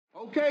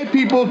Okay,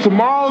 people,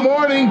 tomorrow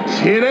morning,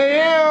 10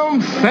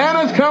 a.m.,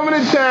 Santa's coming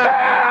to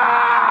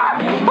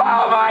town.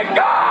 Oh, my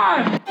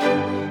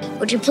God!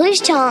 Would you please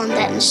tell him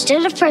that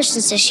instead of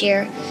presents this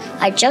year,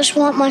 I just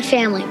want my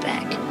family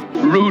back?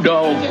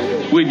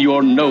 Rudolph, with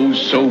your nose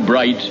so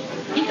bright,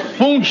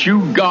 won't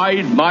you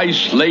guide my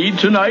sleigh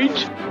tonight?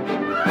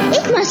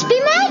 It must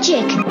be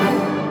magic.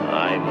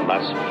 I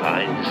must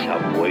find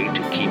some way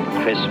to keep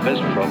Christmas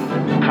from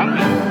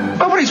coming.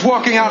 Nobody's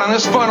walking out on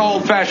this fun,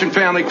 old-fashioned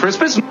family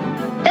Christmas.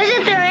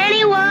 Isn't there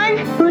anyone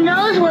who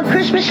knows what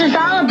Christmas is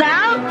all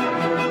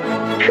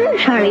about? Sure,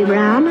 Charlie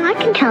Brown. I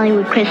can tell you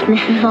what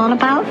Christmas is all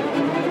about.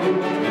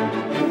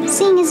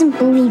 Seeing isn't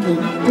believing.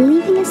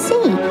 Believing is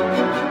seeing.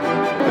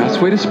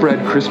 Best way to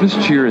spread Christmas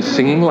cheer is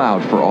singing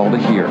loud for all to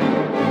hear.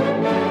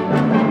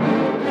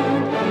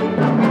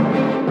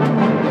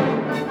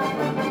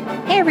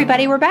 Hey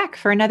everybody, we're back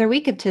for another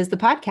week of 'Tis the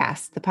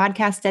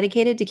podcast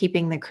dedicated to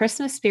keeping the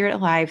Christmas spirit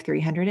alive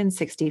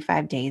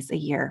 365 days a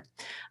year.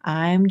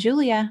 I'm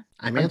Julia.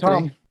 I'm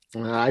Anthony.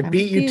 Tom. I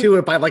beat you to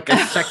it by like a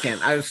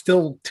second. I was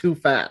still too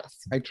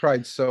fast. I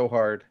tried so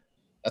hard.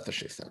 That's what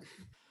she said.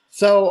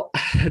 So,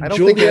 I don't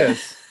think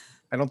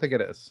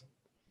it is.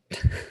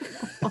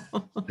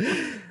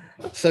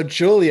 So,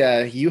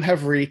 Julia, you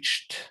have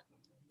reached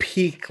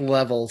peak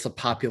levels of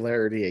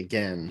popularity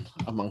again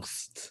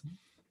amongst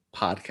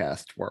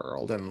podcast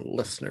world and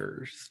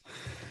listeners.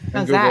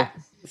 How's that?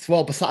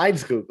 Well,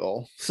 besides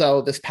Google.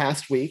 So this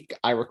past week,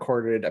 I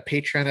recorded a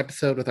Patreon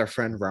episode with our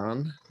friend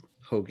Ron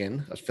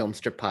Hogan, a film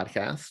strip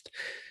podcast,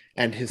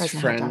 and his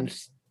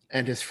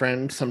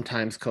friend,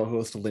 sometimes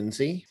co-host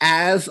Lindsay.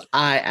 As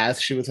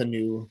she was a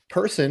new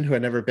person who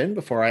had never been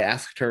before, I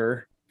asked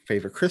her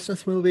favorite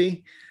Christmas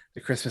movie,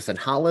 the Christmas in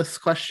Hollis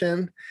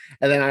question,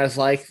 and then I was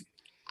like,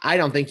 I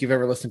don't think you've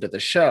ever listened to the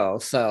show,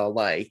 so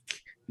like,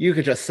 you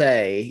could just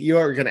say,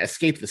 you're going to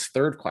escape this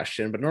third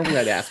question, but normally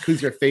I'd ask,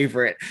 who's your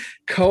favorite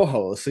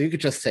co-host? So you could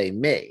just say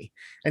me.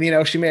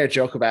 And, she made a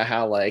joke about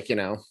how,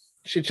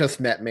 she just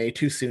met me,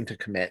 too soon to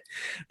commit.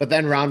 But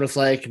then Ron was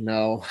like,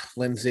 no,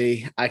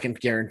 Lindsay, I can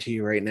guarantee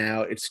you right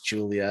now, it's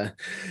Julia.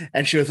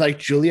 And she was like,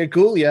 Julia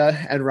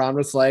Gulia. And Ron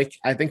was like,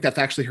 I think that's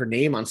actually her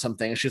name on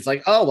something. And she's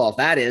like, oh, well,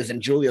 that is.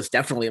 And Julia's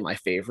definitely my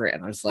favorite.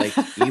 And I was like,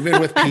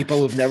 even with people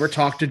who've never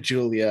talked to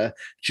Julia,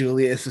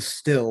 Julia is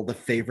still the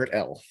favorite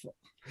elf.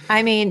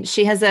 I mean,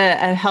 she has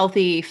a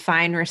healthy,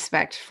 fine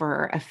respect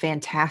for a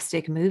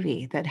fantastic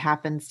movie that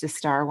happens to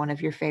star one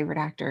of your favorite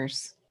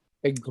actors.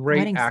 A great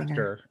Wedding actor,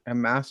 singer. a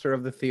master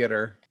of the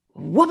theater.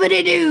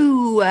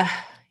 Whoopity-doo!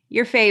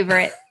 Your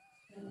favorite.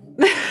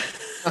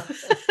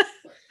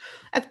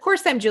 Of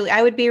course I'm Julia.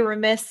 I would be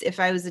remiss if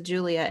I was a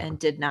Julia and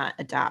did not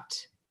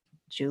adopt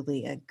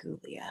Julia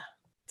Gulia.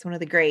 It's one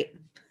of the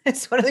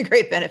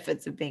great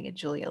benefits of being a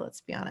Julia,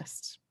 let's be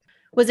honest.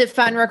 Was it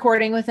fun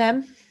recording with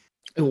them?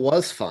 It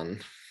was fun.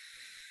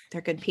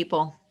 They're good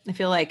people. I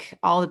feel like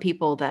all the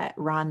people that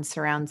Ron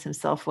surrounds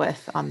himself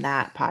with on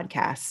that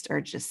podcast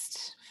are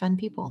just fun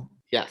people.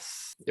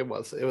 Yes, it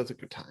was a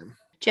good time.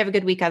 Did you have a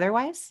good week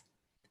otherwise?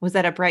 Was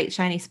that a bright,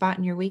 shiny spot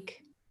in your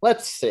week?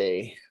 Let's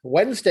see.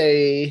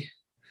 Wednesday,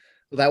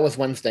 that was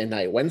Wednesday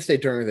night. Wednesday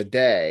during the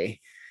day,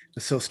 it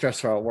was so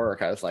stressful at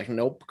work. I was like,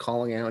 nope,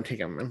 calling out and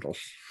taking a mental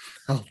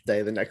health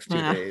day the next 2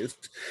 days.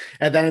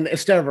 And then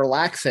instead of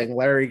relaxing,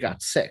 Larry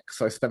got sick.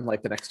 So I spent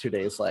the next 2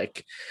 days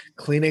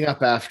cleaning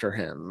up after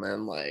him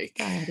and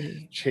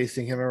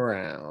chasing him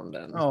around.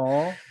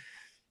 And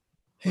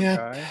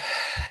yeah.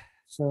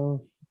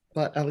 So,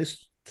 but at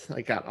least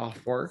I got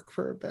off work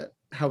for a bit.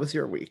 How was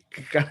your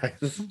week,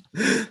 guys?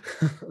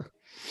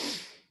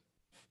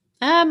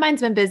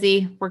 Mine's been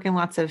busy, working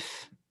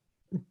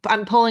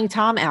I'm pulling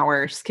Tom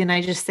hours. Can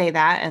I just say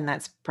that? And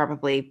that's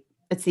probably,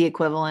 it's the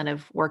equivalent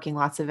of working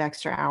lots of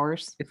extra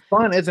hours. It's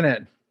fun, isn't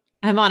it?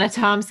 I'm on a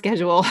Tom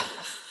schedule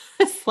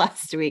this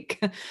last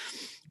week.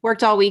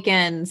 Worked all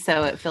weekend,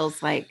 so it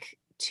feels like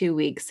 2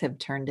 weeks have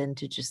turned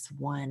into just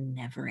one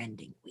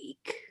never-ending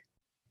week.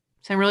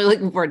 So I'm really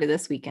looking forward to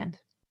this weekend.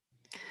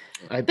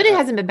 But it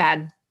hasn't been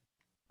bad.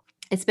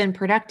 It's been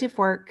productive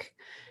work,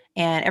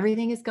 and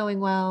everything is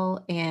going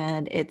well,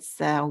 and it's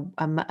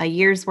a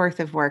year's worth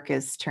of work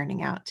is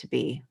turning out to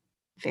be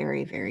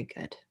very, very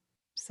good.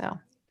 So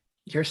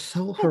you're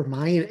so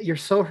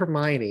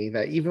Hermione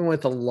that even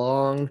with a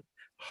long,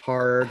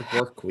 hard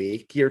work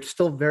week, you're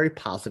still very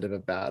positive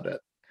about it.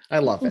 I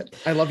love it.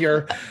 I love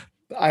your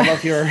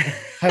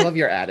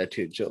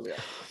attitude, Julia.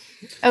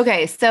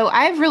 Okay, so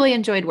I've really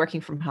enjoyed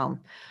working from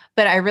home,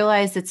 but I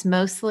realize it's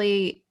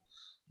mostly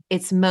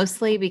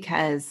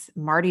because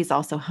Marty's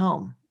also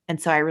home. And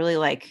so I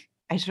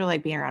just really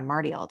like being around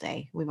Marty all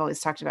day. We've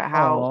always talked about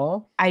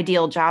how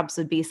ideal jobs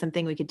would be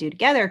something we could do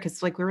together because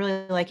we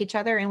really like each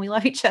other and we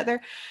love each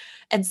other.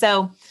 And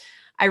so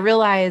I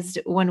realized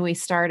when we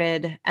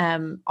started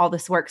all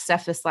this work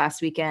stuff this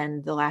last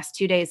weekend, the last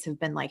 2 days have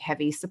been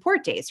heavy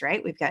support days,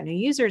 right? We've got new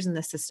users in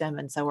the system.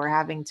 And so we're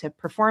having to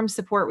perform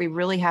support we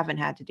really haven't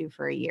had to do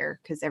for a year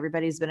because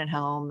everybody's been at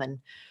home and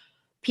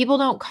people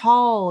don't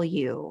call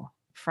you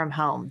from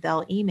home.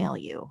 They'll email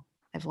you.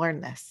 I've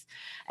learned this.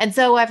 And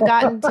so I've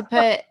gotten to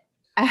put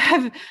I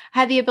have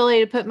had the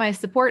ability to put my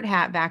support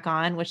hat back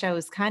on, which I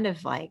was kind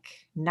of like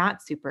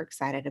not super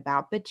excited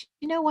about. But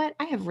you know what?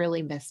 I have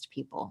really missed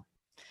people.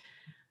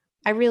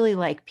 I really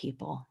like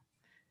people.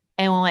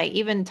 And like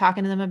even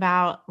talking to them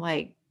about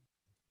like,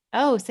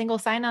 oh, single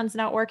sign-on's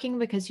not working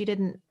because you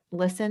didn't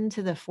listen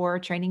to the 4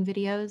 training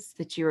videos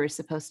that you were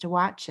supposed to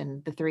watch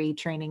and the 3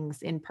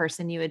 trainings in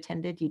person you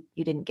attended. You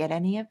didn't get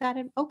any of that.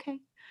 And okay.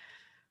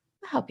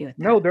 I'll help you with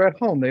that. No, they're at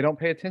home. They don't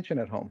pay attention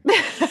at home.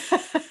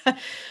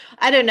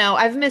 I don't know.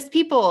 I've missed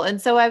people.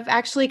 And so I've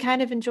actually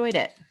kind of enjoyed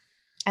it.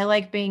 I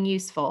like being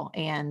useful,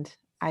 and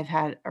I've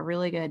had a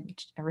really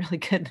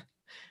good,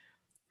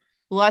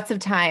 lots of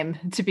time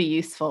to be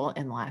useful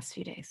in the last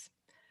few days.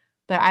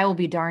 But I will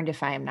be darned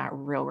if I am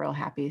not real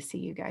happy to see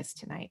you guys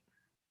tonight.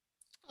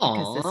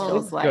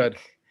 Because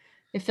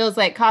it feels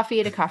like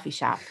coffee at a coffee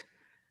shop.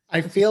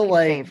 I feel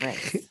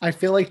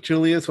like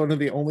Julia is one of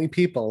the only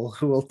people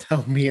who will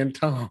tell me and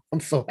Tom, I'm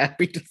so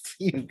happy to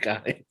see you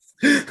guys.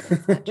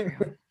 That's not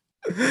true.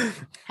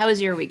 How was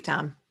your week,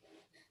 Tom?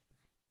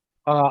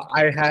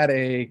 I had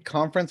a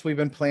conference we've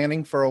been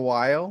planning for a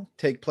while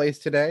take place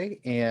today,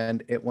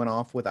 and it went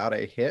off without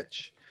a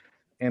hitch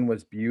and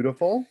was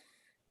beautiful.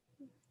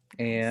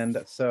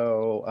 And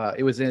so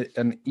it was in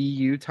an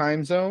EU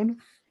time zone.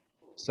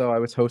 So I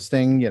was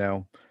hosting,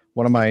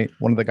 one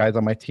of the guys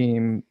on my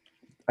team.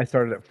 I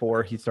started at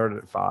 4. He started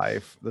at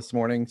 5 this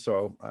morning.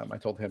 So I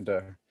told him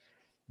to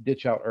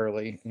ditch out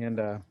early,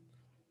 and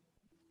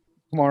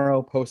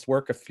tomorrow post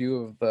work, a few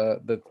of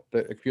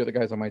the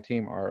guys on my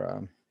team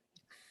are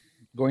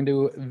going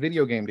to a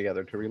video game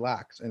together to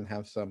relax and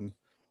have some,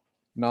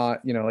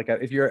 not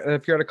if you're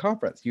at a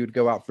conference, you'd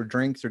go out for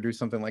drinks or do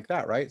something like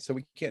that, right? So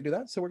we can't do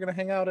that. So we're gonna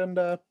hang out and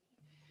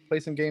play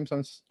some games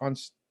on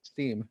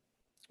Steam.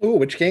 Oh,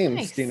 which games?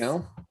 Nice. Do you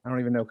know? I don't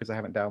even know because I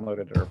haven't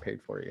downloaded it or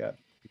paid for it yet.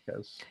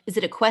 Because is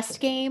it a quest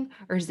game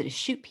or is it a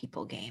shoot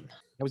people game?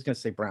 I was gonna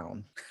say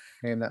Brown.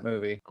 Name that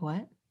movie.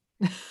 What?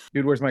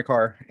 Dude, where's my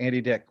car?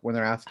 Andy Dick. When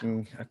they're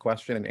asking a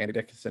question and Andy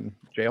Dick is in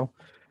jail,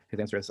 his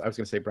answer is, I was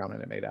going to say Brown,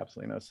 and it made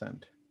absolutely no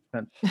sense.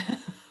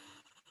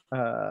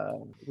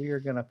 We are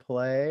going to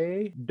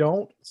play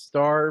Don't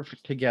Starve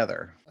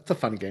Together. That's a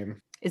fun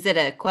game. Is it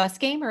a quest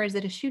game or is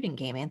it a shooting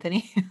game,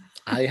 Anthony?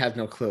 I have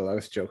no clue. I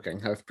was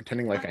joking. I was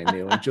pretending like I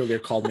knew, and Julia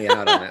called me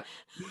out on it.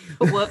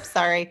 Whoops,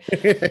 sorry.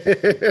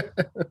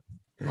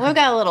 Well, I've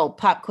got a little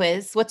pop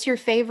quiz. What's your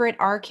favorite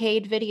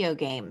arcade video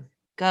game?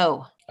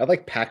 Go. I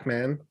like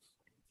Pac-Man.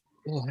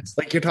 Oh, it's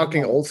like you're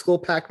talking old school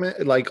Pac-Man,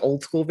 like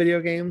old school video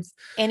games.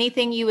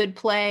 Anything you would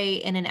play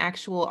in an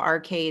actual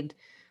arcade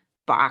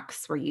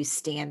box where you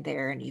stand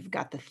there and you've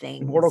got the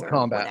thing. Mortal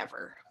Kombat.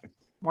 Whatever.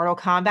 Mortal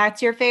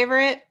Kombat's your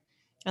favorite?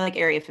 I like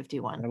Area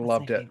 51. I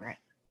loved it. Favorite.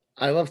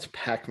 I loved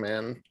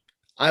Pac-Man.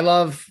 I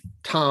love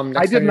Tom.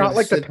 I did not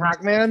like the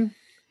Pac-Man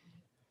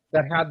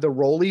that had the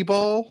rolly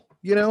ball,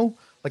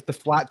 like the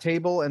flat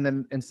table, and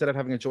then instead of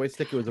having a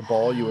joystick, it was a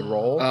ball you would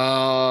roll.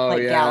 Oh,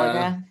 like yeah.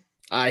 Galaga.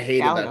 I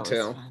hated Galaga that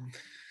too.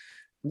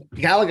 Was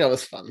Galaga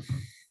was fun.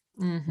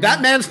 Mm-hmm.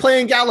 That man's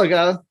playing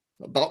Galaga.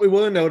 Thought we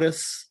wouldn't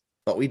notice,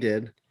 but we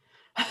did.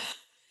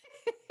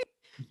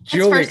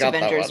 Julia first got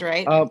Avengers,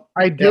 that one. Right?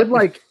 I did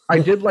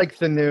like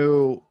the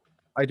new.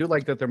 I do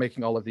like that they're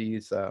making all of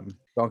these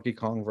Donkey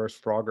Kong versus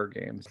Frogger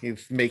games.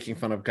 He's making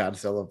fun of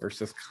Godzilla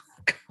versus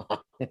Kong.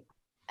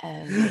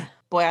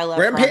 Boy, I love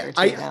Frogger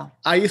too,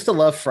 I used to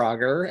love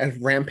Frogger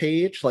and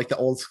Rampage, like the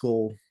old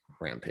school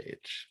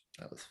Rampage.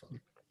 That was fun.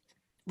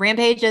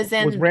 Rampage is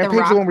in was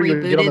Rampage the one where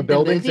you get on the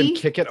buildings and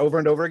kick it over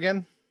and over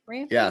again?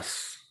 Rampage?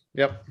 Yes.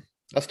 Yep.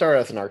 That started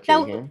as an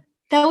arcade game.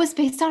 That was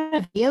based on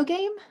a video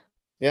game?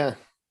 Yeah.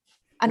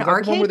 An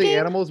arcade one where game? the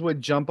animals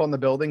would jump on the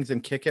buildings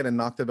and kick it and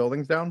knock the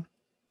buildings down?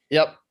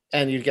 Yep.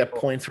 And you'd get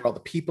points for all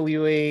the people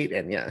you ate,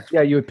 and yeah.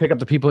 Yeah, you would pick up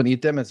the people and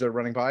eat them as they're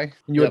running by.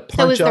 And you would punch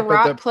so is The up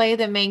Rock play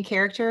the main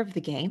character of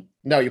the game?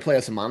 No, you play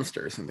as the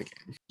monsters in the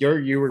game.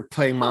 You were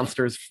playing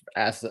monsters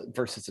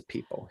versus the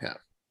people, yeah.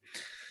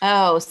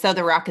 Oh, so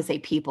The Rock is a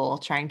people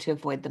trying to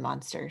avoid the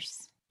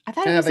monsters. I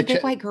thought it was a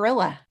big white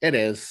gorilla. It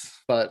is,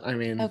 but I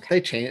mean,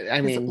 they changed. I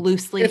mean,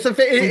 loosely. It's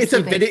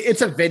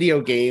a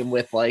video game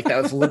with like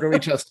that was literally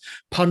just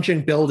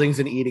punching buildings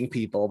and eating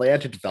people. They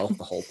had to develop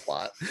the whole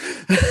plot,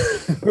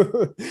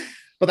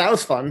 but that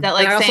was fun. That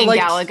saying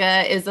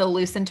Galaga is a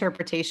loose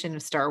interpretation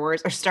of Star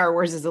Wars, or Star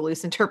Wars is a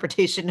loose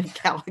interpretation of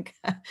Galaga.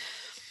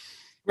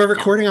 We're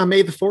recording on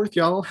May the 4th,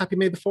 y'all. Happy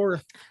May the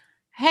 4th.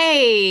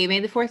 Hey,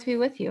 May the 4th be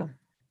with you.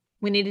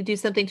 We need to do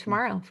something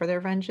tomorrow for the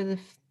Revenge of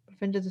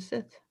the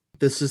Sith.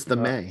 This is the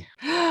May.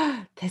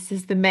 This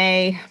is the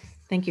May.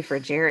 Thank you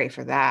for Jerry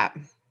for that.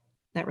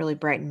 That really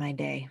brightened my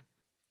day.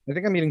 I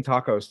think I'm eating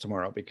tacos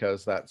tomorrow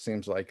because that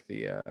seems like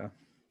the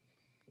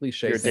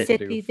cliche thing to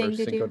do for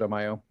Cinco de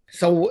Mayo.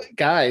 So,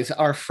 guys,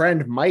 our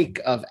friend Mike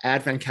of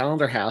Advent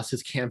Calendar House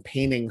is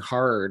campaigning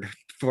hard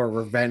for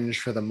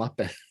revenge for the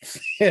Muppets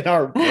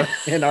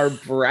in our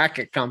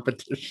bracket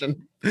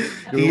competition.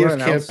 He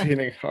is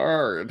campaigning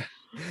hard.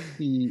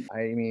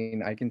 I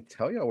mean, I can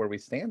tell you where we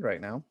stand right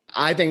now.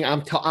 I think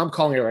I'm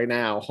calling it right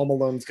now. Home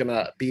Alone's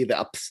gonna be the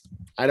ups.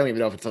 I don't even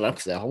know if it's an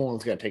upset. Home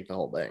Alone's gonna take the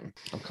whole thing.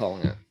 I'm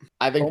calling it.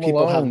 I think Home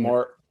people have Alone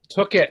more.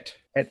 Took it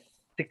at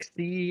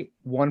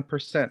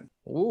 61%.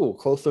 Ooh,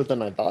 closer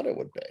than I thought it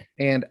would be.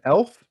 And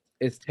Elf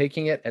is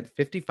taking it at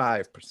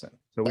 55%.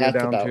 So we are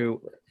down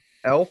to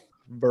Elf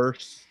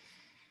versus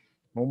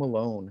Home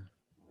Alone.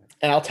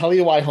 And I'll tell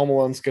you why Home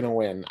Alone's going to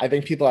win. I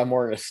think people have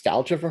more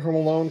nostalgia for Home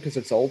Alone because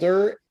it's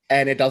older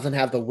and it doesn't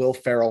have the Will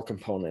Ferrell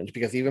component,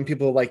 because even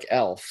people like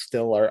Elf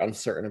still are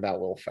uncertain about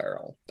Will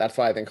Ferrell. That's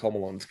why I think Home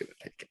Alone's going to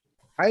take it.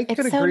 I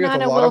could agree with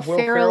a lot of Will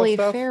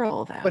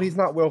Ferrell stuff, but he's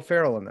not Will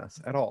Ferrell in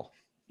this at all.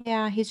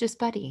 Yeah, he's just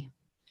Buddy.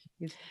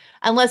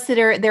 Unless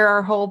there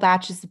are whole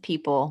batches of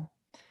people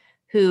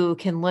who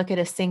can look at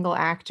a single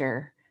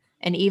actor,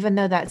 and even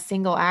though that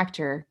single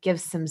actor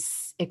gives some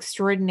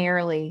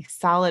extraordinarily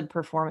solid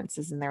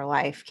performances in their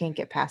life, can't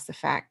get past the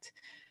fact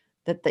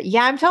that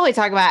I'm totally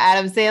talking about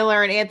Adam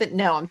Sandler and Anthony.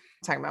 No, I'm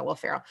talking about Will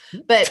Ferrell.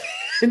 But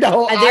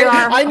no, there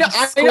are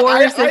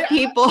scores of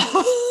people.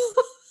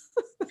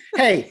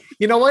 Hey,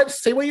 you know what?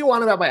 Say what you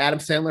want about my Adam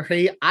Sandler.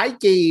 Hey, I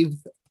gave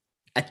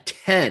a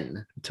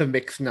 10 to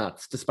Mixed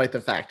Nuts, despite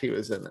the fact he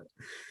was in it.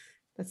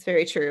 That's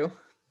very true.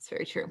 It's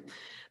very true.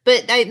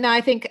 But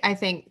I think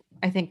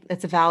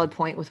that's a valid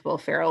point with Will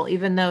Ferrell.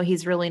 Even though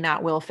he's really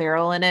not Will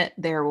Ferrell in it,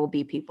 there will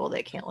be people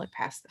that can't look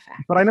past the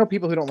fact. But I know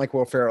people who don't like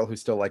Will Ferrell who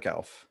still like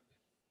Elf.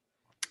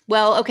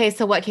 Well, okay,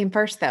 so what came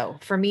first though?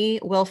 For me,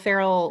 Will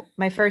Ferrell,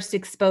 my first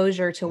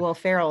exposure to Will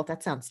Ferrell,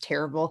 that sounds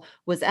terrible,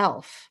 was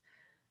Elf,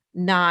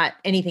 not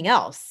anything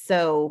else.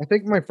 So I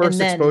think my first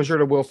exposure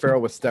to Will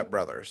Ferrell was Step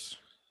Brothers.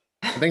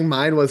 I think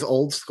mine was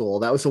Old School.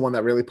 That was the one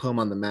that really put him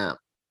on the map.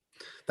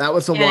 That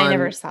was the one. I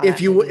never saw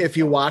if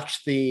you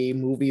watch the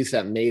movies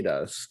that made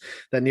us,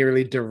 that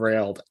nearly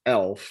derailed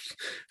Elf,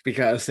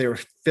 because they were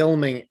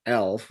filming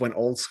Elf when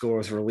Old School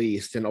was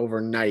released, and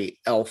overnight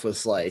Elf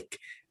was like,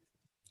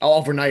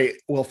 overnight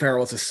Will Ferrell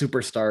was a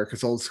superstar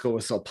because Old School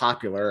was so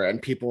popular,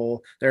 and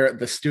people there,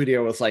 the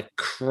studio was like,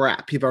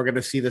 crap, people are going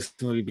to see this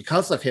movie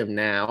because of him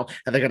now,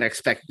 and they're going to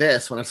expect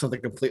this when it's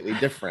something completely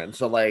different.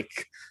 So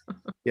like,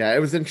 yeah, it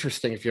was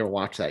interesting. If you haven't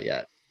watched that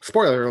yet,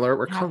 spoiler alert,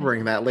 we're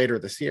covering that later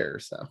this year.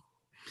 So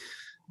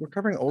we're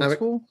covering Old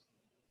School?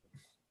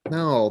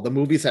 No, the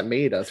movies that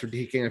made us. We're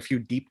taking a few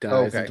deep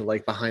dives into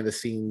like behind the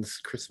scenes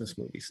Christmas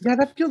movies. Yeah,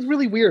 that feels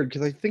really weird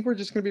because I think we're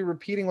just going to be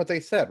repeating what they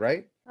said,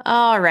 right?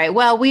 All right.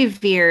 Well, we've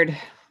veered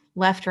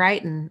left,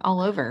 right, and all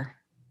over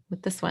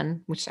with this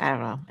one, which I don't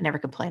know. I never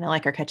complain. I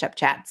like our catch-up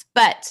chats.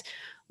 But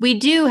we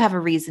do have a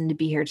reason to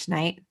be here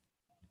tonight,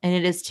 and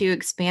it is to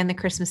expand the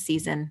Christmas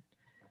season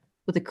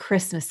with a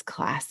Christmas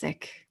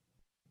classic.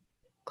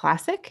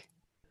 Classic?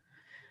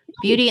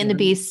 Beauty and the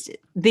Beast,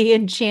 The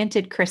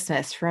Enchanted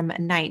Christmas from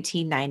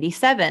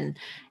 1997.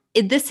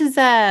 This is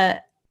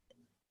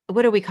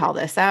what do we call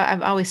this?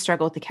 I've always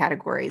struggled with the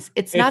categories.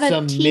 It's not a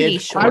TV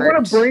short. I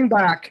want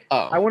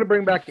to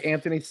bring back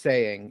Anthony's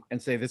saying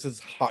and say this is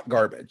hot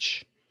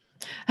garbage.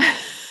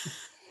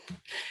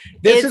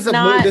 This is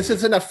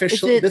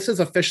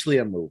officially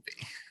a movie.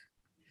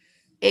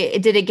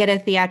 Did it get a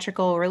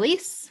theatrical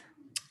release?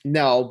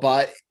 No,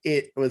 but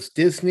it was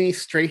Disney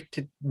straight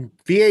to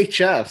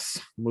VHS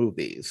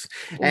movies.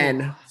 Ooh.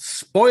 And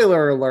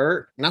spoiler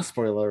alert,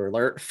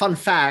 fun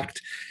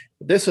fact,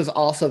 this was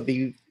also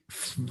the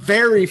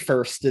very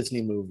first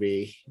Disney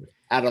movie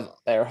out of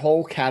their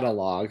whole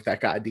catalog that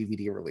got a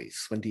DVD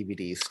release when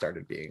DVDs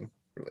started being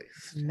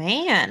released.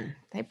 Man,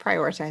 they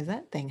prioritized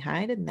that thing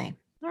high, didn't they?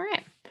 All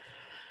right.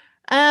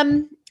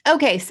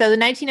 Okay, so the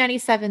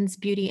 1997's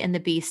Beauty and the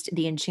Beast,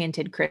 The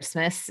Enchanted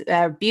Christmas.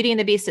 Beauty and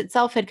the Beast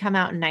itself had come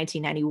out in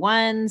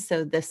 1991,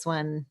 so this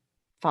one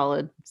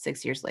followed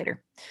 6 years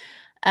later.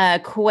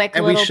 Quick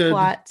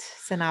plot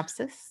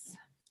synopsis.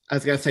 I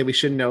was going to say, we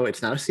should know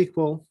it's not a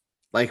sequel,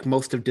 like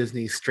most of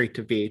Disney's straight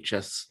to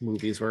VHS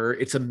movies were.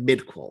 It's a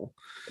midquel.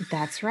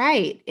 That's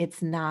right.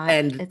 It's not.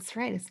 It's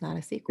right. It's not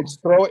a sequel.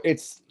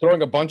 It's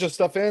throwing a bunch of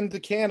stuff into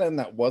canon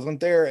that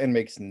wasn't there and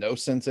makes no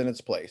sense in its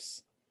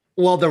place.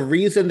 Well, the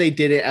reason they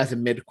did it as a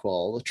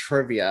midquel,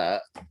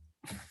 trivia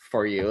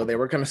for you, they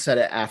were going to set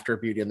it after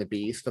Beauty and the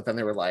Beast, but then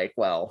they were like,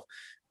 well,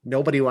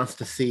 nobody wants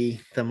to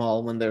see them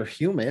all when they're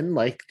human.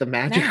 Like the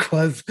magic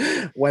was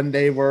when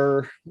they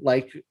were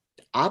like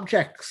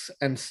objects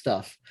and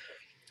stuff.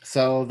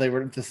 So they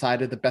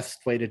decided the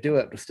best way to do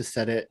it was to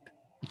set it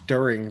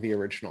during the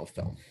original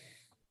film.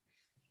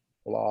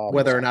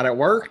 Whether or not it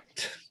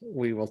worked,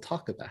 we will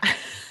talk about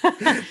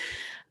it.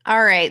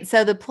 All right.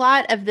 So the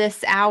plot of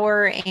this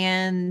hour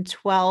and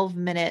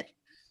 12-minute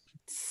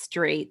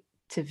straight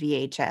to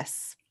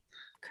VHS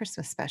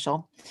Christmas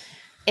special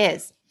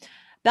is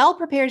Belle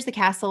prepares the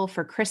castle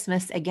for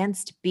Christmas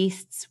against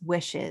Beast's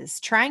wishes,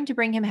 trying to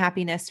bring him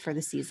happiness for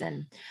the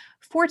season.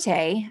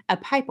 Forte, a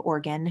pipe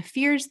organ,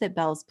 fears that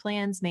Belle's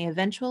plans may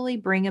eventually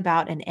bring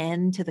about an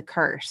end to the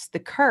curse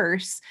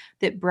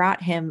that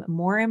brought him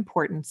more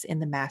importance in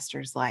the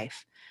master's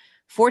life.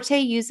 Forte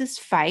uses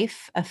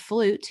Fife, a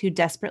flute who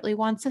desperately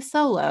wants a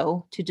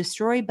solo, to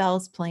destroy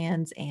Belle's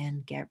plans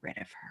and get rid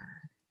of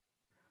her.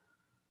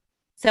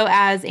 So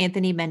as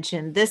Anthony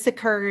mentioned, this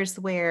occurs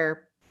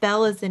where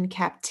Belle is in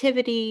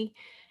captivity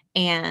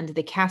and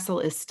the castle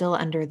is still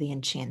under the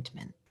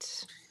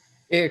enchantment.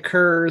 It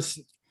occurs,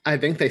 I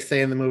think they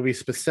say in the movie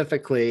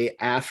specifically,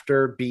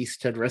 after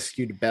Beast had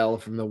rescued Belle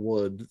from the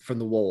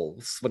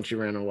wolves when she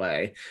ran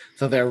away.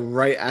 So they're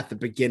right at the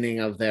beginning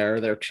of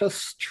they're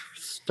just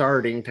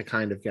starting to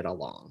kind of get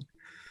along.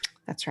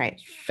 That's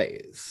right.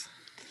 Phase.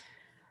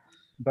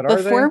 But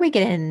before we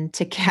get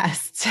into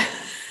cast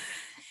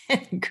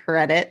and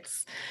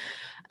credits,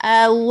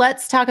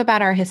 let's talk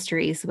about our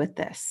histories with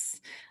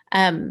this.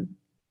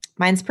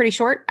 Mine's pretty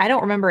short. I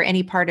don't remember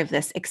any part of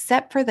this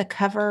except for the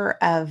cover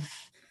of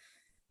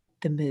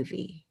the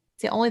movie.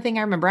 It's the only thing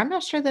I remember. I'm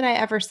not sure that I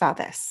ever saw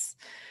this,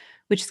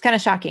 which is kind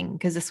of shocking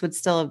because this would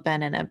still have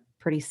been in a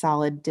pretty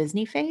solid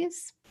Disney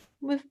phase.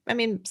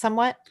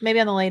 Somewhat,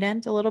 maybe on the late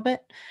end a little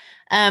bit.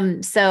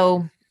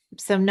 So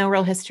no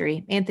real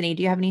history. Anthony,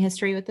 do you have any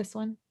history with this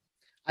one?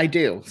 I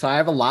do. So I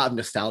have a lot of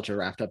nostalgia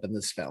wrapped up in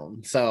this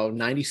film. So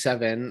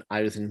 97,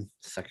 I was in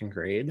second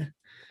grade.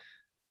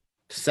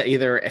 So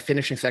either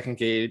finishing second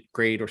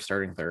grade or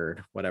starting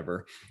third,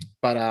 whatever.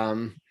 But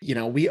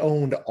we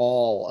owned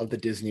all of the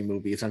Disney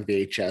movies on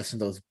VHS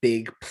and those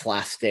big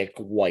plastic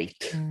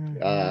white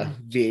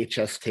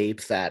VHS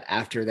tapes that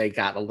after they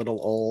got a little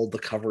old, the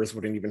covers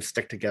wouldn't even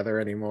stick together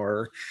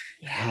anymore.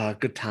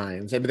 Good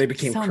times. They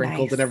became so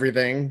crinkled nice. And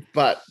everything.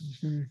 But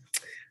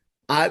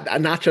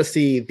not just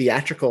the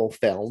theatrical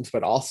films,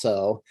 but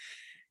also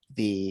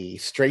the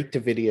straight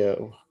to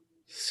video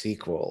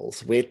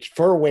sequels,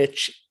 for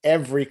which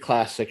every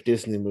classic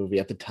Disney movie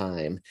at the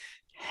time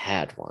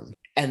had one.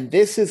 And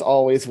this is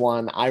always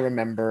one I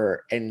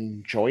remember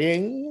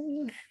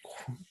enjoying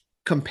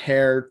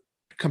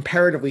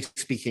comparatively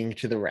speaking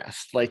to the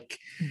rest. Like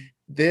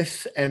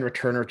this and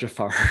Return of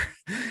Jafar.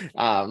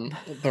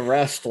 The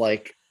rest,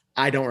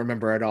 I don't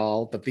remember at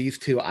all, but these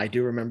two, I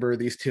do remember.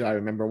 These two I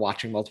remember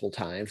watching multiple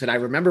times. And I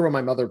remember when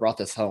my mother brought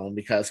this home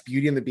because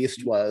Beauty and the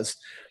Beast was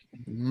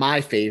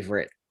my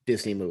favorite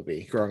Disney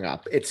movie growing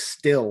up. It's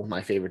still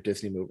my favorite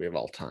Disney movie of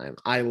all time.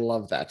 I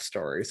love that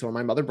story. So when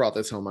my mother brought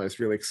this home, I was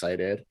really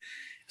excited,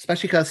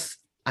 especially because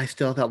I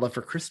still have that love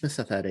for Christmas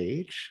at that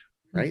age,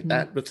 right? Mm-hmm.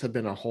 That would have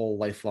been a whole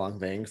lifelong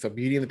thing. So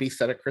Beauty and the Beast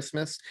set at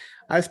Christmas,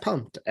 I was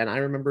pumped. And I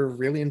remember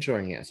really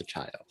enjoying it as a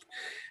child.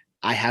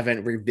 I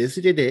haven't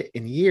revisited it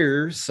in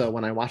years. So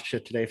when I watched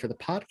it today for the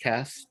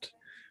podcast,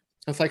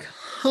 I was like,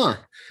 I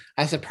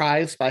was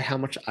surprised by how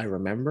much I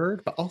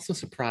remembered, but also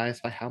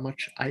surprised by how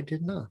much I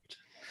did not,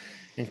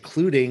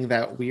 including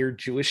that weird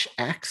Jewish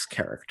axe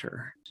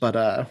character.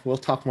 But we'll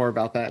talk more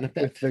about that in a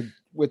bit.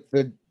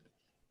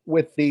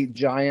 With the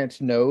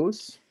giant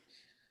nose.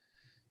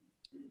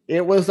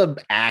 It was an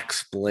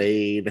axe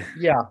blade.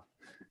 Yeah.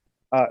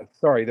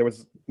 Sorry, there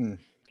was.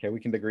 Okay, we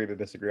can agree to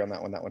disagree on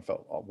that one. That one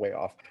felt way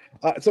off.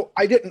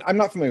 I'm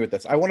not familiar with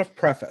this. I want to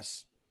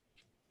preface.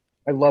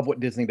 I love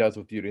what Disney does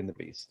with Beauty and the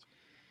Beast.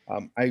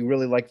 I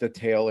really like the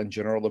tale in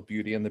general of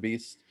Beauty and the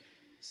Beast,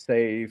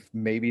 save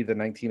maybe the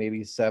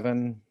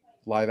 1987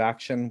 live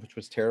action, which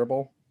was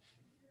terrible.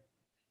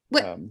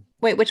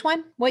 Wait, which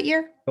one? What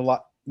year? The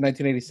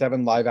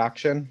 1987 live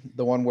action,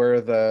 the one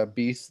where the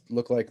Beast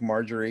looked like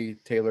Marjorie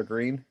Taylor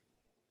Greene.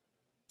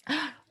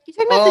 You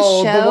talking about the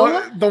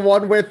show? The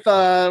one with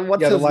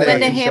what's his name?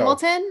 Linda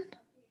Hamilton?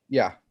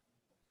 Yeah.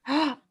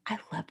 I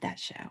love that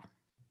show.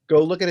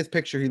 Go look at his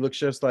picture. He looks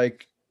just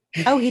like.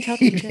 Oh, he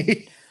totally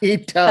did. He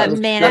does. But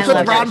man, that's I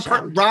with love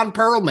Ron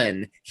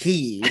Perlman.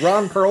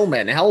 Ron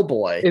Perlman,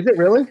 Hellboy. Is it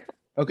really?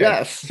 Okay.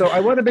 Yes. So I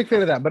wasn't a big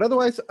fan of that, but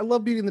otherwise, I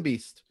love Beauty and the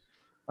Beast.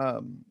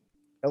 I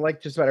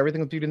like just about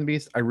everything with Beauty and the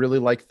Beast. I really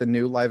like the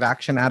new live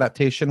action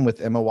adaptation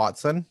with Emma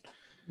Watson.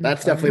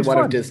 That's definitely one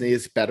of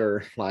Disney's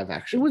better live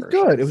action. It was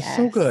versions. good. It was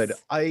so good.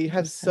 I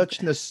have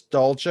such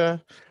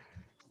nostalgia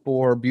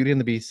for Beauty and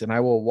the Beast, and I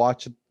will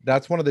watch.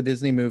 That's one of the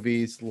Disney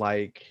movies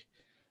like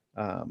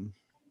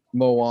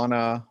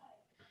Moana,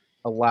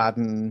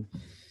 Aladdin,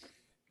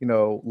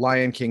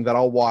 Lion King that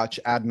I'll watch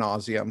ad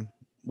nauseum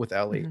with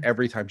Ellie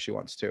every time she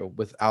wants to,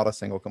 without a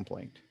single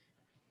complaint.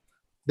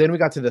 Then we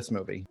got to this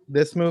movie.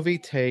 This movie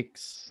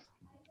takes,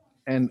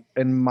 and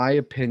in my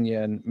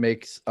opinion,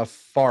 makes a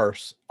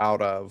farce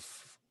out of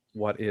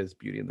what is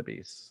Beauty and the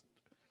Beast.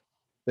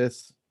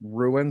 This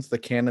ruins the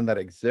canon that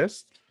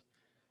exists,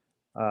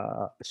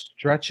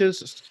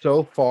 stretches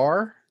so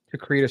far to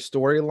create a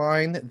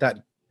storyline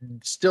that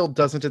still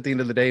doesn't at the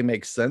end of the day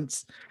make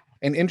sense,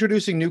 and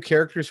introducing new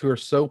characters who are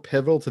so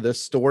pivotal to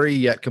this story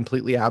yet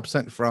completely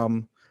absent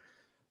from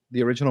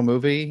the original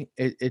movie.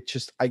 It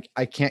just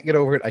I can't get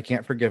over it. I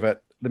can't forgive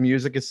it. The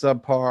music is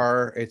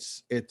subpar.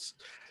 It's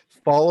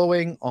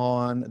following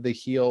on the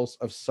heels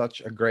of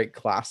such a great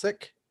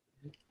classic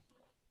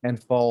and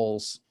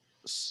falls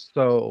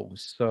so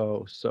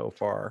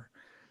far.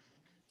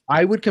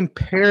 I would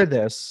compare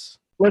this,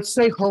 let's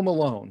say Home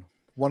Alone,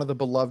 one of the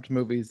beloved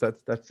movies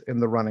that's in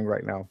the running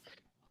right now.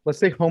 Let's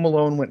say Home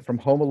Alone went from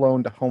Home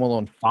Alone to Home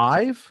Alone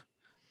 5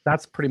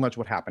 That's pretty much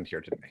what happened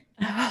here today.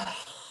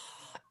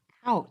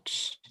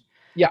 Ouch.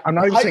 Yeah, I'm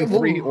not even saying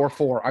 3 or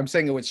 4. I'm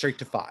saying it went straight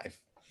to 5.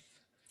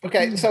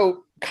 Okay,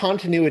 so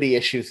continuity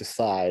issues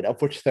aside,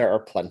 of which there are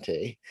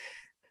plenty.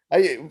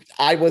 I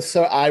have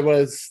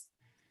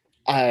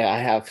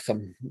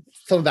some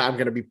that I'm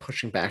going to be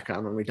pushing back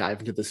on when we dive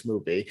into this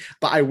movie.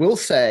 But I will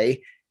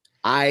say,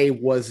 I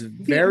was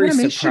very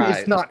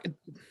surprised.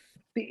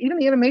 Even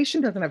the animation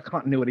doesn't have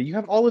continuity. You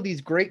have all of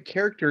these great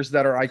characters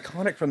that are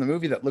iconic from the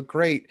movie that look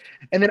great,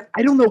 and then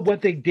I don't know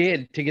what they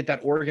did to get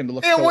that organ to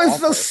look. It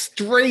was the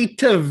straight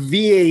to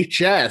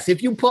VHS.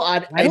 If you put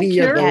on any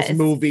of those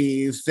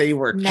movies, they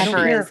were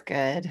never as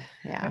good.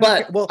 Yeah,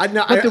 but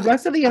the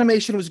rest of the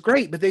animation was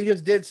great. But they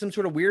just did some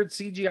sort of weird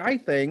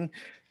CGI thing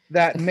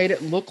that made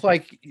it look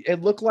like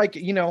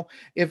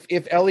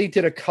if Ellie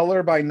did a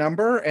color by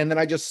number and then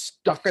I just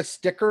stuck a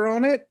sticker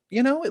on it,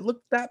 it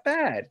looked that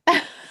bad.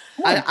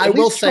 I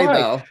will say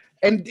though,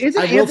 and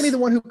isn't Anthony the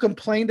one who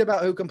complains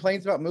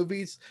about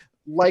movies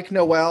like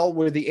Noelle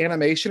where the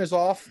animation is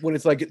off when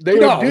it's like that's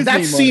money.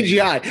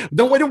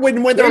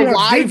 CGI. When they're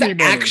live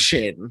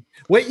action.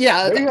 Wait,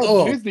 yeah, they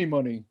have Disney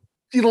money.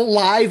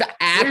 Live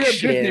action. They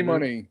have Disney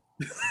money.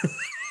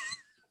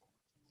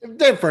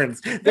 Difference.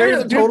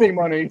 There's a total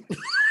money.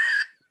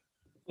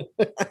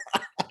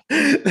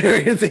 There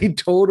is a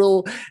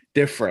total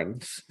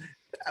difference.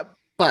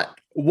 But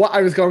what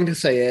I was going to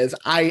say is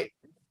I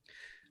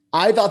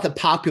thought the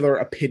popular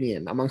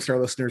opinion amongst our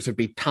listeners would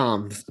be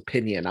Tom's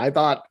opinion. I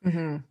thought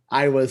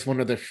I was one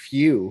of the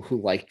few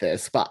who liked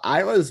this, but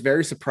I was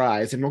very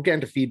surprised, and we'll get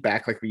into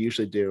feedback like we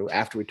usually do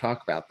after we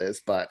talk about this,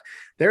 but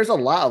there's a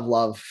lot of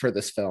love for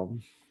this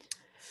film.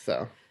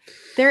 So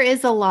there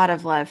is a lot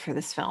of love for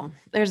this film.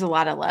 There's a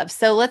lot of love.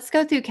 So let's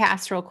go through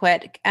cast real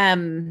quick.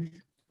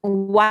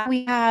 While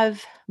we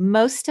have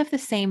most of the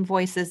same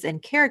voices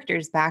and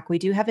characters back, we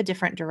do have a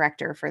different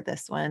director for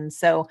this one.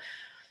 So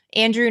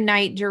Andrew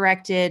Knight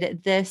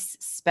directed this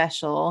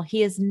special.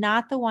 He is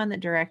not the one that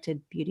directed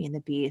Beauty and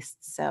the Beast,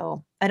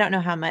 so I don't know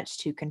how much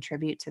to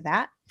contribute to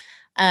that.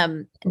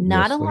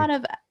 Not a lot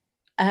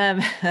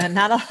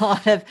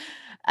of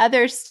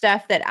other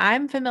stuff that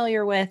I'm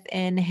familiar with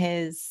in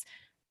his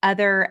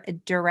other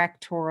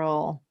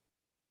directorial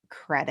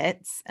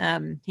credits.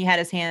 He had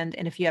his hand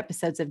in a few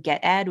episodes of Get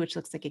Ed, which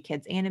looks like a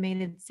kids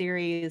animated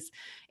series,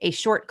 a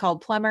short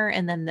called Plumber,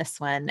 and then this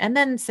one, and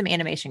then some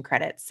animation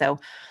credits. So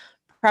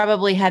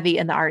probably heavy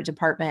in the art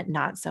department,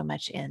 not so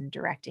much in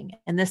directing.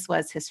 And this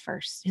was his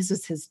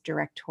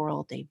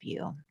directorial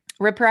debut.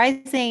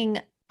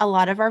 Reprising a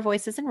lot of our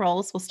voices and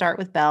roles, we'll start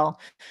with Belle,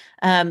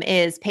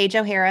 is Paige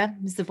O'Hara,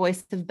 who's the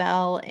voice of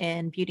Belle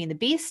in Beauty and the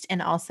Beast,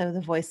 and also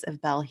the voice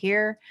of Belle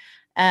here.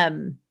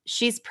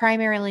 She's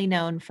primarily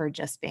known for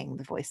just being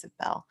the voice of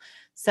Belle.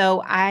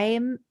 So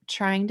I'm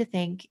trying to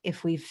think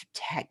if we've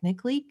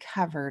technically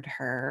covered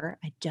her.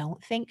 I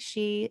don't think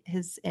she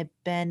has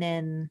been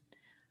in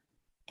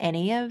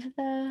any of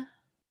the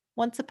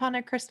Once Upon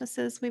a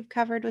Christmases we've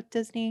covered with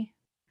Disney,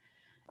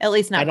 at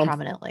least not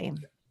prominently.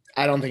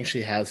 I don't think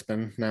she has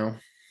been, no.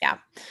 Yeah.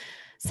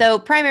 So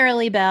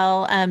primarily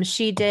Belle.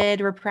 She did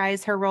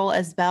reprise her role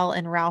as Belle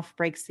in Ralph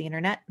Breaks the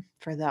Internet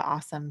for the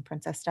awesome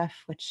princess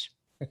stuff, which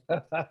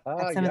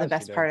that's some of the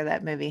best part of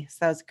that movie. So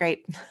that was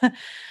great.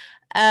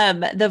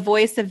 The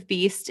voice of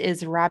Beast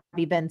is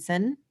Robbie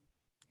Benson,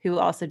 who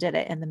also did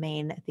it in the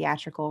main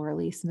theatrical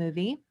release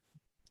movie.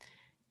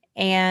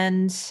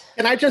 And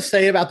can I just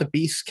say about the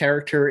Beast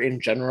character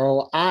in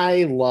general,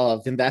 I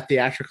love in that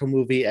theatrical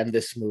movie and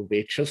this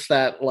movie, just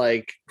that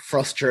like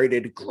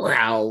frustrated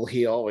growl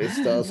he always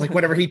does. Like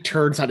whenever he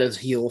turns on his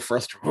heel,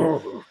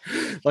 frustrated,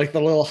 like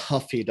the little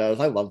huff he does.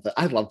 I love that.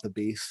 I love the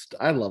Beast.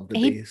 I love the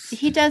Beast.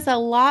 He does a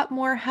lot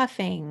more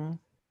huffing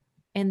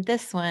in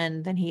this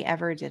one than he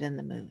ever did in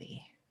the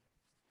movie.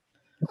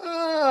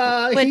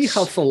 He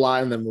huffs a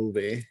lot in the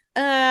movie.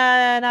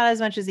 Not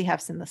as much as he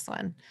huffs in this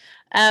one.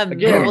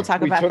 Again, we'll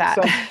talk about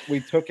that.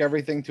 We took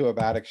everything to a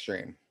bad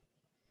extreme.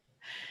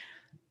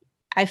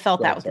 I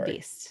felt that with the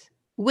Beast,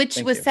 which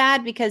was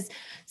sad because,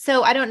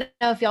 so I don't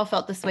know if y'all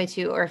felt this way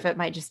too, or if it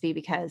might just be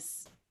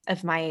because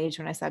of my age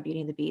when I saw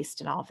Beauty and the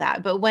Beast and all of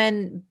that. But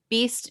when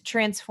Beast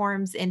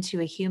transforms into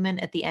a human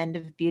at the end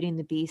of Beauty and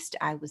the Beast,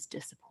 I was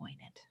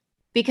disappointed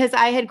because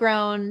I had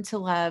grown to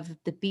love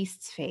the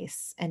Beast's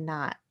face and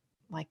not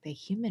like the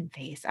human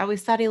face. I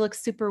always thought he looked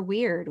super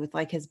weird with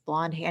like his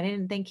blonde hair.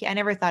 I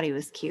never thought he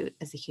was cute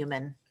as a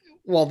human.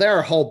 Well, there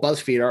are whole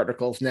BuzzFeed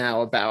articles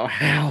now about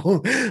how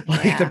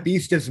the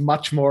Beast is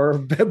much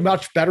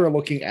better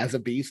looking as a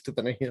beast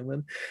than a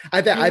human.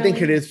 I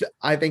think it is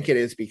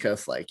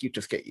because like you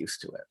just get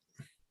used to it.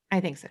 I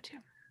think so too.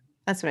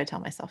 That's what I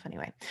tell myself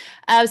anyway.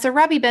 So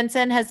Robbie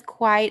Benson has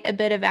quite a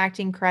bit of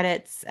acting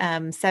credits,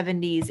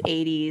 70s,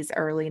 80s,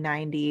 early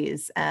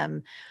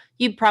 90s.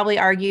 You'd probably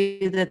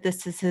argue that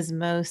this is his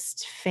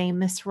most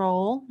famous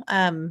role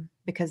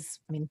because,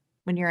 I mean,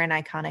 when you're an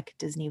iconic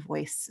Disney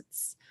voice,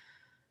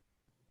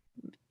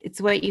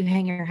 it's what you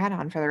hang your hat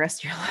on for the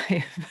rest of your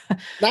life.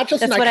 Not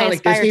just an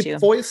iconic Disney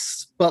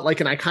voice, but like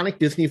an iconic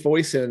Disney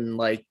voice in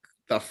like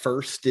the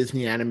first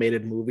Disney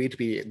animated movie to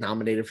be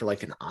nominated for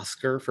like an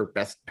Oscar for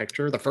Best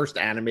Picture. The first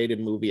animated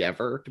movie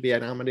ever to be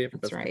nominated for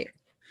Best Picture.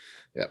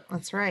 Yeah,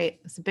 that's right.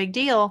 It's a big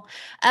deal.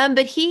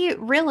 But he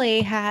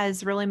really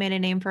has made a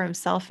name for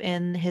himself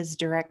in his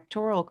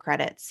directorial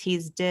credits.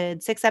 He's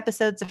did 6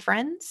 episodes of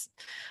Friends.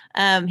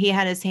 He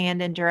had his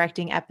hand in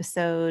directing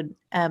episodes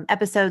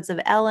of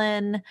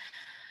Ellen,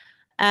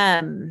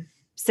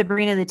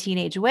 Sabrina the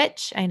Teenage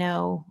Witch. I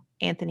know,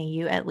 Anthony,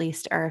 you at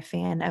least are a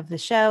fan of the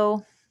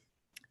show.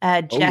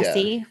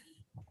 Jessie,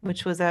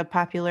 which was a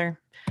popular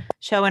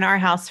show in our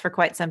house for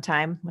quite some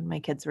time when my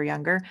kids were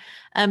younger.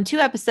 2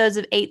 episodes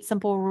of 8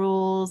 Simple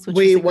Rules, which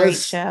was a great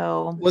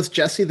show. Was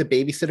Jessie the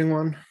babysitting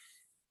one?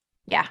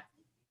 Yeah.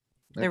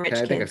 The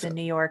rich kids in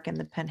New York in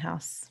the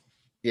penthouse.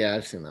 Yeah,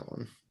 I've seen that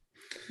one.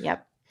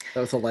 Yep.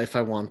 That was the life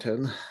I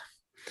wanted.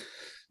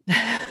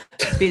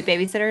 To be the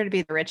babysitter, to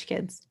be the rich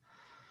kids.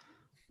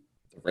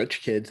 The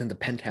rich kids in the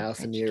penthouse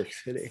in New York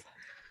City.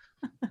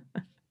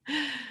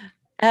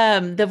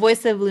 The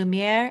voice of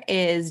Lumiere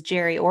is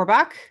Jerry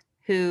Orbach,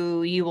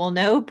 who you will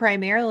know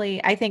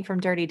primarily, I think, from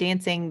Dirty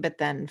Dancing, but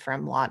then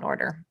from Law and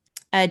Order.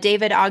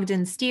 David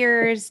Ogden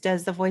Stiers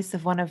does the voice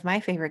of one of my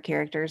favorite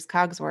characters,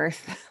 Cogsworth,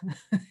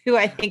 who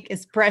I think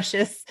is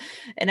precious,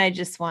 and I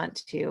just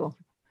want to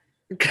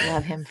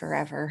love him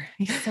forever.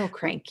 He's so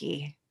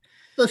cranky.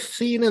 The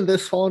scene in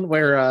this one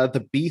where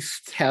the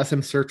Beast has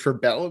him search for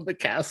Belle in the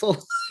castle,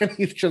 and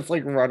he's just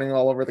like running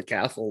all over the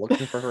castle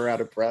looking for her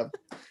out of breath.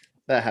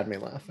 That had me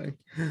laughing.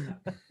 I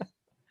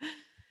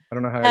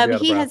don't know how I'd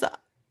be out of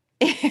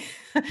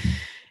breath.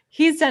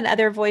 He's done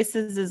other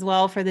voices as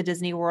well for the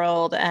Disney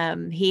World.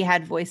 He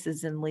had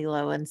voices in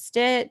Lilo and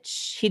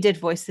Stitch. He did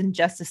voice in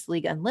Justice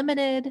League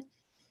Unlimited.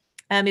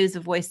 He was a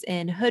voice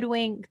in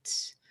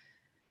Hoodwinked,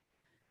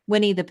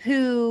 Winnie the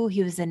Pooh.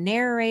 He was a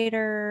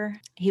narrator.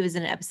 He was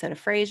in an episode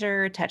of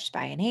Frasier, Touched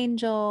by an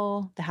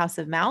Angel, The House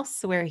of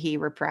Mouse, where he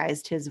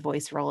reprised his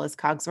voice role as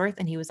Cogsworth.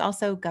 And he was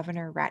also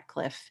Governor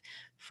Ratcliffe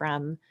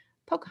from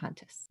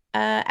Pocahontas.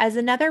 As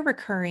another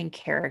recurring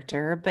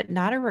character, but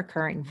not a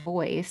recurring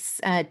voice,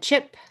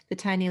 Chip, the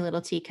tiny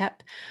little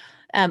teacup,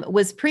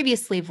 was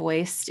previously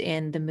voiced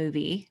in the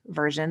movie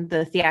version,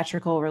 the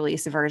theatrical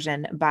release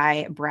version,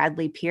 by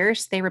Bradley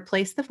Pierce. They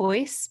replaced the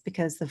voice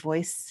because the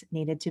voice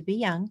needed to be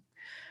young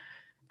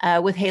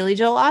with Haley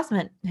Joel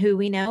Osment, who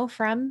we know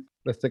from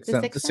The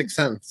Sixth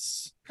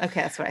Sense.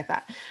 Okay, that's what I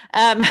thought.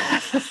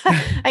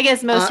 I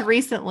guess most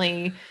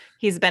recently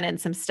he's been in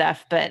some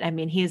stuff, but I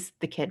mean, he's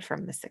the kid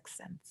from The Sixth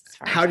Sense.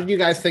 How did you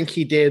guys think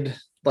he did,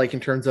 like, in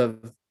terms of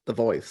the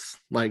voice?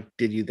 Like,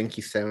 did you think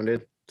he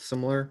sounded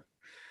similar?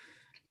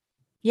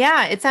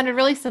 Yeah, it sounded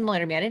really similar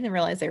to me. I didn't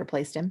realize they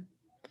replaced him.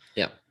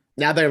 Yeah.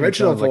 Now, the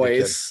original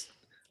voice,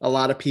 a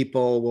lot of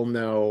people will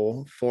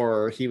know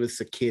for he was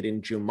the kid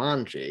in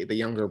Jumanji, the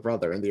younger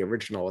brother in the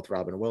original with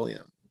Robin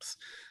Williams.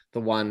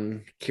 The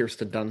one,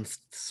 Kirsten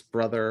Dunst's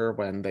brother,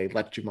 when they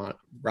let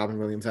Robin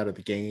Williams out of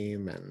the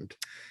game, and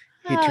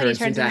he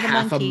turns into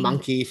half a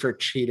monkey for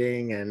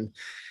cheating, and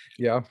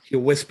he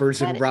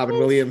whispers in Robin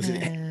Williams'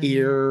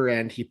 ear,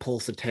 and he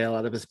pulls the tail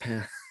out of his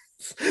pants.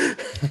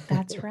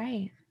 That's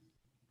right.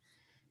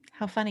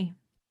 How funny.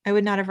 I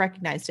would not have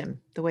recognized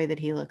him the way that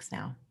he looks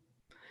now.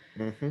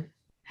 Mm-hmm.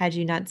 Had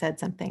you not said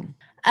something.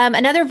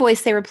 Another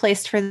voice they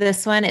replaced for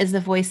this one is the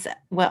voice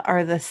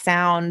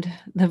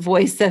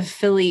of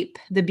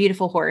Philippe, the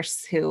beautiful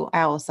horse, who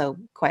I also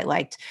quite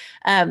liked.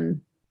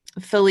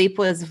 Philippe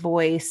was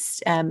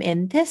voiced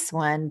in this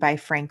one by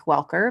Frank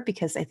Welker,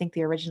 because I think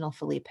the original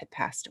Philippe had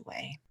passed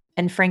away.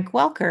 And Frank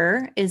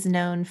Welker is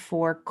known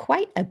for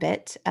quite a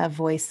bit of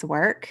voice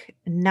work,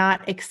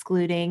 not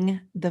excluding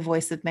the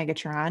voice of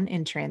Megatron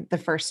in the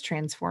first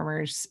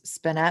Transformers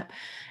spin-up.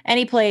 And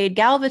he played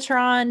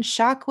Galvatron,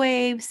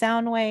 Shockwave,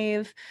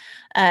 Soundwave.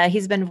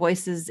 He's been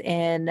voices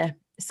in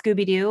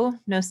Scooby-Doo,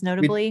 most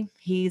notably.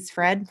 He's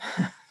Fred.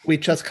 We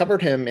just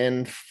covered him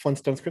in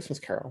Flintstones Christmas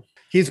Carol.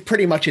 He's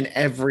pretty much in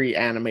every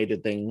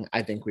animated thing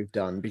I think we've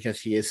done,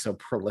 because he is so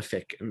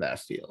prolific in that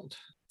field.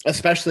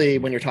 Especially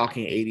when you're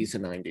talking 80s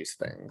and 90s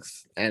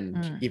things,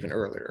 and even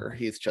earlier.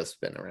 He's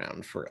just been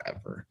around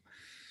forever.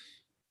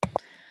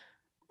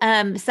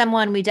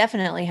 Someone we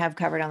definitely have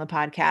covered on the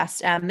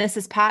podcast.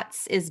 Mrs.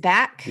 Potts is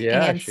back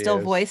and still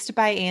voiced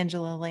by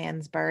Angela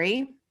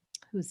Lansbury,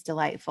 who's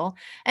delightful.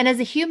 And as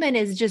a human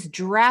is just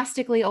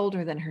drastically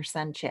older than her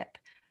son, Chip.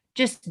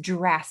 Just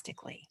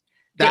drastically.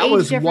 That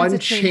was one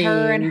change.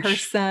 Her and her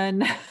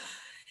son.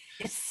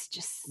 It's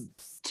just...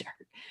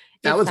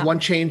 That was one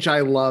change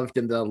I loved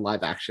in the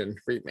live action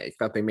remake,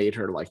 that they made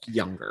her like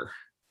younger.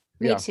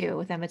 Me too,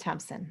 with Emma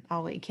Thompson.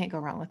 Oh, you can't go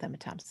wrong with Emma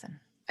Thompson.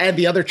 And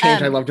the other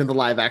change I loved in the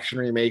live action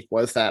remake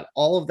was that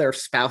all of their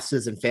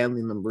spouses and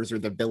family members are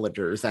the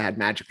villagers that had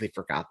magically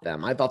forgot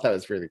them. I thought that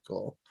was really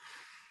cool.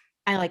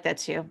 I like that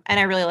too. And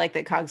I really like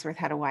that Cogsworth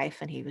had a wife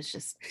and he was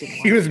just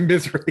he was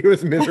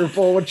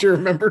miserable when you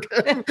remembered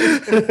him.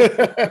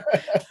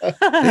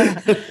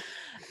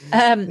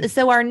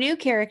 So our new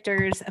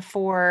characters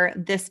for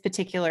this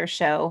particular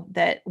show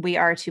that we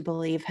are to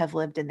believe have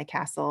lived in the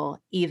castle,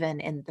 even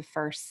in the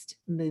first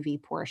movie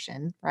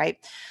portion, right?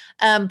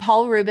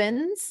 Paul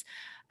Rubens,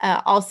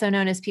 also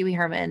known as Pee Wee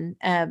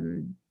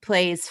Herman,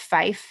 plays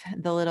Fife,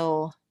 the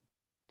little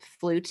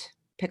flute,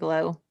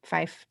 piccolo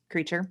Fife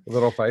creature.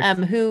 Little Fife.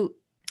 Who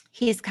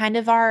he's kind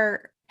of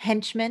our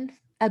henchman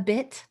a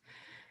bit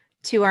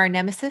to our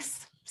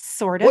nemesis,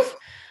 sort of.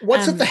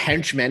 What's with the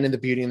henchmen in the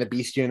Beauty and the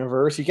Beast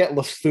universe? You get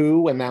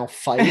LeFou and now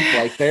Fife.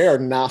 Like, they are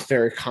not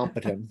very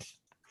competent.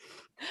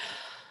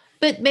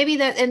 But maybe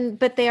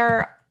but they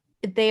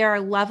are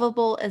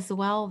lovable as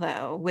well,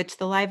 though, which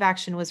the live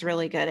action was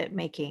really good at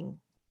making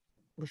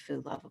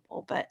LeFou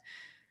lovable. But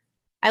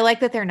I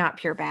like that they're not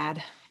pure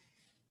bad.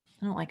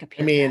 I don't like a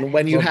pure bad.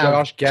 When you have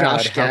Josh Gad, how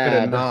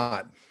could it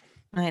not?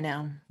 I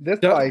know.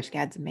 Josh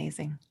Gad's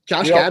amazing.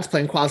 Josh Gad's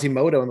playing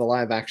Quasimodo in the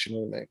live action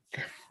remake.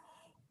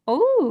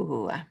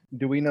 Oh.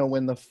 Do we know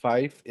when the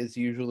fife is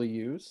usually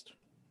used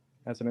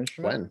as an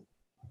instrument?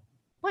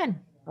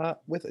 When?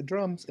 With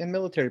drums in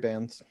military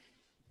bands.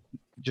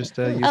 Just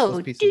a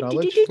useless piece of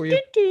knowledge for you.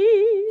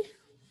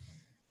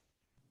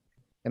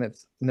 And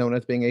it's known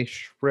as being a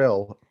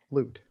shrill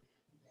flute.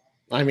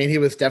 I mean, he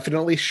was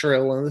definitely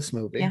shrill in this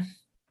movie. Yeah,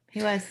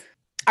 he was.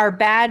 Our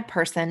bad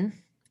person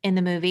in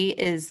the movie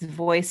is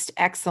voiced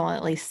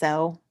excellently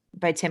so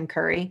by Tim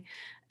Curry,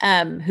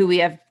 who we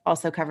have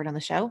also covered on the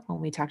show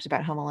when we talked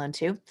about Home Alone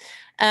 2.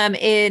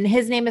 And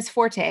his name is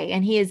Forte,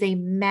 and he is a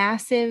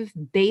massive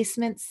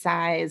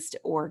basement-sized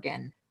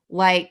organ.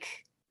 Like,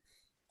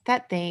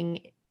 that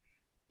thing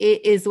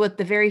is what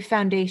the very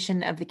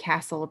foundation of the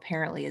castle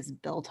apparently is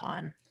built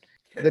on.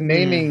 The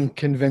naming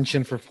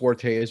convention for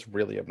Forte is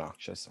really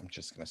obnoxious, I'm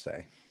just going to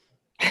say.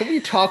 Can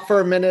we talk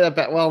for a minute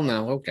about, well,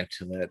 no, we'll get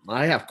to it.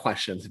 I have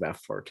questions about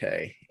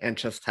Forte and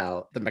just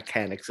how the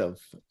mechanics of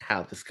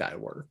how this guy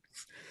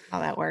works.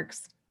 How that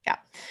works. Yeah.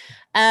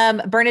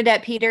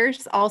 Bernadette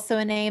Peters, also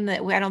a name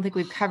that I don't think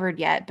we've covered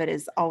yet, but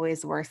is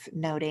always worth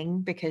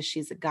noting because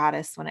she's a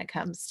goddess when it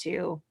comes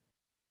to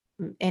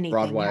anything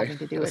Broadway, having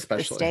to do with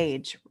especially. the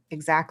stage.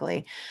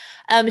 Exactly.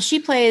 She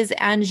plays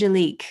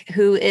Angelique,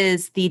 who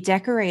is the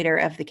decorator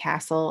of the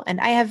castle.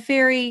 And I have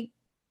very,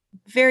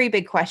 very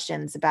big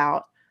questions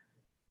about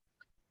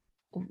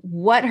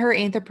what her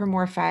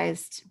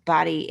anthropomorphized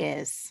body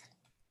is.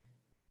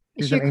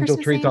 She's she an angel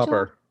tree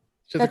topper.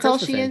 That's all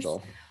she is?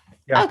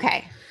 Yeah.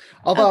 Okay.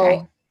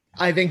 Although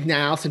I think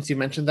now, since you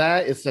mentioned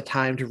that, it's the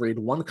time to read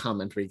one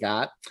comment we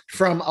got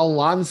from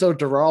Alonzo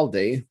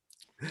Duraldi,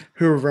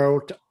 who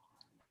wrote,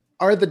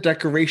 "Are the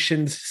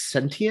decorations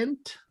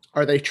sentient?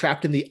 Are they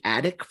trapped in the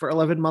attic for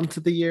 11 months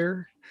of the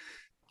year?"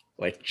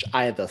 Which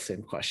I had those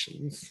same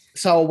questions.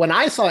 So when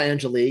I saw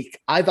Angelique,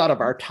 I thought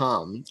of our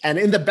Thom, and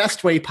in the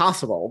best way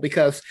possible,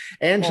 because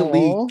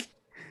Angelique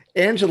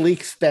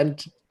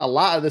spent a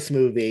lot of this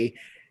movie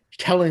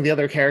telling the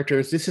other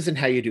characters, this isn't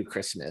how you do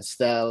Christmas.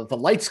 The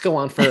lights go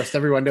on first.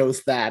 Everyone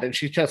knows that. And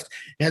she just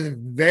has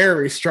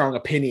very strong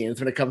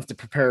opinions when it comes to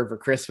preparing for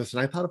Christmas.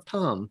 And I thought of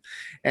Thom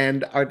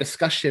and our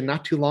discussion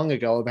not too long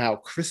ago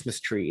about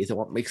Christmas trees and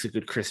what makes a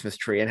good Christmas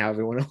tree and how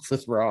everyone else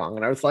is wrong.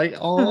 And I was like,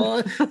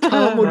 oh,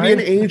 Thom would be an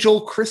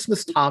angel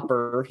Christmas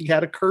topper. He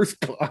had a curse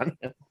put on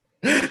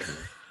him.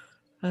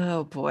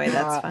 Oh boy,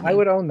 that's funny. I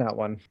would own that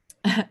one.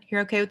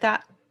 You're okay with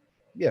that?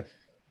 Yeah.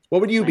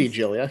 What would you be,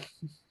 Julia?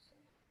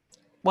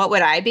 What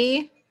would I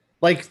be?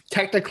 Like,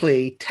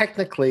 technically,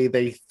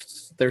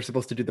 they're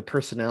supposed to do the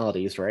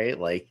personalities, right?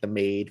 Like, the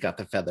maid got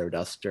the feather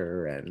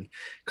duster, and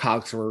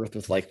Cogsworth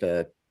was like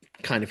the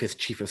kind of his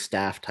chief of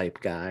staff type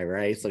guy,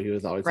 right? So he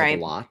was always on the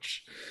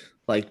watch.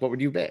 Like, what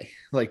would you be?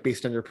 Like,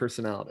 based on your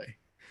personality?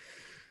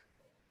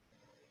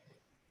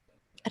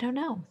 I don't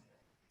know.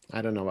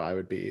 I don't know what I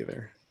would be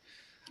either.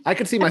 I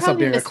could see myself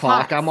being a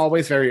clock. I'm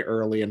always very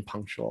early and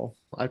punctual.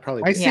 I'd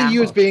probably. I see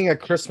you as being a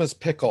Christmas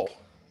pickle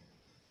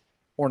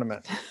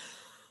ornament.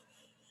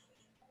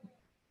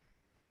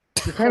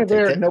 You're kind of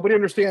there. Nobody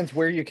understands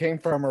where you came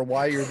from or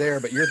why you're there,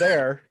 but you're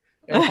there.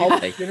 And I'll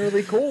be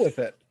generally cool with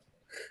it.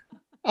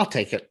 I'll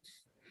take it.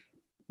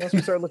 Unless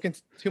we start looking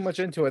too much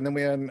into it, and then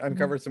we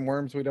uncover some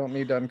worms we don't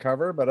need to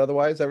uncover. But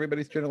otherwise,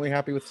 everybody's generally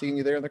happy with seeing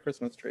you there in the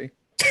Christmas tree.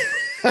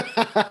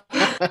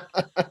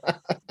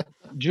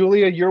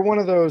 Julia, you're one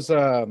of those,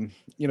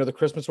 the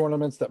Christmas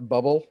ornaments that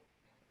bubble.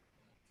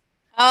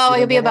 Oh,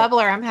 you'll be a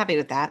bubbler. I'm happy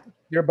with that.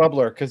 You're a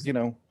bubbler because,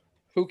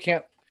 who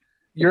can't?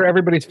 You're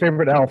everybody's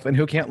favorite elf, and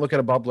who can't look at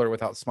a bubbler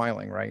without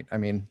smiling, right? I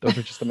mean, those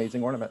are just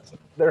amazing ornaments.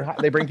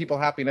 They bring people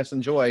happiness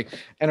and joy,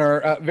 and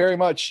are very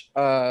much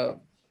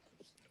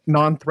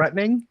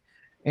non-threatening,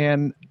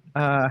 and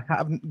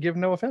give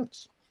no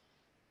offense.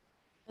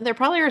 And they're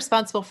probably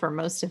responsible for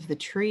most of the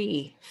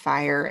tree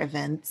fire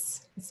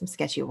events. Some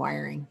sketchy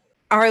wiring.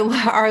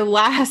 Our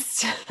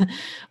last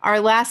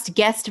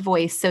guest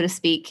voice, so to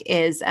speak,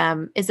 is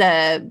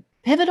a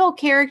pivotal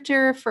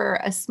character for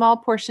a small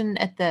portion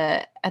at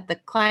the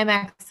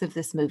climax of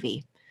this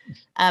movie,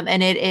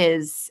 and it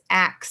is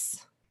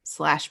Axe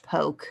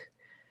 /Poke.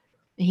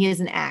 He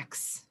is an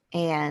axe,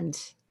 and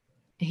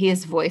He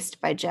is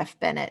voiced by Jeff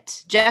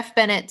Bennett. Jeff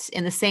Bennett,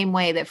 in the same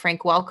way that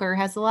Frank Welker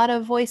has a lot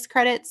of voice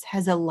credits,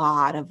 has a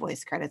lot of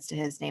voice credits to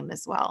his name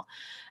as well.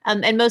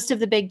 And most of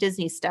the big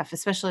Disney stuff,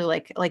 especially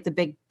like the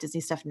big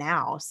Disney stuff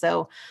now.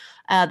 So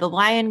The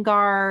Lion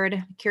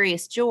Guard,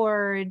 Curious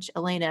George,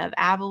 Elena of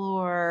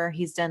Avalor.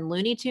 He's done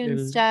Looney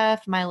Tunes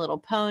stuff, My Little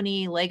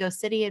Pony, Lego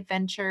City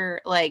Adventure.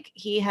 Like,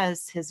 he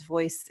has his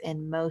voice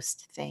in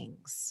most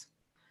things.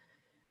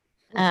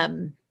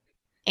 And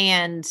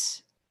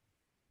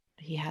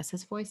he has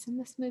his voice in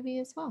this movie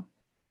as well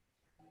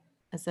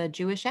as a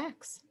Jewish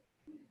axe.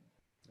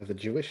 The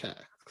Jewish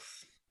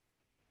axe.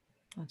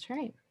 That's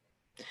right.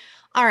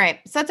 All right.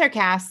 So that's our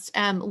cast.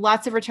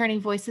 Lots of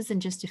returning voices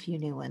and just a few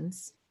new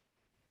ones.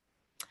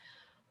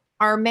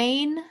 Our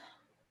main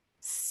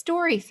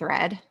story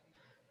thread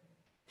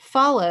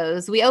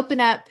follows. We open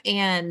up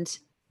and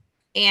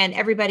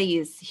everybody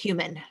is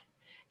human.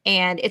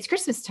 And it's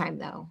Christmas time,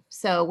 though.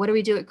 So what do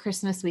we do at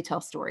Christmas? We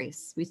tell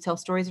stories. We tell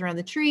stories around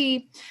the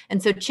tree.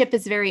 And so Chip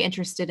is very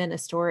interested in a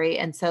story.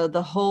 And so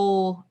the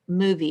whole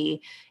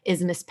movie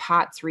is Miss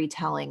Potts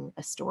retelling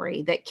a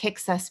story that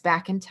kicks us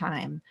back in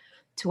time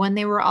to when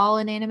they were all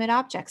inanimate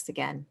objects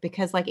again.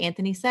 Because like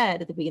Anthony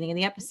said at the beginning of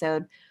the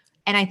episode,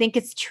 and I think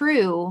it's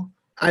true,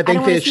 I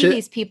don't want to see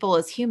these people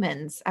as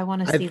humans. I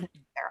want to see them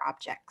as their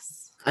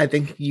objects. I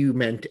think you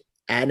meant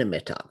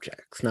animate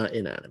objects, not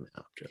inanimate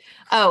objects.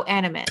 Oh,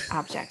 animate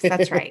objects.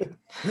 That's right.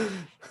 Thank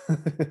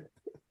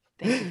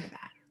you for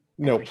that.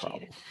 No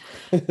problem.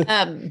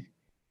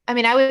 I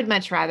mean, I would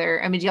much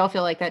rather. I mean, do y'all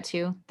feel like that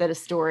too? That a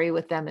story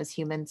with them as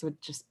humans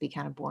would just be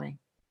kind of boring.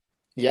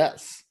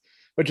 Yes,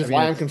 which is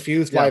why I'm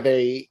confused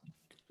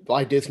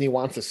why Disney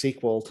wants a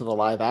sequel to the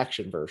live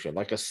action version,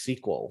 like a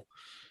sequel.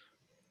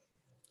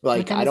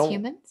 Like I don't.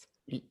 Humans?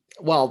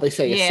 Well, they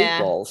say a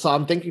sequel, so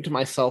I'm thinking to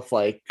myself,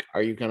 like,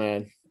 are you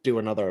gonna do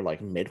another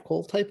like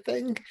midquel type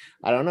thing?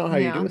 I don't know how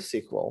you do a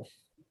sequel.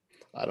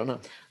 I don't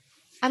know.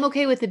 I'm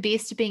okay with the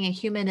Beast being a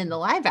human in the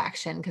live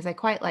action because I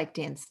quite like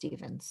Dan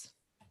Stevens.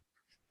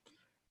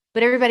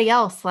 But everybody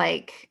else,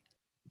 like,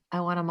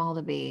 I want them all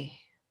to be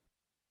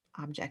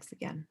objects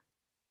again.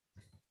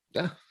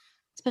 Yeah.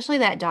 Especially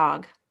that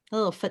dog, the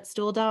little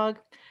footstool dog.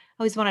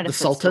 I always wanted a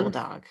footstool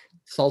dog.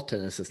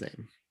 Sultan is his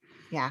name.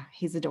 Yeah,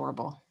 he's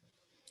adorable.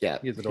 Yeah,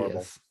 he's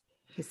adorable.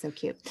 He's so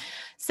cute.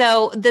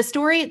 So the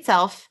story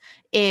itself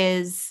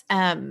is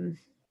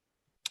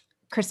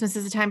Christmas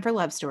is a time for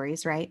love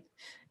stories, right?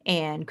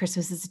 And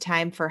Christmas is a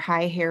time for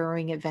high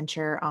harrowing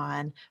adventure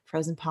on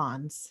frozen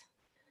ponds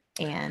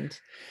and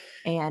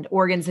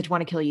organs that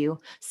want to kill you.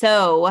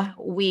 So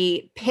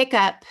we pick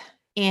up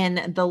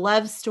in the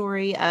love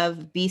story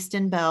of Beast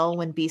and Belle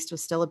when Beast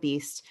was still a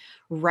beast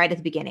right at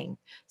the beginning.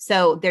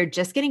 So they're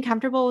just getting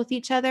comfortable with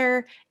each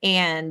other,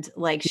 and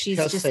like she's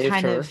just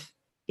kind of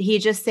he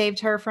just saved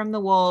her from the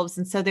wolves.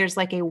 And so there's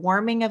like a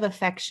warming of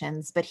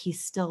affections, but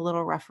he's still a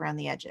little rough around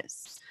the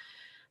edges.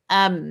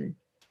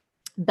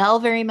 Belle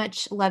very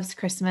much loves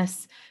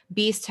Christmas.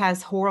 Beast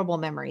has horrible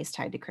memories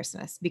tied to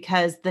Christmas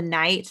because the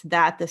night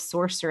that the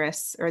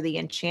sorceress or the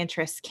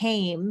enchantress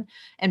came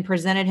and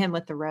presented him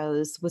with the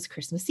rose was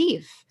Christmas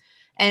Eve.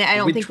 And I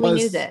don't think we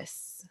knew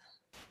this.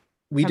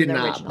 We did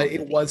not, but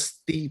it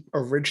was the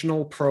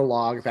original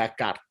prologue that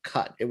got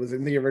cut. It was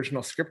in the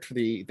original script for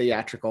the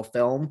theatrical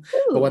film.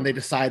 Ooh. But when they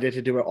decided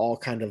to do it all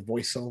kind of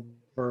voiceover,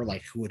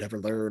 like who would ever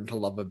learn to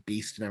love a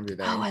beast and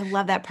everything. Oh, I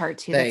love that part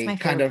too. That's my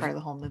favorite part of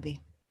the whole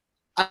movie.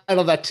 I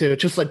love that too.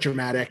 Just like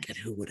dramatic, and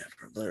who would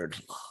ever learn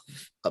to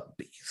love a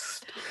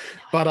beast?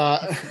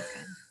 But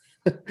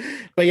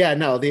but yeah,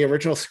 no, the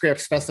original script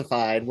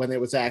specified when there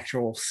was an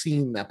actual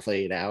scene that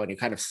played out and you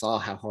kind of saw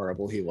how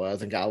horrible he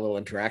was and got a little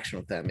interaction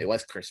with them. It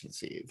was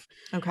Christmas Eve.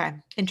 Okay.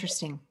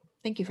 Interesting.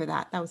 Thank you for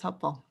that. That was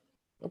helpful.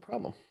 No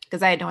problem.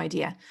 Because I had no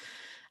idea.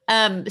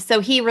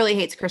 So he really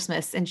hates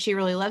Christmas and she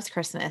really loves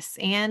Christmas.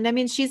 And I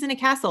mean, she's in a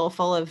castle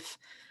full of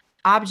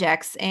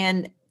objects,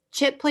 and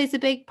Chip plays a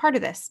big part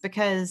of this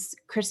because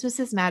Christmas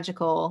is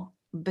magical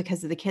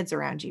because of the kids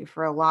around you.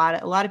 For a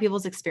lot of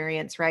people's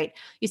experience, right?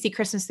 You see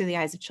Christmas through the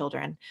eyes of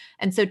children.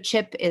 And so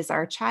Chip is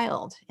our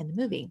child in the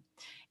movie.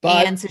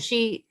 But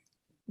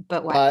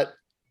what? But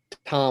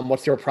Tom,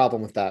 what's your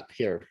problem with that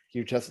here?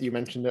 You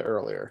mentioned it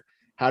earlier.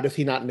 How does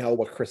he not know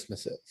what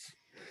Christmas is?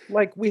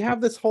 Like, we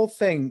have this whole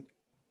thing.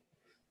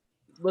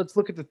 Let's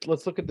look at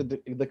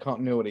the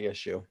continuity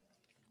issue.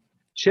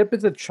 Chip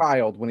is a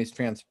child when he's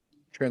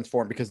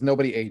transformed because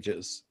nobody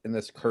ages in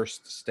this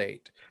cursed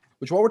state.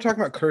 Which, while we're talking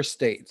about cursed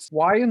states,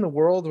 why in the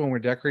world, when we're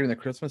decorating the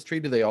Christmas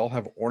tree, do they all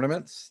have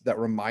ornaments that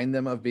remind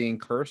them of being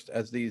cursed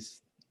as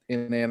these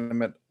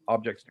inanimate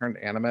objects turned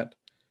animate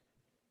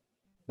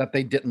that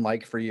they didn't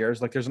like for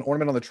years? Like, there's an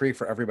ornament on the tree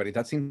for everybody.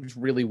 That seems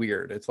really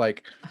weird. It's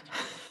like,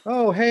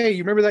 oh, hey,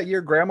 you remember that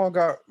year Grandma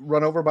got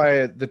run over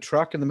by the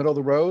truck in the middle of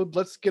the road?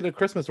 Let's get a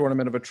Christmas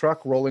ornament of a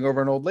truck rolling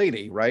over an old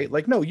lady, right?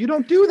 Like, no, you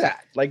don't do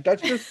that. Like,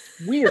 that's just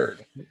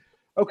weird.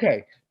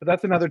 Okay, but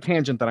that's another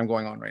tangent that I'm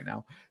going on right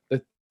now.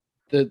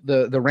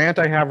 The rant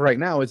I have right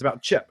now is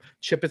about Chip.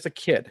 Chip is a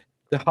kid.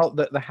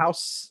 The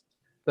house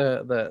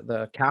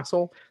the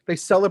castle, they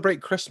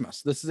celebrate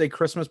Christmas. This is a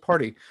Christmas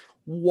party.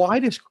 Why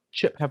does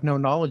Chip have no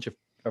knowledge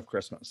of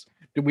Christmas?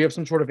 Do we have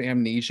some sort of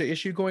amnesia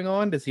issue going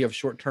on? Does he have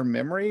short-term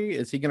memory?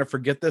 Is he going to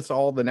forget this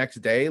all the next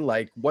day?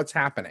 Like, what's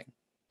happening?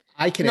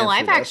 I can in the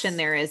answer live this. action,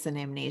 there is an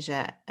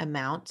amnesia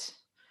amount.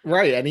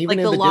 Right, and even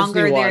like in the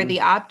longer Disney they're one, the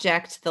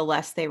object, the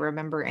less they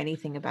remember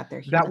anything about their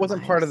human That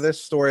wasn't part of lives.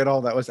 this story at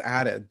all. That was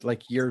added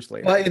like years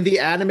later. but in the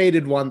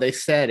animated one, they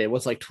said it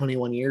was like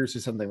 21 years or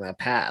something that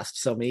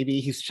passed. So maybe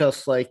he's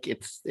just like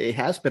it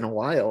has been a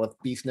while if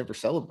Beast never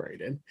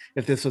celebrated.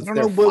 If this was I don't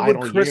their know. Would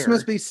final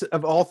Christmas year. be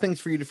of all things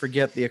for you to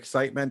forget the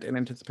excitement and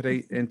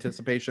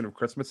anticipation of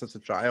Christmas as a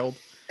child?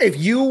 If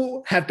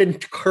you have been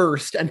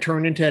cursed and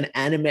turned into an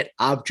animate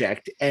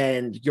object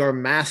and your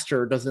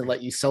master doesn't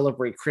let you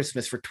celebrate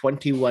Christmas for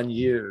 21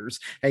 years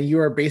and you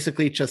are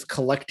basically just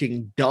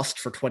collecting dust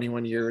for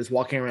 21 years,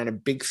 walking around a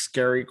big,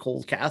 scary,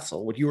 cold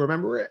castle, would you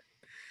remember it?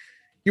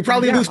 You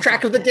probably lose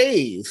track of the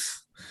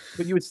days.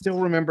 But you would still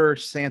remember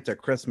Santa,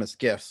 Christmas,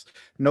 gifts.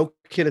 No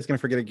kid is going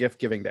to forget a gift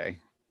giving day.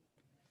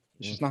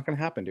 It's just not going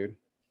to happen, dude.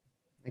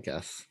 I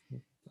guess.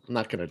 I'm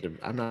not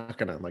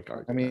gonna like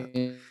argue. I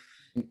mean,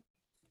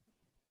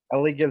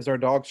 Ellie gives our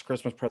dogs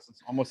Christmas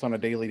presents almost on a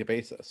daily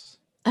basis.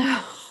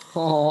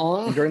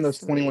 Aww. And during those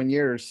 21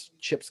 years,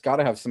 Chip's got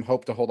to have some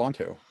hope to hold on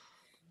to.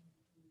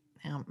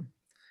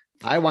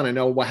 I want to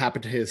know what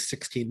happened to his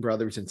 16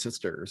 brothers and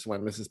sisters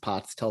when Mrs.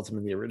 Potts tells him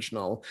in the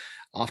original,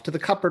 off to the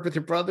cupboard with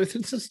your brothers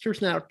and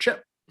sisters now,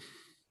 Chip.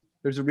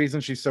 There's a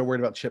reason she's so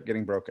worried about Chip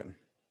getting broken.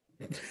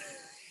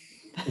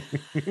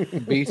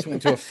 Beast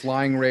went to a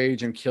flying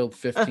rage and killed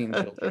 15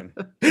 children.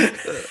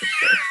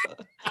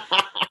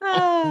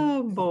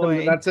 Oh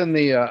boy. That's in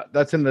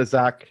the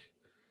Zack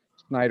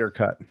Snyder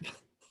cut.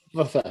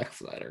 The Zack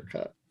Snyder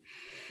cut.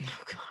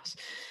 Oh gosh.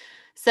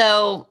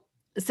 So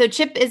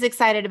Chip is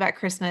excited about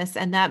Christmas,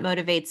 and that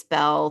motivates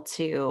Belle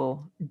to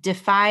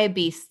defy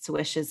Beast's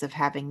wishes of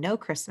having no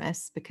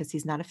Christmas because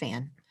he's not a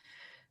fan.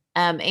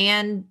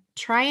 And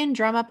try and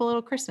drum up a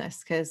little Christmas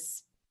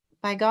because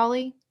by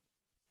golly,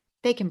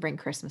 they can bring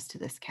Christmas to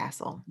this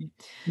castle.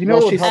 You know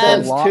what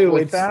helped a lot too,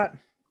 with that?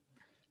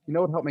 You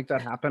know what helped make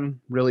that happen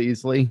really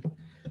easily?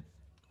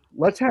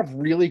 Let's have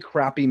really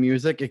crappy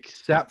music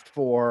except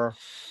for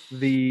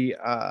the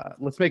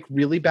let's make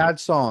really bad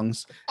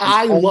songs.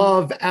 I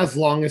love As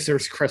Long as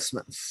There's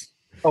Christmas.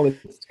 Oh,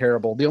 it's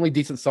terrible. The only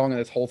decent song in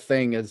this whole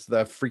thing is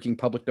the freaking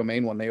Public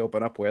Domain one they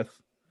open up with.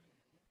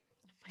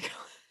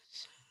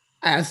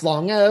 As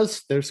Long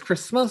as There's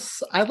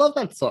Christmas. I love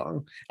that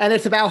song. And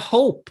it's about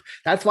hope.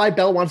 That's why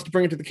Belle wants to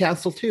bring it to the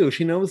castle too.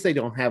 She knows they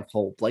don't have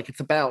hope. Like,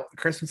 it's about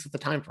Christmas at the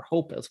time for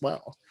hope as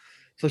well.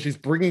 So she's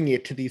bringing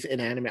it to these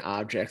inanimate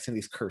objects and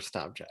these cursed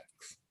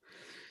objects.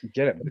 You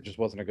get it, but it just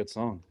wasn't a good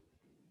song.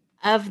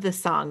 Of the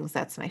songs,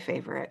 that's my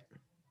favorite.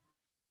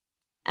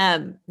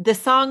 The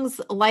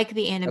songs, like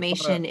the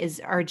animation,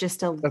 are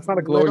just a that's not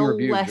a glowing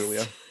review, less,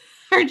 Julia.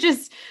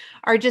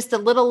 are just a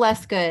little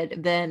less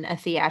good than a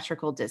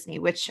theatrical Disney,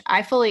 which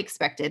I fully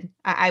expected.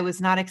 I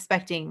was not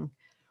expecting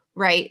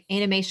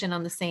animation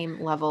on the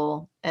same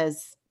level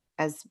as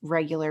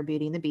regular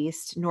Beauty and the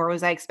Beast, nor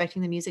was I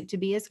expecting the music to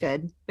be as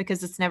good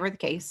because it's never the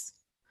case.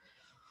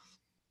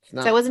 So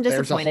I wasn't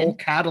disappointed. There's a whole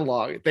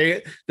catalog.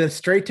 The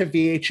straight to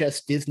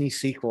VHS Disney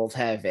sequels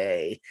have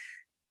a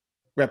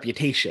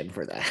reputation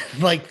for that.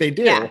 Like they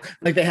do. Yeah.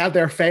 Like they have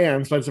their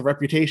fans, but it's a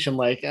reputation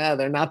like,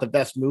 they're not the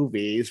best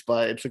movies,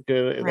 but it's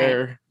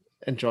they're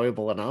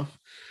enjoyable enough.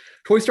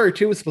 Toy Story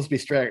 2 was supposed to be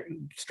straight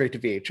to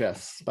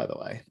VHS, by the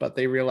way, but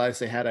they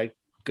realized they had a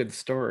good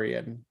story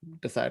and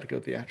decided to go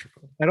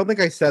theatrical. I don't think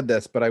I said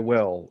this, but I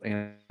will,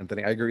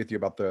 Anthony. I agree with you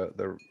about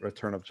the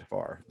Return of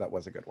Jafar. That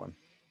was a good one.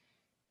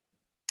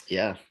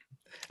 Yeah.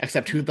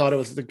 Except who thought it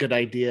was a good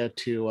idea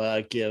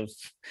to give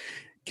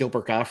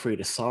Gilbert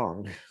Gottfried a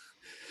song?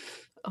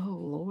 Oh,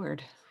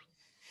 Lord.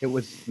 It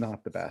was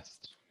not the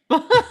best.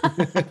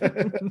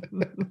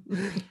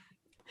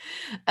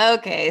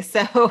 Okay,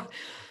 so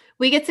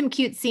we get some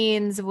cute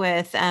scenes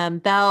with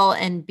Belle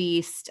and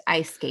Beast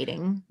ice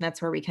skating.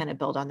 That's where we kind of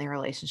build on their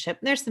relationship.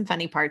 And there's some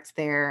funny parts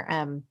there.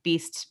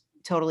 Beast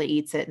totally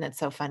eats it and it's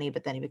so funny,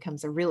 but then he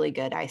becomes a really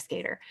good ice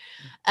skater.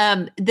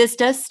 This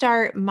does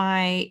start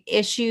my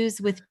issues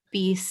with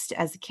Beast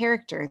as a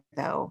character,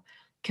 though,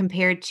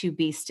 compared to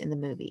Beast in the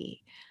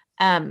movie.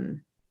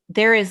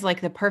 There is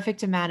like the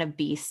perfect amount of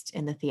Beast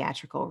in the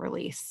theatrical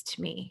release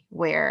to me,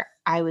 where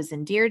I was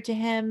endeared to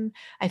him.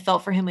 I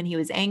felt for him when he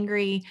was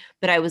angry,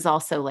 but I was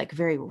also like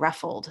very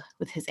ruffled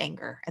with his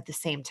anger at the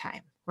same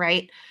time,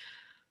 right?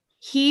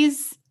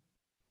 He's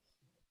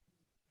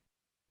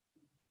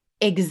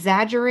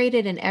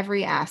exaggerated in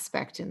every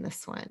aspect in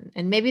this one.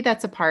 And maybe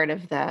that's a part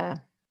of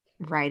the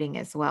writing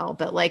as well.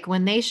 But like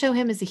when they show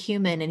him as a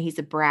human and he's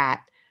a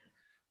brat,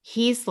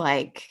 he's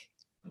like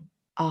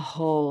a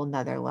whole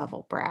nother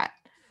level brat.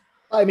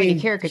 I mean,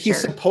 he's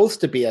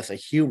supposed to be as a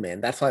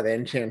human. That's why the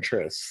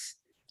Enchantress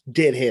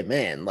did him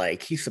in.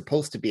 Like, he's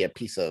supposed to be a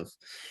piece of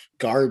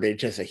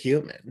garbage as a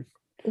human.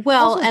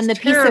 Well, and the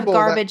piece of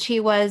garbage he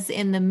was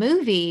in the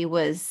movie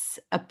was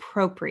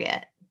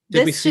appropriate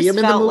Did we see him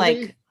in the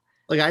movie?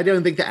 Like I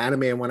don't think the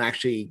animated one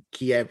actually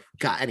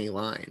got any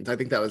lines. I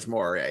think that was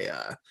more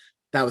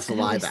that was the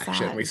live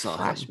action we saw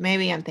him.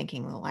 Maybe I'm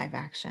thinking the live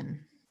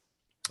action.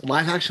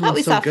 Live action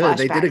was so good.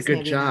 They did a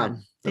good job.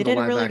 They did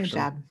a really good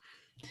job.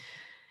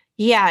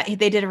 Yeah,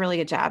 they did a really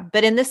good job.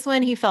 But in this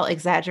one, he felt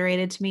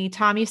exaggerated to me.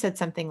 Thom, you said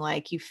something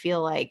like you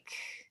feel like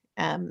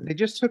they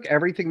just took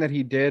everything that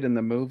he did in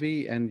the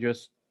movie and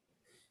just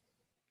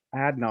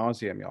ad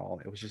nauseum,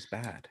 y'all. It was just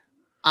bad.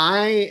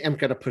 I am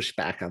going to push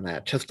back on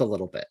that just a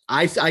little bit.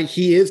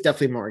 He is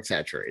definitely more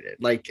exaggerated.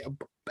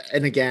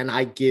 And again,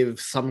 I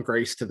give some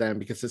grace to them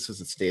because this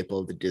was a staple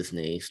of the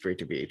Disney straight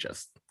to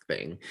VHS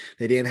thing.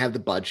 They didn't have the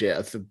budget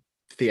of the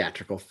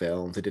theatrical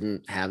films. They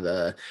didn't have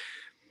the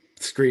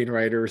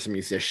screenwriters,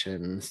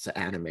 musicians,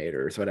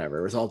 animators, whatever.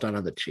 It was all done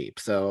on the cheap.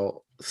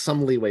 So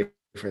some leeway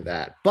for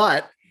that.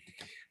 But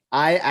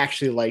I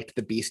actually liked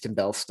the Beast and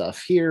Belle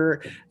stuff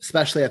here,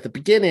 especially at the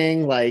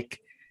beginning.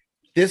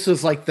 This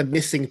was like the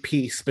missing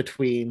piece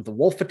between the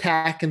wolf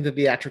attack in the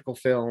theatrical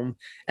film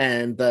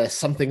and the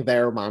Something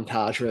There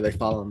montage where they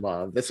fall in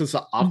love. This was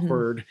an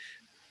awkward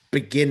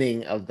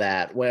beginning of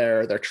that,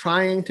 where they're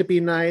trying to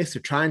be nice,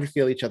 they're trying to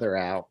feel each other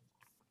out.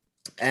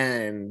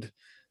 And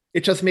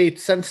it just made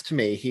sense to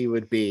me. He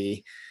would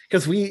be,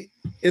 because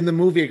in the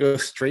movie, it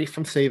goes straight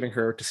from saving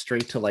her to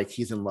straight to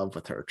he's in love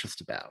with her, just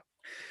about.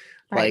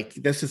 Right.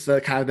 This is the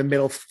kind of the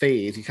middle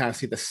phase. You kind of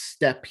see the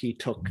step he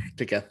took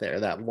to get there,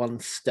 that one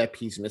step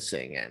he's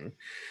missing. And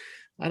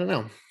I don't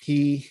know.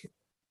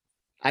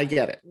 I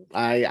get it.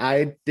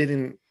 I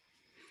didn't.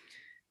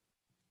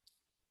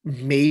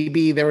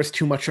 Maybe there was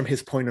too much from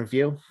his point of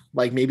view.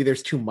 Maybe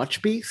there's too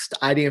much Beast.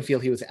 I didn't feel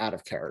he was out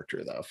of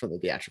character, though, for the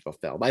theatrical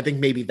film. I think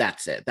maybe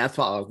that's it. That's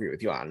what I'll agree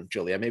with you on,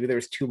 Julia. Maybe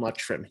there's too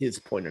much from his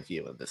point of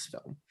view in this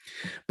film.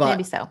 But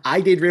maybe so.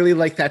 I did really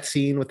like that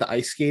scene with the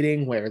ice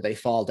skating where they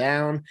fall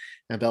down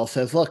and Belle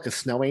says, look, a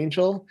snow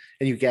angel.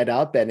 And you get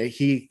up and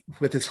he,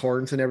 with his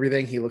horns and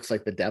everything, he looks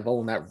like the devil.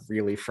 And that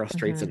really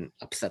frustrates and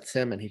upsets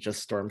him. And he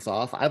just storms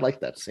off. I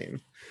like that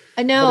scene.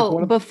 I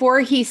know.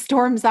 Before he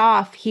storms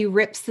off, he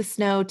rips the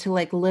snow to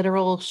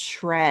literal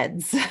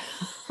shreds.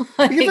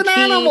 He's an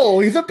animal.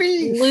 He's a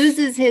beast.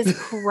 Loses his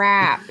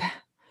crap.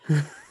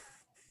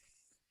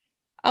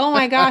 Oh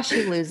my gosh,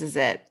 he loses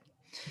it.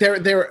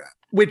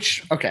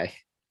 Okay,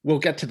 we'll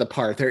get to the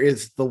part. There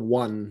is the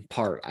one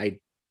part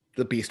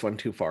the Beast went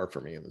too far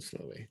for me in this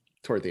movie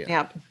toward the end.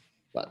 Yep.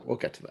 But we'll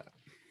get to that.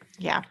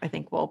 Yeah, I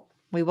think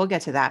we will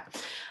get to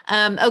that.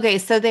 Okay,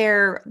 so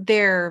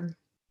their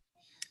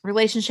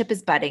relationship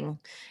is budding,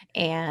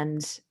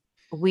 and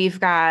we've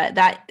got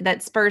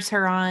that spurs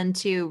her on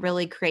to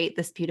really create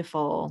this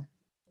beautiful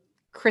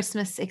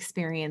Christmas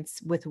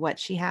experience with what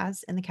she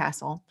has in the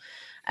castle.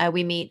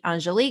 We meet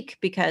Angelique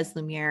because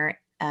Lumiere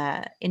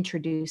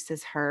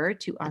introduces her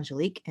to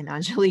Angelique, and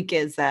Angelique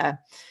is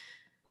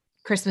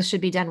Christmas should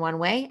be done one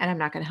way, and I'm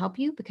not going to help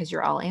you because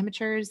you're all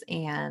amateurs,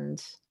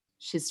 and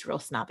she's real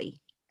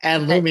snobby.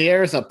 And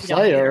Lumiere's a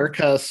player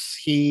because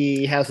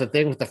he has a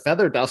thing with the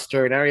feather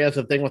duster, and now he has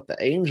a thing with the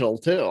angel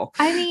too.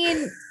 I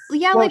mean,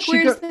 yeah, where's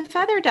the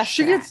feather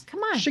duster? Come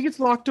on. She gets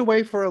locked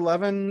away for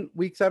 11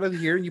 weeks out of the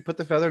year. You put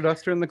the feather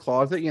duster in the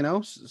closet,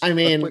 I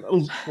mean,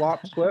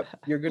 swap,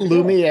 you're good.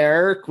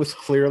 Lumiere was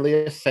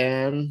clearly a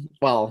fan.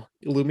 Well,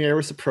 Lumiere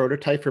was a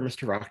prototype for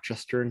Mr.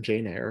 Rochester and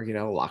Jane Eyre,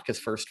 lock his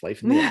first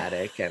wife in the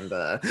attic and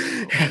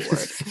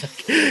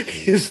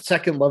his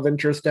second love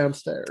interest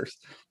downstairs.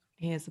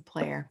 He is a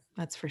player,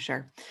 that's for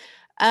sure.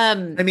 I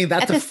mean,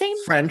 that's a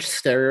French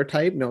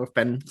stereotype. No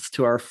offense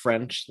to our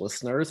French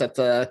listeners. That's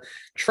a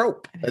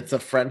trope. It's a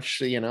French,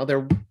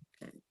 they're,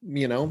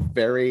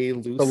 very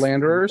loose. The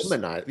Landerers?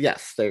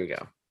 Yes, there you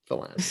go. The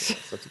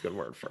Landerers. That's a good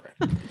word for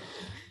it.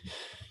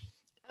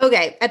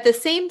 Okay. At the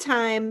same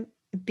time,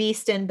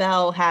 Beast and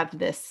Belle have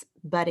this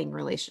budding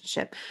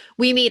relationship.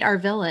 We meet our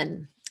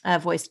villain,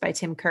 voiced by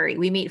Tim Curry.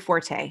 We meet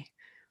Forte,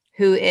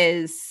 who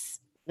is...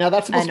 Now,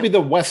 that's supposed to be the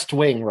West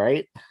Wing,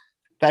 right?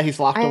 That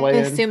he's locked away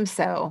in? I assume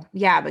so.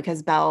 Yeah,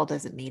 because Belle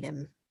doesn't meet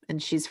him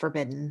and she's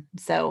forbidden.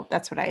 So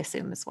that's what I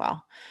assume as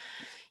well.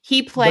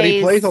 He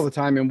plays all the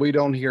time and we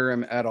don't hear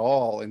him at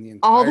all in the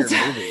entire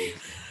movie.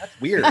 That's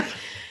weird.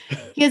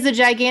 He has a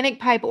gigantic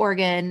pipe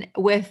organ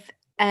with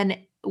an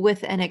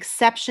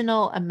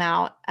exceptional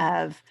amount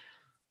of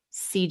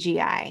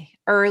CGI.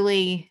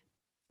 Late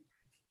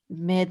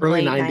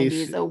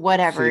 90s or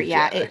whatever. CGI.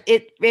 Yeah,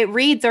 it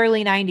reads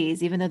early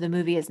 90s, even though the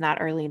movie is not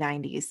early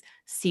 90s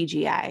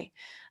CGI.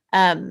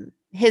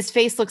 His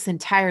face looks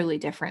entirely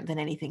different than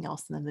anything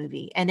else in the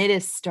movie, and it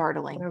is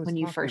startling when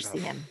you first see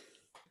him.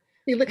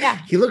 He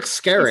looks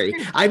scary.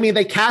 I mean,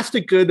 they cast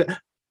a good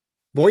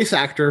voice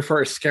actor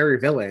for a scary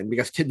villain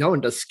because no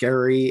one does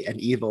scary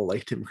and evil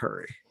like Tim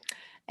Curry.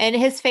 And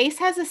his face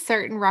has a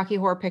certain Rocky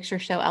Horror Picture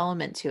Show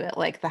element to it,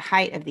 like the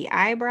height of the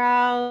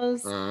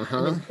eyebrows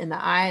and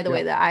the eye, the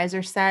way the eyes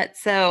are set.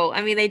 So,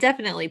 I mean, they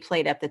definitely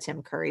played up the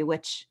Tim Curry,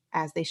 which,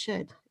 as they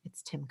should,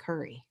 it's Tim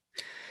Curry.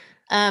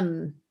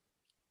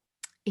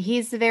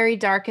 He's very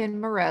dark and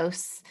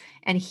morose,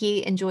 and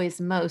he enjoys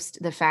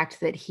most the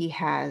fact that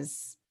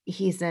he's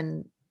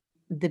in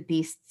the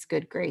beast's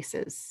good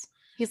graces.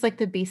 He's like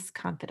the beast's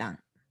confidant.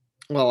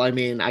 Well, I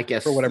mean, I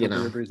guess for whatever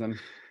weird reason.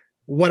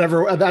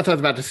 Whatever, that's what I was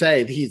about to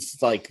say.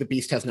 He's like, the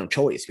beast has no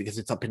choice because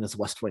it's up in his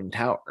West Wing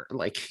tower.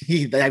 Like,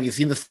 have you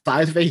seen the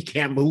size of it? He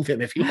can't move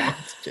him if he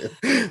wants to.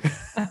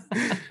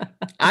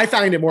 I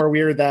find it more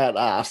weird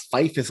that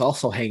Fife is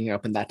also hanging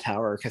up in that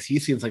tower because he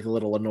seems like a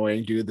little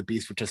annoying dude. The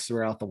beast would just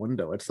throw out the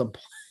window at some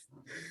point.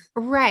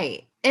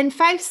 Right. And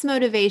Fife's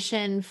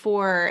motivation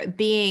for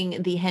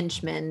being the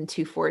henchman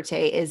to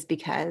Forte is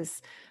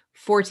because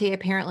Forte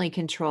apparently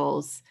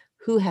controls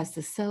who has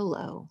the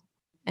solo,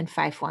 and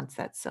Fife wants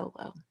that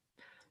solo,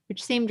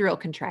 which seemed real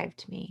contrived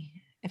to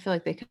me. I feel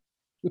like they could.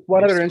 With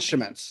what other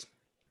instruments?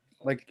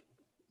 Like,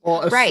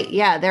 well, right.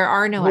 Yeah. There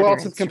are no other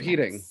else is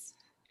competing.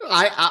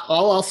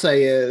 All I'll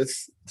say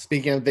is,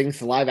 speaking of things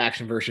the live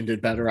action version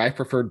did better, I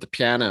preferred the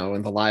piano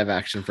in the live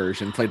action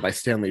version played by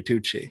Stanley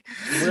Tucci.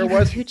 Where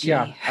was Tucci?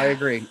 Yeah, I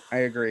agree.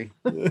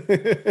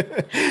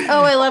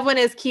 Oh, I love when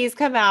his keys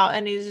come out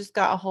and he's just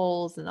got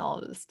holes in all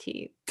of his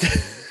teeth.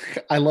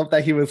 I love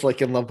that he was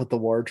like in love with the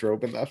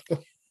wardrobe in that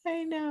film.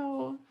 I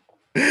know.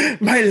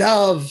 My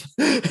love.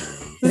 So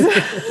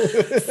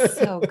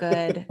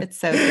good. It's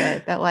so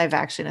good. That live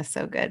action is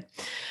so good.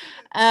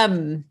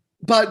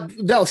 But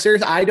no,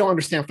 seriously, I don't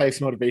understand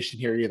Fife's motivation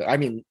here either. I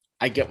mean,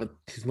 I get what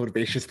his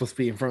motivation is supposed to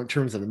be in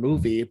terms of the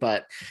movie,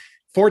 but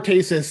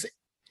Fortes is,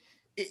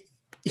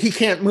 he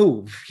can't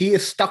move. He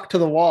is stuck to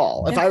the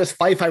wall. Yeah. If I was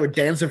Fife, I would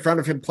dance in front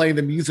of him playing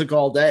the music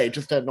all day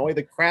just to annoy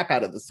the crap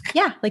out of this guy.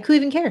 Yeah, like who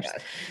even cares?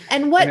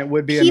 And what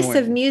piece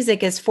of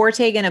music is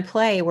Forte going to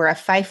play where a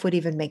Fife would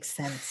even make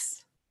sense?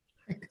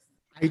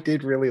 I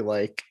did really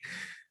like,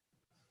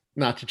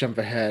 not to jump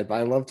ahead, but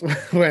I loved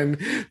when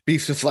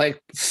Beast is like,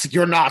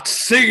 "You're not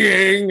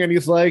singing," and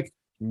he's like,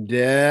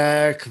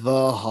 "Deck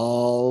the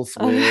halls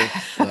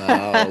with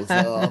boughs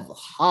of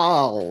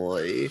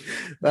holly."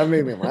 That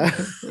made me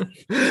laugh.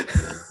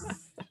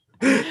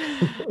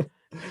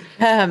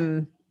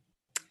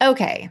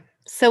 Okay,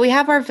 so we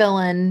have our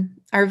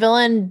villain. Our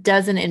villain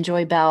doesn't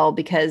enjoy Belle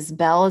because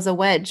Belle is a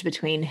wedge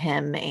between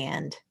him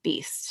and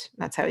Beast.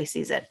 That's how he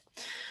sees it.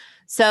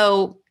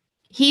 So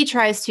he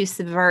tries to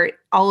subvert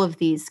all of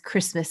these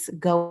Christmas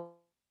go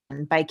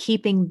by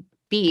keeping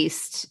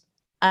Beast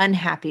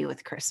unhappy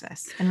with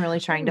Christmas and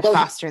really trying to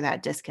foster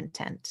that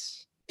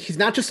discontent. He's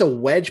not just a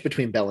wedge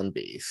between Belle and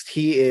Beast.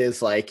 He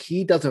is like,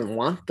 he doesn't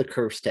want the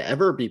curse to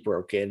ever be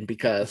broken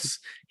because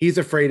he's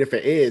afraid if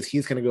it is,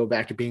 he's going to go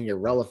back to being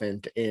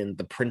irrelevant in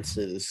the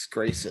prince's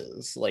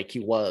graces like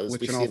he was.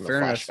 Which in all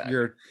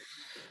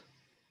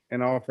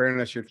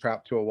fairness, you're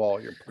trapped to a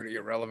wall. You're pretty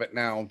irrelevant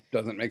now.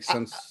 Doesn't make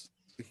sense.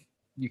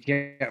 You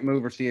can't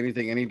move or see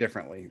anything any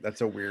differently.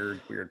 That's a weird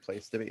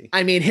place to be.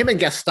 I mean, him and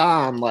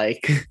Gaston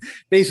like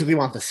basically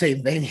want the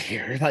same thing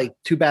here. Like,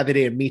 too bad they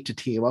didn't meet to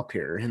team up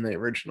here in the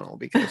original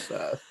because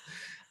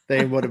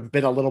they would have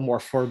been a little more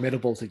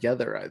formidable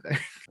together, I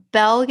think.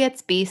 Belle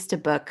gets Beast a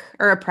book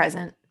or a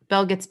present.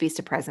 Belle gets Beast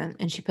a present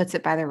and she puts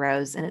it by the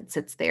rose and it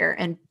sits there.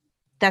 And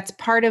that's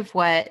part of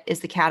what is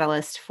the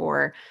catalyst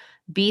for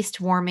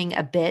Beast warming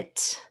a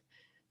bit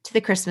to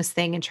the Christmas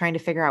thing and trying to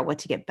figure out what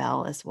to get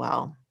Belle as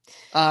well.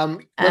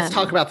 Let's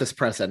talk about this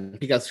present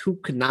because who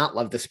could not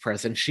love this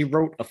present? She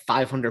wrote a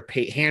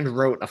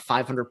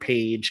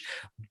 500-page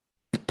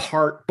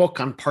book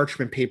on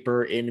parchment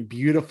paper in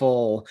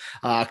beautiful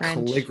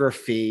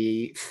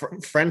calligraphy,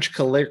 French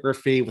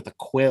calligraphy with a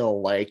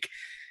quill. Like,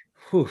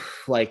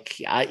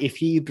 if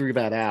he threw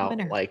that out,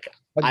 like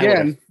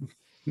again,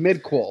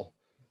 midquel.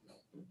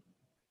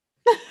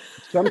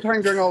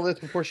 Sometime during all this,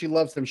 before she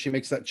loves him, she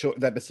makes that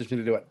decision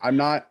to do it. I'm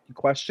not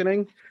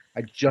questioning.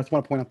 I just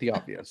want to point out the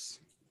obvious.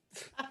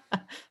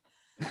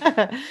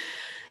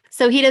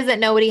 So he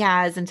doesn't know what he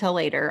has until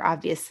later,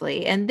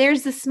 obviously. And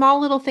there's this small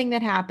little thing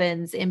that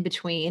happens in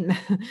between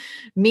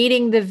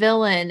meeting the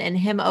villain and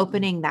him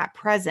opening that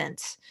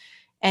present.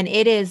 And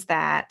it is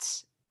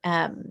that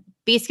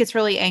Beast gets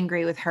really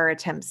angry with her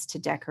attempts to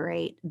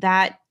decorate.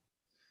 That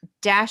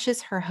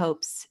dashes her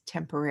hopes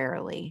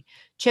temporarily.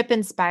 Chip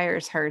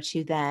inspires her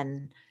to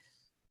then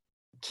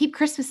keep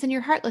Christmas in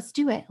your heart. Let's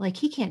do it. Like,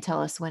 he can't tell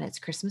us when it's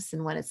Christmas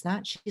and when it's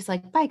not. She's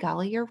like, by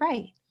golly, you're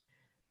right.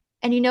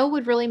 And you know what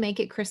would really make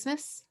it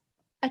Christmas?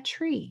 A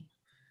tree.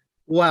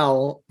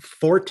 Well,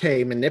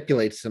 Forte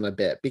manipulates them a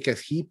bit because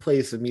he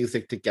plays the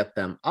music to get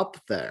them up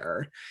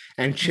there.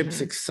 And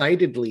Chip's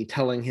excitedly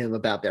telling him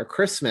about their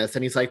Christmas.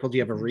 And he's like, well, do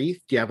you have a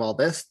wreath? Do you have all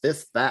this,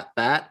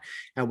 that?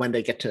 And when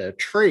they get to a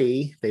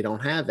tree, they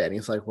don't have it. And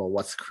he's like, well,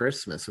 what's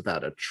Christmas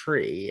without a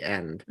tree?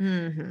 And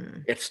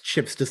it's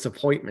Chip's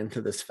disappointment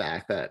to this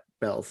fact that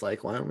Belle's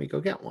like, why don't we go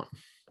get one?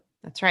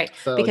 That's right.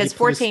 So because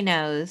Forte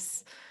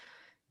knows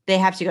they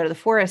have to go to the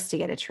forest to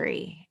get a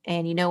tree.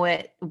 And you know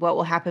what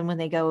will happen when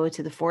they go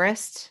to the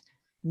forest?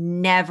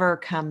 Never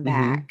come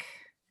back.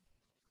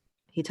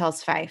 He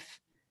tells Fife,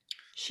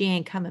 she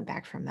ain't coming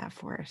back from that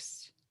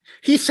forest.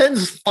 He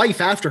sends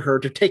Fife after her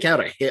to take out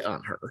a hit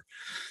on her.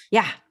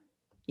 Yeah.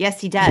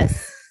 Yes, he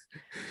does.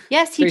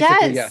 Yes, he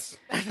does. Yes.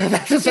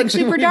 That's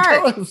essentially super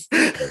dark.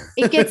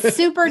 It gets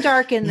super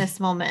dark in this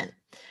moment.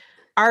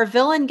 our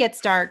villain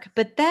gets dark,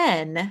 but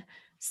then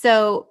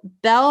so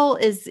Belle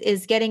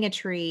is getting a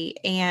tree,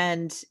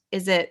 and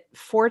is it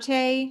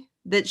Forte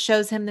that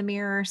shows him the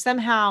mirror?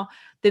 Somehow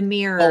the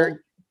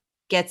mirror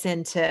gets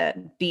into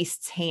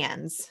Beast's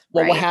hands.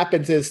 Well, right? What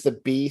happens is the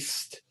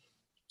Beast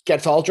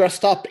gets all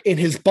dressed up in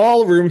his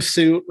ballroom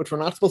suit, which we're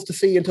not supposed to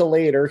see until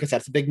later because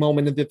that's a big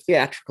moment in the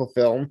theatrical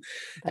film.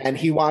 That's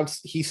and right.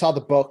 he saw the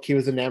book, he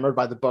was enamored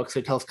by the book, so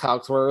he tells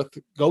Cogsworth,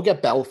 go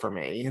get Belle for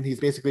me. And he's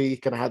basically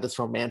going to have this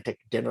romantic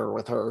dinner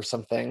with her or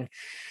something.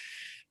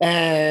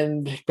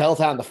 And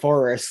Belle's out in the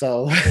forest,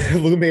 so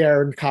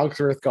Lumiere and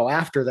Cogsworth go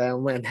after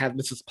them and have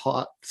Mrs.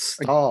 Potts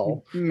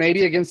stall.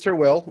 Maybe against her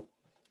will.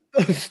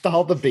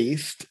 Stall the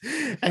Beast.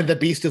 And the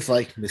Beast is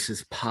like,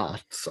 Mrs.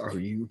 Potts, are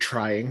you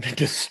trying to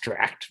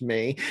distract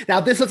me? Now,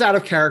 this is out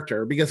of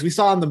character because we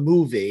saw in the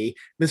movie,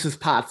 Mrs.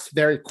 Potts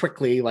very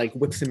quickly like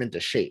whips him into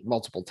shape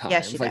multiple times.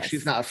 Yeah, she does.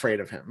 She's not afraid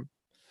of him.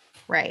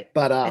 Right.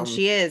 But and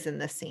she is in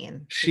this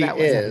scene. She that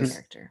was is.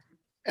 Character.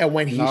 And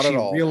when Not she at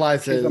all.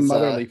 realizes She's a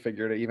motherly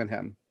figure to even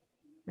him.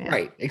 Yeah.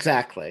 Right,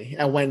 exactly.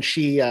 And when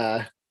he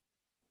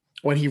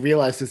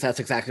realizes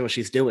that's exactly what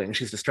she's doing,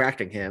 she's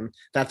distracting him,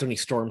 that's when he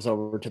storms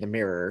over to the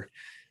mirror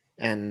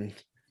and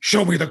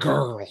show me the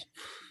girl.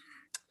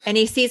 And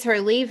he sees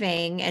her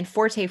leaving, and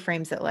Forte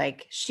frames it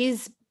like,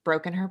 she's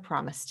broken her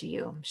promise to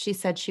you. She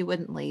said she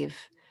wouldn't leave.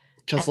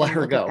 Just And let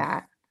her look go. at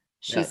that.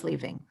 She's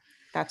leaving.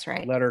 That's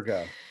right. Let her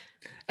go.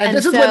 And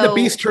this is when the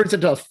Beast turns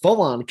into a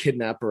full-on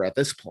kidnapper at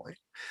this point.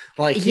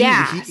 Like he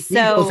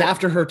goes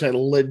after her to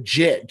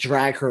legit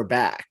drag her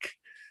back.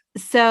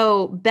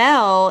 So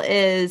Belle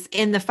is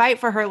in the fight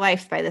for her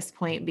life by this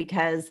point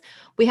because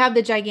we have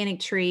the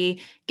gigantic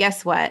tree.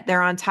 Guess what?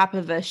 They're on top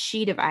of a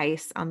sheet of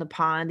ice on the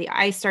pond. The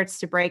ice starts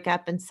to break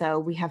up, and so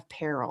we have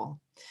peril.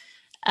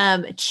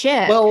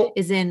 Chip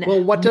is in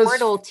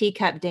mortal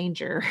teacup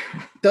danger.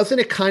 Doesn't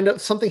it kind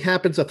of, something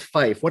happens with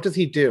Fife? What does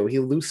he do? He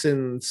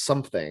loosens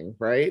something,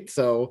 right?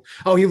 So,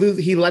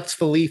 he lets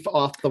Philippe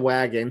off the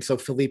wagon, so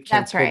Philippe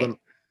can't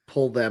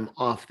pull them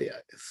off the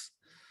ice.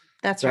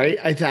 That's right.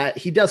 I thought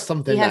he does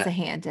something. He has a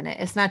hand in it.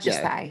 It's not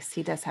just the ice.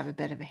 He does have a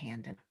bit of a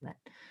hand in it.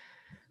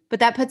 But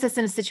that puts us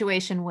in a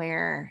situation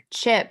where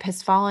Chip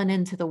has fallen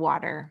into the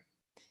water,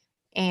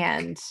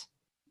 and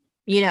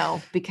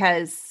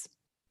because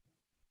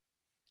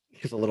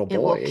he's a little boy.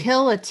 It will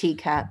kill a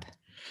teacup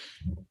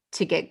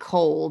to get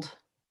cold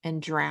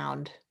and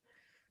drowned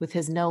with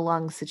his no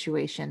lung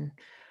situation.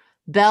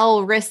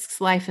 Belle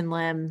risks life and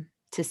limb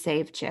to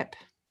save Chip.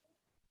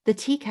 The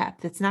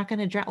teacup that's not going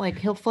to drown, like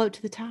he'll float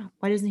to the top.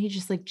 Why doesn't he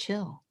just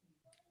chill?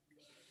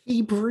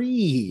 He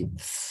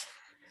breathes.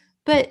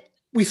 But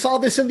we saw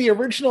this in the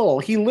original.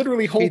 He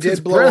literally holds his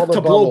breath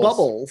to blow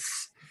bubbles.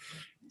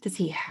 Does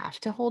he have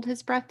to hold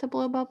his breath to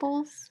blow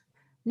bubbles?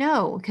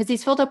 No, because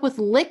he's filled up with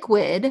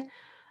liquid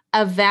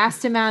a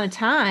vast amount of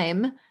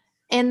time,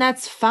 and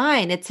that's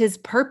fine. It's his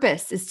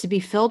purpose is to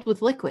be filled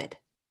with liquid.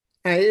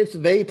 And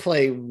they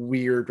play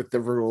weird with the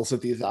rules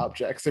of these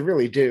objects. They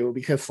really do,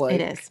 because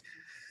it is.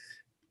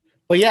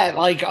 But yeah,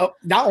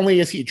 not only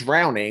is he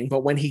drowning,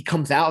 but when he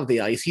comes out of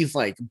the ice, he's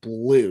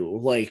blue.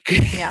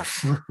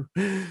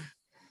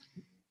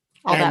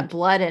 All that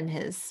blood in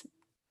his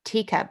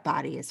teacup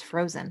body is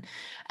frozen.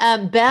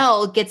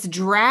 Belle gets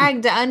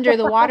dragged under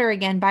the water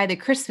again by the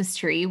Christmas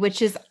tree,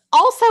 which is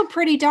also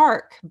pretty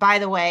dark, by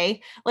the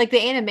way.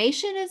 The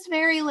animation is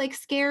very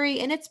scary,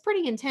 and it's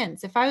pretty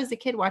intense. If I was a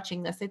kid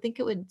watching this, I think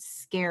it would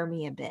scare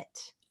me a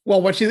bit.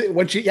 Well, when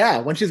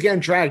she's getting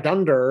dragged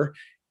under,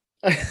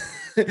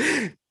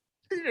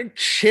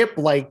 Chip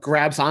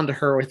grabs onto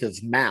her with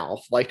his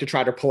mouth to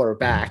try to pull her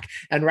back,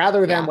 and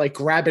rather than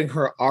grabbing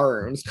her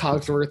arms,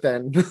 Cogsworth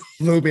and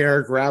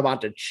Lumiere grab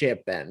onto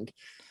Chip, and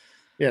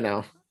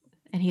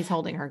and he's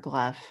holding her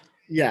glove.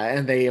 Yeah,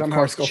 and they of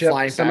course go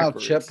flying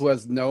backwards. Chip who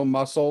has no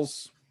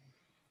muscles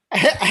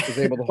is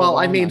able to hold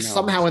on.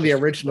 Somehow in the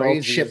original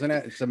crazy, Chip, isn't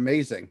it? It's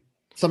amazing.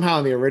 Somehow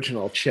in the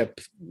original, Chip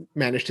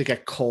managed to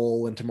get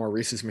coal into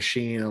Maurice's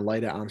machine and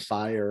light it on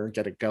fire and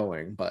get it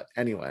going. But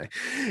anyway,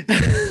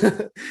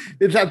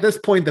 it's at this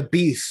point the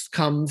Beast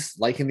comes,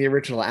 like in the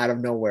original, out of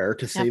nowhere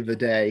to save the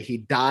day. He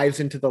dives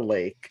into the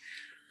lake,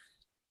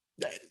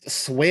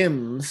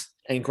 swims,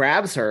 and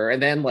grabs her,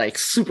 and then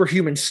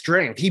superhuman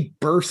strength, he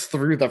bursts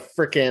through the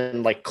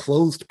freaking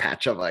closed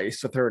patch of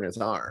ice with her in his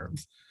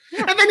arms.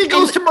 And then he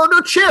goes to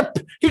murder Chip.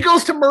 He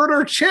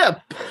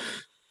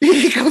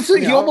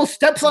almost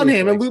steps on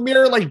him, and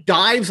Lumiere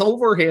dives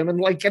over him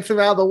and gets him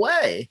out of the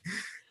way.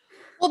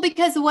 Well,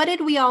 because what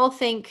did we all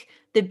think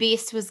the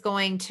Beast was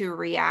going to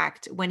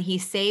react when he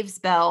saves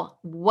Belle?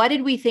 What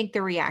did we think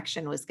the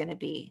reaction was going to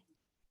be?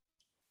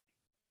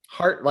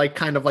 Heart,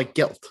 kind of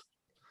guilt.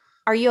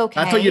 Are you okay?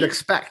 That's what you'd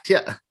expect,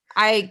 yeah.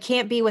 I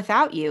can't be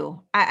without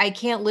you. I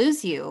can't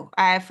lose you.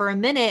 For a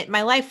minute,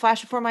 my life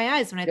flashed before my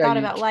eyes when I thought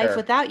about life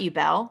without you,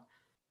 Belle.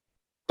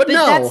 But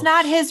no, that's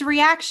not his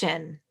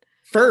reaction.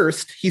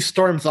 First, he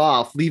storms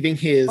off, leaving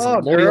his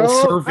loyal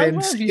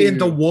servants in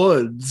the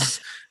woods,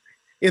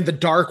 in the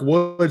dark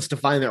woods, to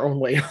find their own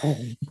way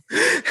home.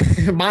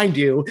 Mind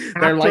you,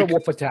 they're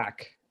wolf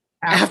attack.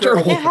 After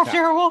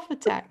a wolf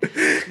attack.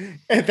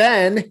 And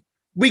then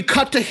we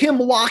cut to him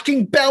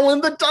locking Belle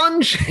in the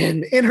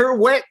dungeon in her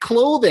wet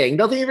clothing.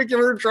 Doesn't even give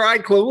her dry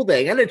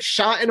clothing. And it's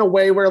shot in a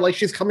way where like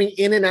she's coming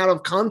in and out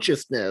of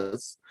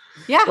consciousness.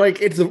 Yeah.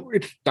 Like it's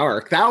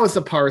dark. That was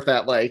the part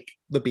that like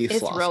the beast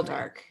It's lost real me.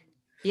 dark.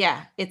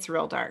 Yeah, it's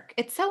real dark.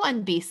 It's so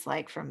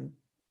unbeast-like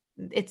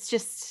it's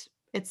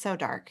so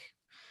dark.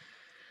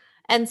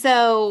 And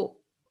so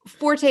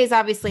Forte is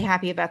obviously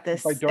happy about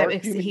this. By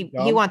dark, you mean He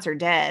dumb? wants her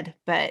dead,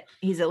 but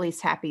he's at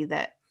least happy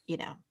that,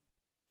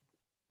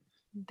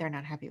 they're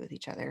not happy with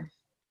each other.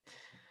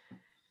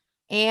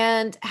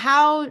 And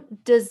how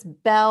does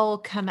Belle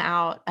come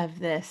out of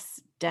this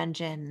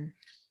dungeon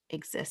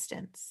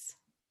existence?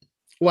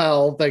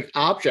 Well, the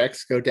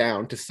objects go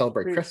down to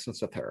celebrate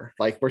Christmas with her.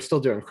 Like, we're still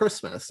doing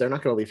Christmas. They're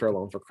not going to leave her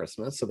alone for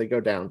Christmas. So they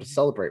go down to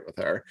celebrate with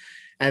her.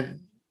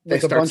 And they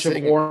With a start bunch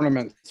singing. of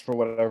ornaments for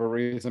whatever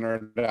reason are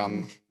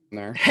down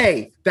there.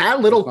 Hey, that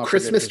little Let's not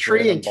Christmas forget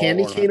tree the and ball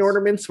candy cane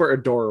ornaments were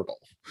adorable.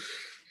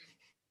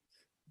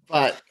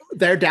 But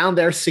they're down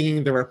there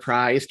singing the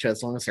reprise to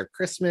As Long as They're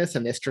Christmas,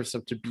 and this turns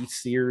up to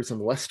Beast's ears in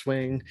the West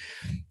Wing,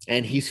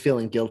 and he's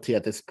feeling guilty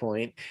at this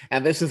point.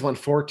 And this is when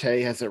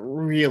Forte has a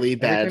really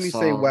bad Every time you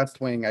song. say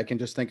West Wing, I can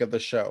just think of the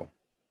show.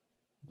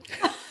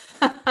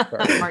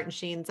 Martin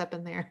Sheen's up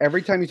in there.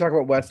 Every time you talk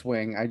about West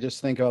Wing, I just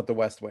think about the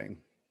West Wing.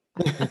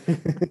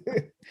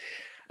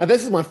 And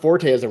this is when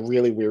Forte has a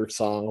really weird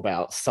song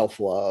about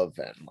self-love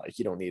and like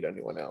you don't need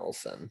anyone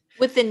else. And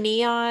With the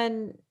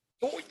neon.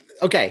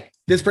 okay,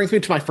 this brings me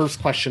to my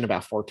first question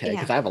about Forte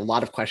because I have a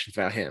lot of questions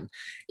about him.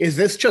 Is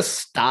this just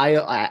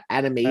style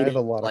animated? I have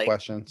a lot of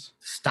questions.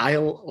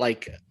 Style,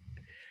 like,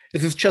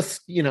 is this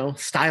just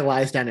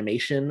stylized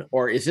animation,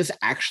 or is this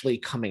actually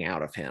coming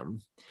out of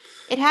him?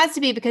 It has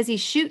to be because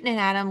he's shooting it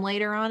at him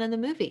later on in the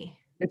movie.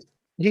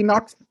 He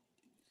knocks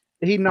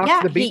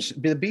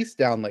the beast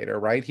down later,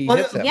 right? He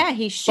hits him. Yeah,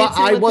 he shoots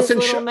him with his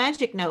little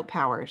magic note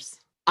powers.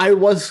 I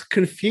was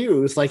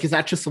confused. Like, is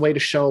that just a way to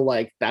show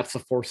like that's the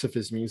force of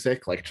his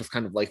music? Like just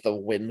kind of like the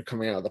wind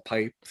coming out of the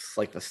pipes,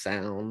 like the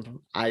sound.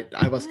 I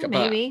was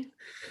maybe.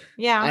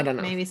 Yeah, I don't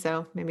know. Maybe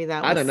so. Maybe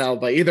that I don't know.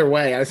 But either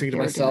way, I was thinking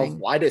to myself, doing.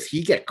 why does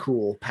he get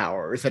cool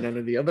powers and none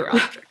of the other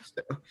objects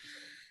do?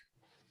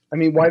 I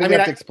mean, why do we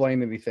have to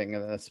explain anything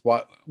in this?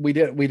 What we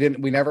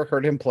never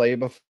heard him play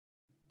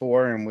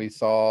before, and we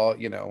saw,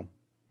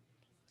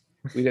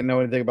 we didn't know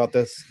anything about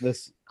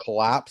this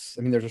collapse.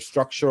 I mean, there's a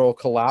structural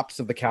collapse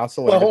of the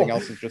castle, and everything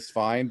else is just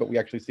fine. But we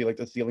actually see like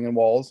the ceiling and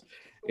walls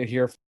in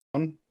here.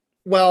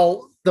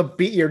 Well,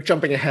 you're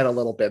jumping ahead a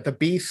little bit. The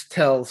beast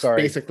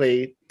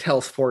basically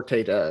tells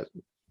Forte to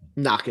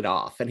knock it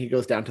off, and he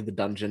goes down to the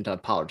dungeon to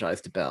apologize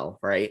to Belle,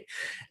 right?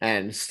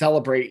 And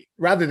celebrate,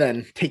 rather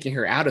than taking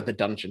her out of the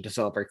dungeon to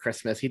celebrate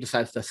Christmas, he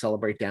decides to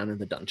celebrate down in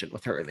the dungeon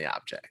with her and the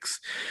objects.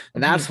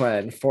 And that's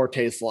when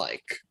Forte's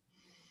like,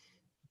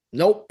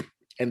 nope.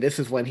 And this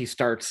is when he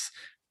starts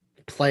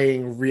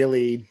playing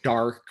really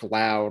dark,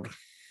 loud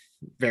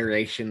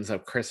variations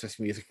of Christmas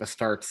music that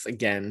starts,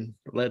 again,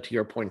 led to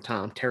your point,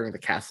 Tom, tearing the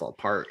castle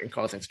apart and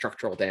causing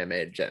structural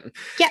damage. And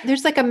yeah,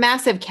 there's like a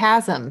massive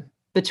chasm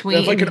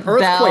between like an earthquake.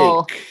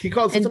 Belle he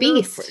calls it and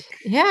Beast.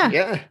 Yeah.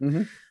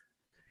 Mm-hmm.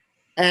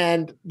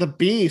 And the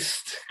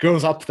Beast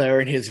goes up there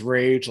in his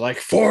rage, like,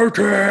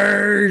 Forte!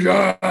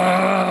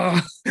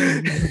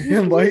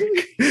 And like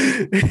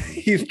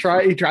he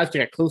tries to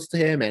get close to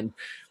him, and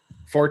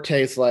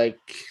Forte's like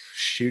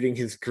shooting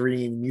his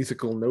green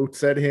musical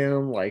notes at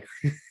him, like.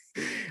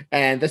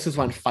 And this is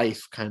when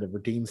Fife kind of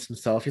redeems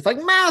himself. He's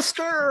like,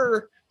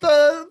 Master,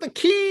 the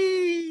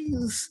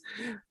keys.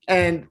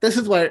 And this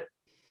is what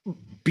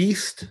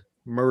Beast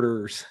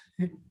murders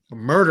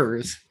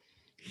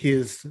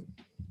his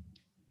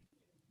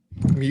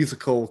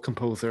musical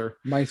composer,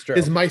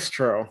 his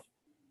maestro.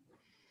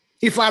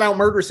 He flat out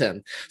murders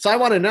him. So I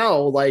want to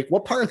know, like,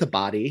 what part of the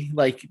body,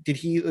 like,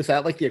 is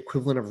that like the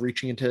equivalent of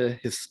reaching into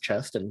his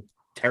chest and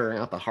tearing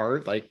out the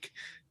heart? Like,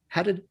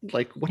 what did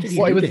he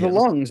do? It was to the him?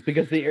 lungs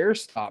because the air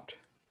stopped.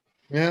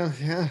 Yeah.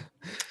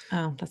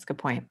 Oh, that's a good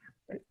point.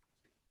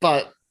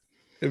 But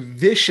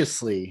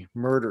viciously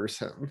murders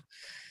him.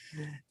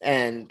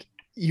 And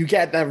you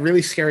get that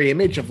really scary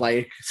image of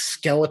like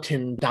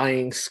skeleton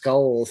dying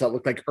skulls that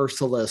look like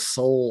Ursula's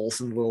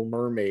souls in Little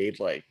Mermaid,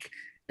 like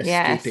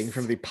escaping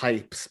from the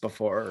pipes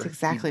before. That's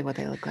exactly what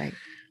they look like.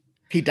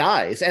 He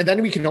dies. And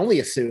then we can only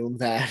assume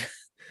that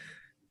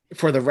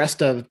for the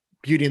rest of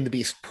Beauty and the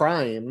Beast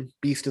Prime,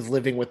 Beast is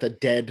living with a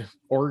dead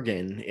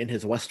organ in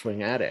his West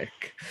Wing attic.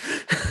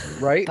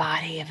 Right?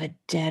 Body of a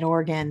dead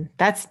organ.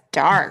 That's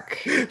dark.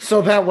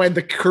 So that when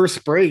the curse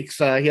breaks,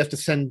 he has to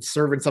send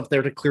servants up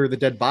there to clear the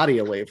dead body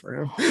away for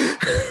him.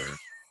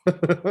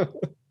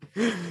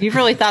 You've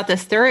really thought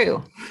this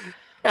through.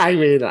 I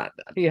mean,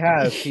 he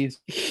has.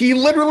 He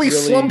literally really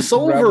slumps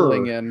over.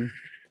 In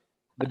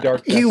the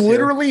dark. He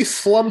literally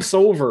slumps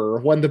over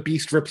when the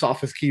Beast rips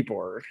off his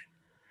keyboard.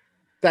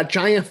 That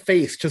giant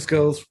face just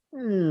goes,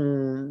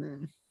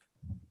 Oh,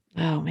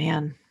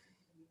 man.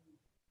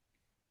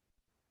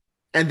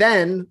 And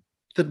then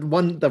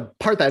the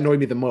part that annoyed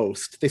me the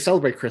most, they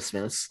celebrate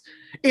Christmas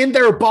in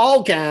their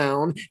ball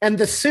gown and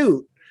the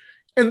suit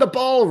in the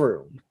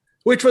ballroom,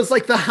 which was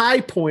like the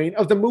high point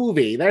of the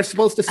movie. They're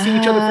supposed to see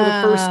each other for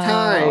the first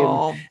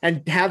time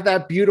and have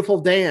that beautiful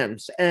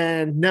dance.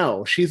 And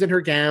no, she's in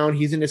her gown,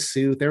 he's in his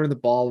suit, they're in the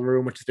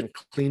ballroom, which has been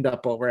cleaned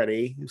up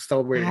already.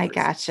 Celebrating I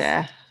Christmas.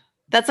 gotcha.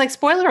 That's like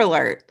spoiler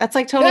alert. That's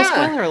like total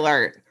spoiler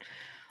alert.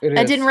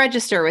 That didn't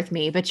register with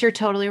me, but you're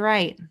totally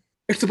right.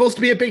 It's supposed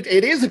to be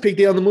it is a big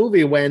deal in the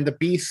movie when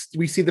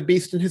we see the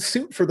Beast in his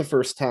suit for the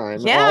first time.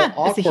 Yeah,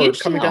 all it's a awkward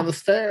huge coming deal. down the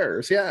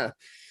stairs. Yeah.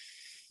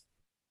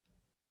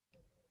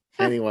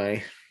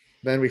 Anyway,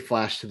 then we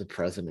flash to the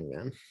present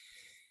again.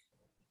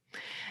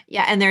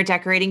 Yeah, and they're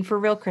decorating for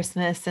real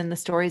Christmas, and the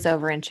story's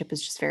over, and Chip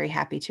is just very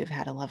happy to have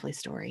had a lovely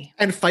story.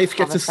 And Fife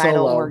gets a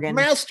solo.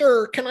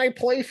 Master, can I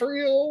play for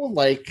you?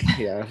 Like,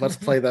 yeah, let's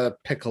play the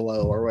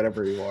piccolo or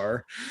whatever you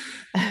are.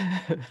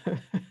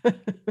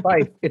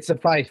 Fife. It's a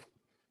fife.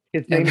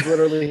 His name's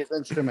literally his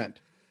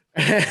instrument.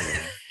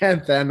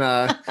 And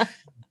then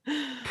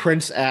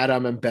Prince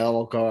Adam and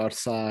Belle go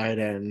outside,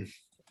 and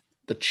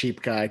the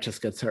cheap guy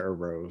just gets her a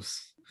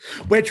rose.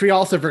 Which we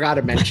also forgot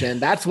to mention.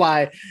 That's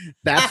why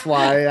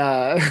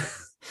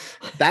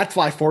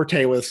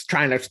Forte was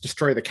trying to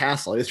destroy the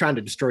castle. He was trying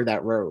to destroy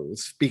that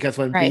rose because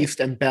when Beast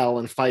and Belle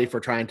and Fife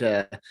were trying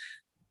to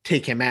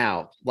take him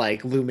out,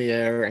 like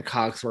Lumiere and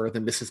Cogsworth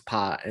and Mrs.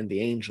 Pot and the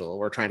Angel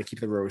were trying to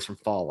keep the rose from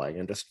falling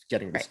and just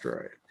getting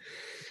destroyed.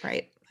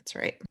 Right. That's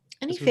right.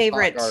 Any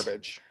favorite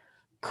garbage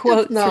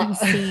quotes and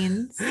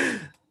scenes?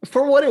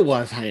 For what it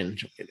was, I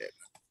enjoyed it.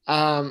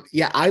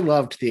 Yeah, I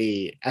loved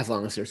the As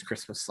Long as There's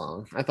Christmas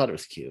song. I thought it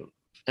was cute.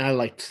 And I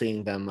liked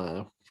seeing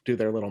them do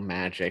their little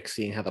magic,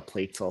 seeing how the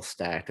plates all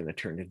stacked and it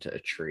turned into a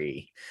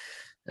tree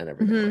and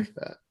everything like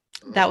that.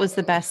 That was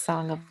the best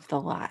song of the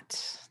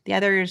lot. The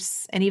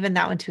others, and even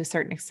that one to a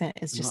certain extent,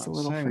 is just a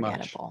little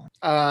forgettable.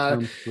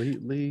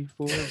 Completely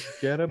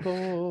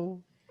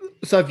forgettable.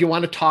 So if you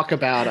want to talk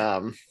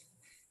about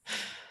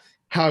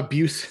how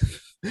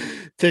abusive,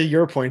 to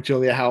your point,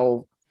 Julia,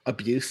 how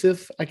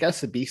abusive, I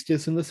guess, the Beast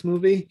is in this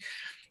movie.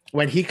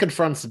 When he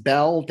confronts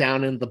Belle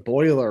down in the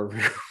boiler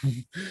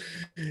room,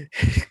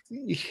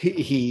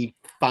 he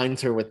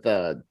finds her with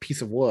the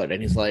piece of wood,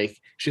 and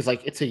she's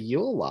like, it's a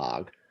Yule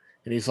log.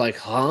 And he's like,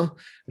 huh?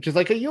 Which is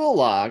like, a Yule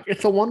log.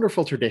 It's a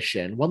wonderful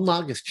tradition. One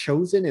log is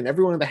chosen, and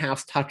everyone in the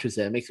house touches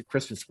it and makes a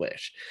Christmas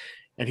wish.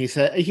 And he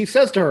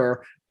says to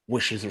her,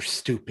 wishes are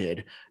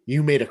stupid.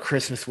 You made a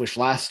Christmas wish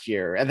last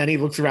year. And then he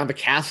looks around the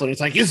castle and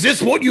he's like, is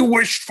this what you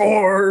wished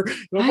for?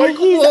 And I'm like,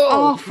 he's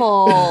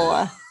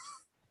awful.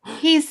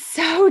 He's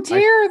so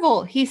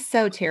terrible. He's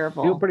so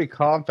terrible. I feel pretty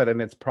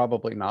confident it's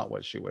probably not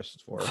what she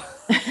wished for.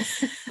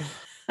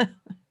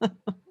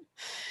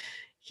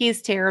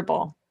 He's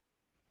terrible.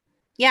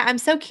 Yeah, I'm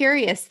so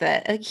curious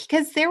that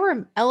because there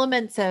were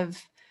elements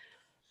of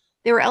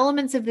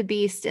the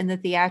Beast in the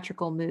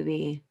theatrical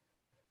movie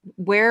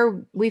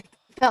where we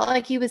felt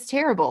like he was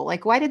terrible.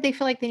 Like, why did they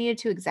feel like they needed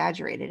to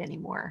exaggerate it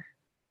anymore?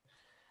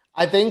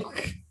 I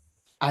think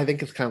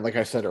it's kind of like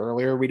I said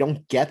earlier, we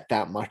don't get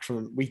that much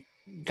from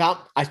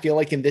I feel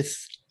like in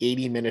this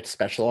 80-minute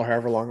special, or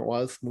however long it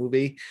was,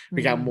 movie,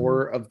 we got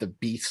more of the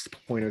Beast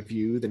point of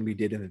view than we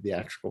did in the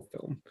theatrical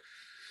film.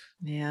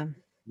 Yeah.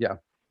 Yeah.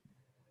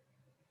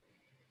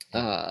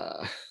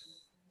 I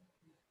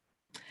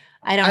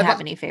don't have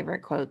any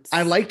favorite quotes.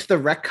 I liked the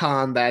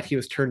retcon that he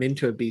was turned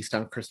into a beast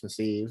on Christmas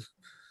Eve.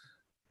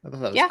 I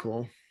thought that was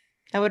cool.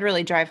 That would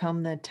really drive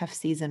home the tough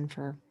season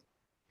for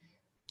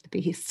the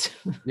Beast.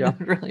 Yeah. It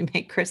would really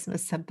make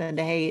Christmas something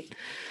to hate.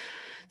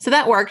 So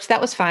that worked.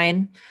 That was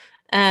fine.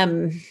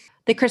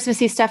 The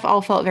Christmassy stuff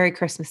all felt very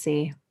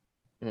Christmassy.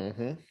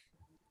 Mm-hmm.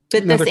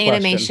 But this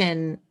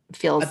animation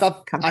feels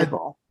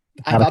comfortable.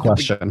 I have a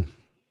question.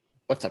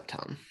 What's up,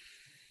 Tom?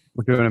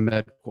 We're doing a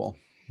midquel.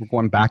 We're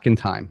going back in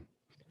time.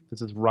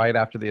 This is right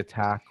after the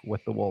attack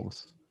with the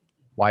wolves.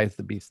 Why is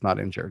the Beast not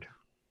injured?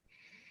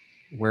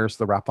 Where's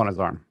the wrap on his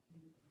arm?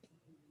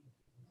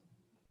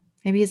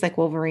 Maybe he's like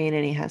Wolverine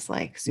and he has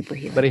like super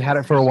healing. But he had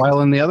it for a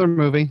while in the other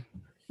movie.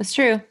 That's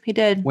true. He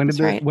did. When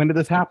did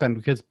this happen?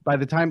 Because by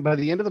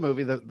the end of the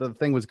movie, the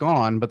thing was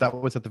gone, but that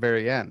was at the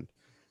very end.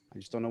 I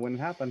just don't know when it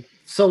happened.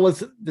 So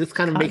was this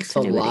kind of makes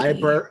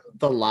the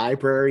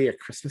library a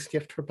Christmas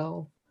gift for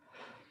Belle?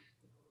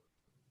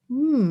 I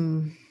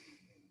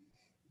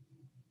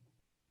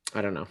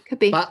don't know. Could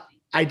be. But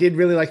I did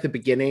really like the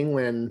beginning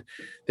when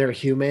they're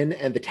human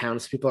and the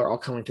townspeople are all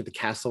coming to the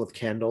castle with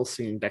candles,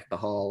 singing Deck the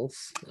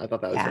Halls. I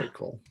thought that was very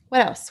cool.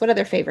 What else? What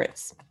other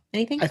favorites?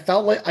 Anything? I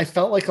felt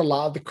like a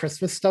lot of the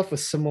Christmas stuff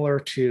was similar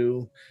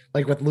to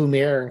like with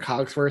Lumiere and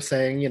Cogsworth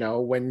saying, you know,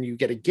 when you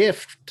get a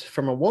gift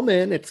from a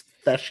woman, it's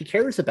that she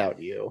cares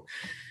about you.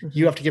 Mm-hmm.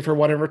 You have to give her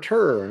one in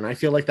return. I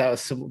feel like that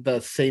was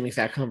the same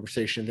exact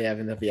conversation they have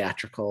in the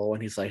theatrical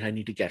when he's like, I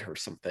need to get her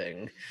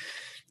something.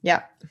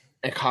 Yeah.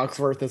 And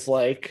Cogsworth is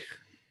like,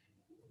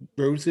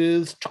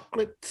 roses,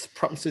 chocolates,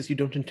 promises you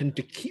don't intend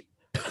to keep.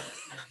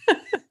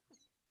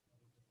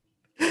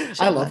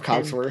 I love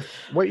Cogsworth.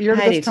 What year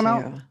did this come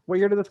out? What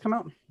year did this come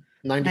out?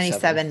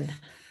 97.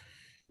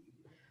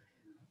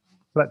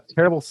 that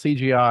terrible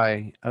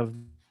CGI of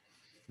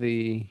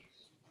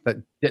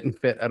that didn't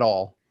fit at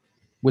all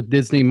with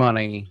Disney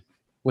money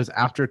was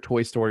after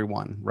Toy Story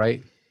 1,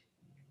 right?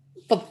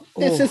 But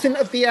this isn't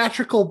a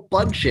theatrical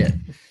budget.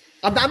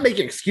 I'm not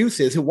making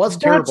excuses. It was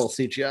terrible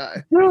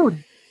CGI.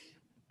 Dude,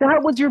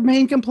 that was your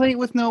main complaint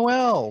with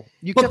Noelle.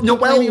 But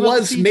Noelle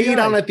was made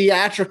on a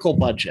theatrical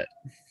budget.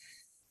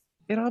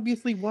 It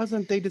obviously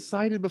wasn't. They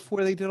decided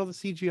before they did all the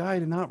CGI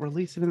to not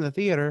release it in the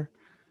theater.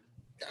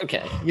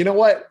 Okay, you know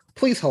what?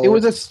 Please hold. It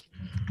was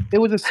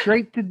a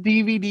straight to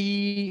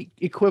DVD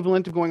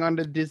equivalent of going on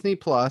to Disney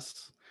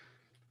Plus.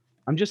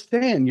 I'm just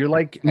saying, you're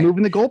like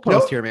moving the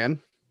goalpost here,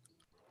 man.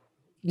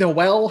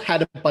 Noelle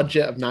had a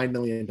budget of $9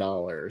 million.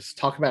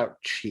 Talk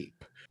about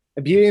cheap.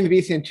 A Beauty and the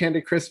Beast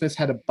Enchanted Christmas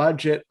had a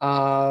budget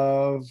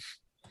of,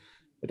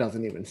 it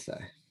doesn't even say,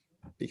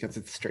 because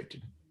it's straight to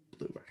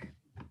Blu-ray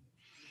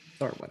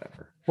or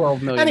whatever.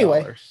 $12 million.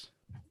 Anyway,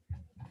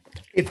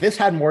 if this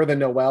had more than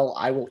Noelle,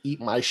 I will eat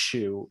my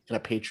shoe in a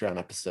Patreon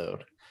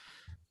episode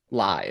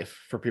live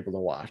for people to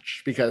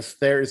watch, because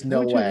there is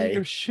no way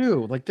your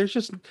shoe. Like there's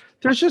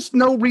just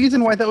no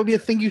reason why that would be a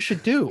thing you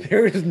should do.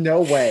 There is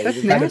no way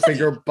you had a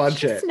bigger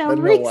budget no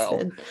than reason.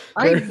 Noelle.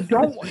 I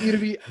don't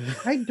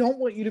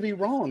want you to be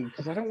wrong,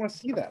 because I don't want to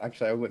see that.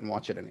 Actually, I wouldn't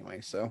watch it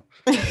anyway, so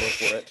go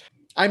for it.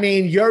 I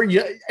mean, you're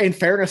in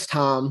fairness,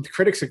 Tom, the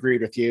critics agreed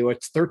with you.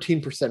 It's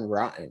 13%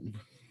 rotten.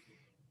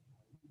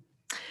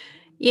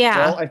 Yeah.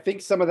 Well, I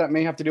think some of that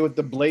may have to do with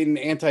the blatant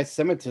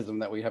anti-Semitism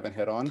that we haven't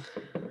hit on.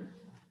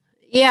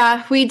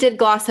 Yeah, we did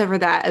gloss over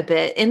that a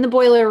bit. In the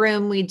boiler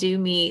room, we do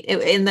meet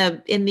in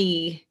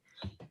the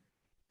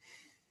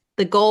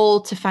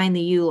goal to find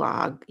the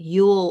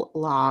Yule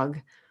log.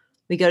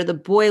 We go to the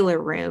boiler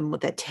room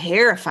with a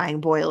terrifying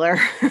boiler,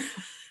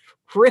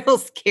 real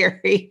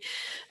scary.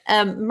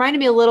 Reminded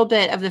me a little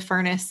bit of the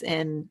furnace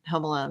in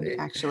Home Alone,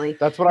 actually.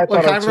 That's what I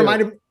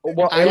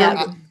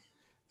thought.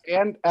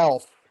 And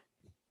Elf.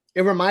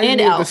 It reminded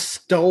me of the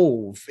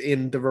stove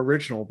in the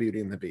original Beauty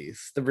and the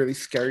Beast, the really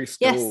scary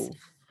stove.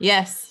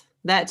 Yes,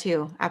 that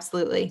too.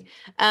 Absolutely.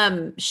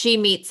 She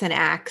meets an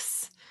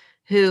axe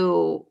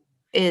who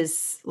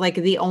is like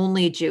the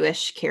only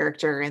Jewish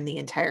character in the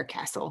entire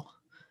castle.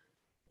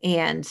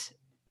 And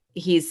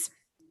he's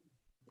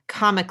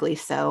comically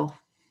so.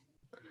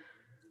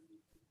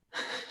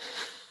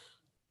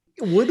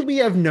 Would we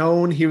have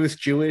known he was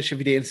Jewish if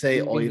he didn't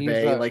say Oy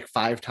like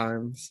 5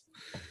 times?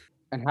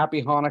 And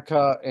Happy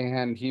Hanukkah,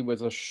 and he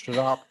was a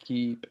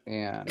shopkeep,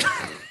 and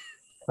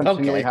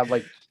continually had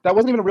like, that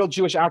wasn't even a real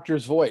Jewish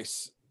actor's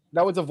voice.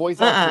 That was a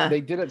voice actor. They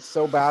did it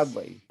so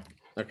badly.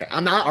 Okay,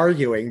 I'm not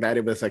arguing that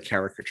it was a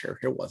caricature.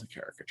 It was a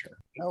caricature.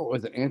 No, it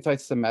was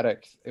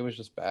anti-Semitic. It was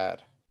just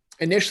bad.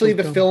 Initially,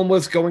 the film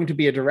was going to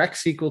be a direct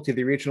sequel to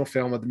the original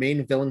film, with the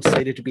main villain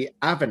slated to be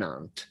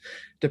Avenant,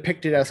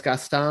 depicted as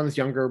Gaston's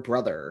younger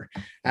brother.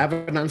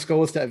 Avenant's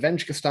goal was to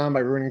avenge Gaston by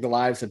ruining the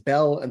lives of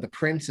Belle and the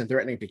prince and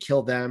threatening to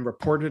kill them,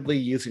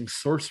 reportedly using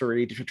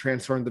sorcery to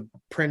transform the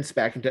prince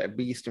back into a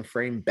beast and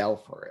frame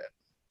Belle for it.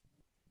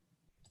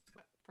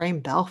 Frame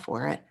Belle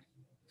for it?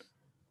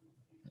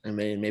 I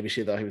mean, maybe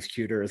she thought he was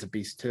cuter as a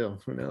beast too.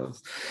 Who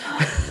knows?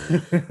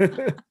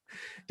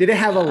 Did it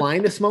have a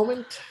Linus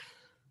moment?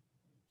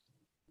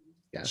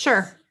 Yes.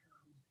 Sure.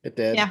 It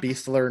did. Yeah.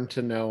 Beast learned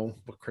to know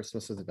what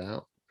Christmas is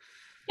about.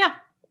 Yeah.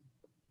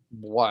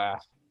 Wow.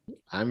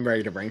 I'm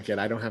ready to rank it.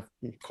 I don't have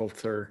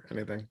quotes or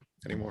anything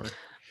anymore.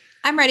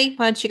 I'm ready.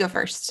 Why don't you go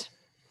first?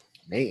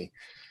 Me.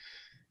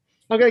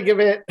 I'm going to give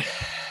it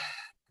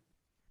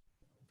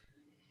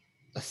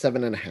a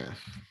 7.5.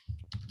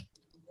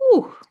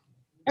 Ooh.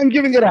 I'm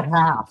giving it a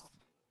half.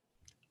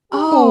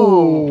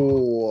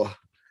 Oh.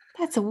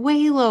 That's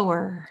way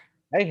lower.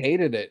 I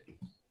hated it.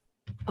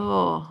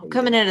 Oh,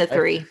 coming in at a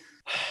 3.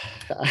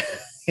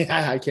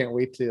 I can't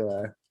wait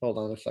to hold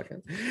on a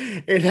second.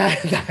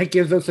 That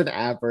gives us an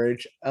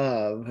average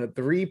of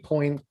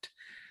 3.67.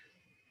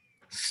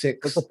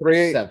 That's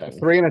a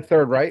 3 and a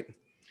third, right?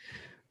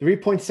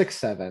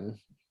 3.67,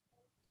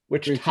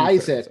 which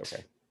ties it.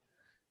 Okay.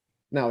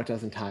 No, it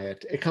doesn't tie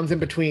it. It comes in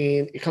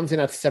between. It comes in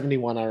at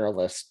 71 on our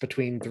list,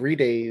 between 3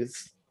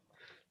 Days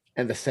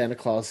and the Santa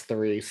Claus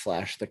 3 /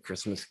 the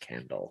Christmas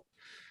Candle.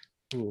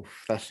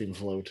 Oof, that seems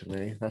low to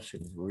me. That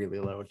seems really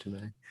low to me.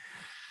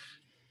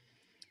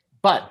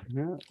 But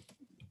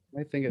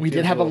I think we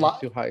did have a lot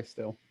too high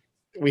still.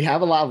 We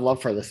have a lot of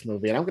love for this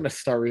movie, and I'm going to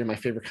start reading my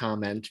favorite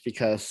comment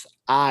because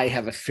I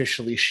have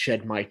officially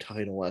shed my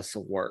title as the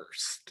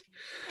worst.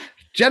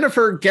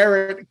 Jennifer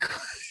Garrett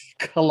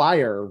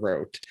Collier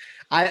wrote,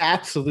 "I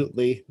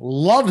absolutely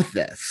love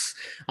this.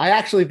 I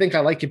actually think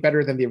I like it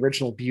better than the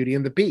original Beauty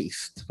and the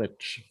Beast,"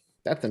 which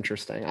that's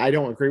interesting. I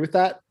don't agree with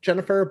that,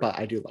 Jennifer, but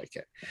I do like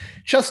it.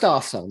 Just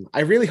awesome. I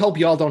really hope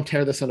y'all don't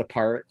tear this one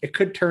apart. It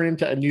could turn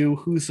into a new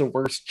Who's the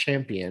Worst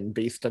champion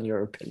based on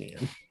your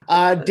opinion.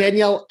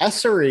 Danielle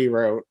Essery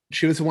wrote,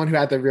 she was the one who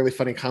had the really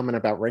funny comment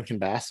about Rankin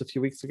Bass a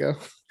few weeks ago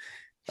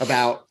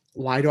about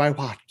why do I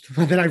watch?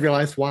 And then I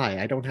realized why.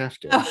 I don't have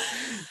to. Oh,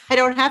 I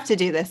don't have to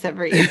do this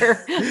every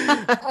year.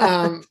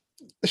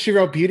 She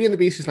wrote, Beauty and the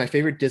Beast is my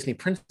favorite Disney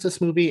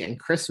princess movie, and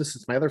Christmas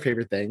is my other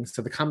favorite thing.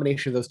 So the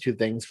combination of those two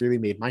things really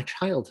made my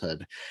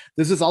childhood.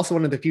 This is also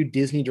one of the few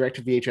Disney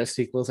direct-to-VHS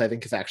sequels I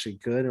think is actually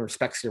good and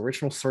respects the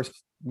original source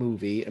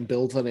movie and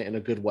builds on it in a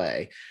good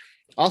way.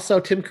 Also,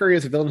 Tim Curry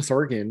as a villainous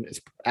organ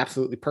is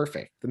absolutely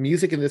perfect. The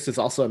music in this is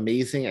also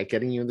amazing at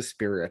getting you in the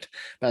spirit,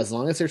 but as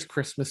long as there's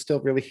Christmas, still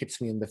really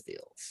hits me in the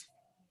feels.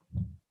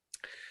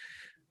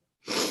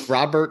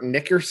 Robert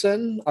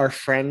Nickerson, our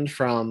friend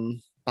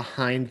from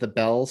Behind the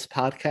Bells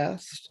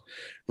podcast,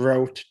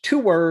 wrote 2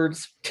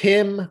 words,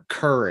 Tim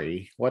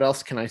Curry. What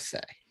else can I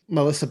say?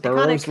 Melissa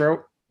Burrows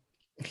wrote,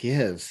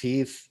 he's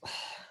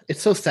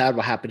it's so sad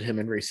what happened to him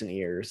in recent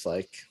years.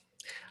 Like,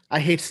 I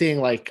hate seeing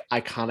like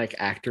iconic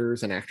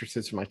actors and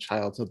actresses from my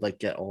childhood like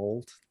get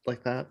old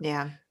like that.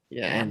 Yeah.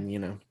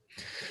 And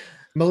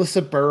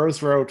Melissa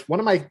Burrows wrote, one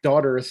of my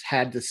daughters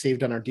had this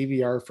saved on our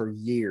DVR for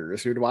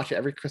years. We would watch it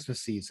every Christmas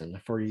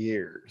season for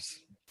years.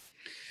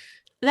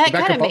 That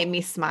kind of made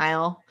me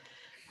smile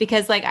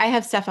because like I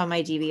have stuff on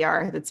my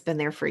DVR that's been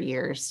there for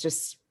years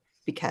just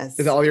because.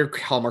 Is it all your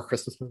Hallmark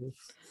Christmas movies?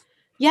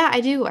 Yeah,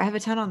 I do. I have a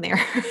ton on there.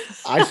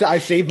 I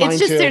saved mine too. It's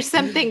just there's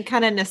something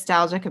kind of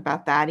nostalgic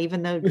about that,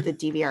 even though the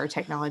DVR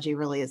technology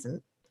really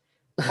isn't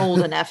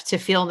old enough to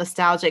feel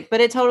nostalgic,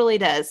 but it totally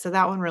does. So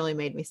that one really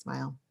made me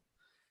smile.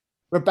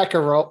 Rebecca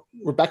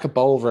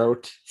Bowl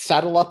wrote,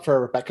 saddle up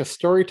for Rebecca's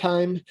story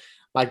time.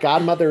 My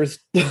godmother's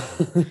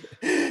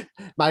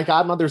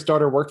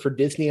daughter worked for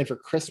Disney and for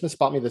Christmas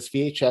bought me this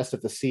VHS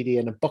of the CD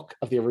and a book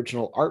of the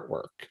original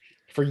artwork.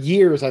 For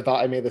years, I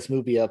thought I made this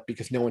movie up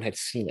because no one had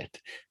seen it.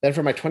 Then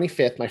for my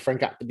 25th, my friend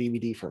got the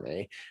DVD for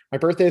me. My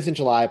birthday is in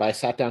July, but I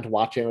sat down to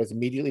watch it and was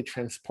immediately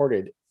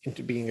transported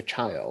into being a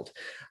child.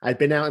 I'd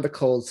been out in the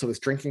cold, so was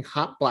drinking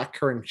hot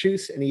blackcurrant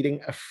juice and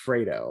eating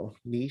Alfredo.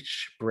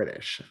 Niche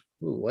British.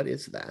 Ooh, what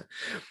is that?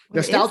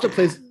 Nostalgia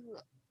plays...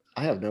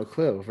 I have no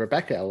clue.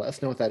 Rebecca, let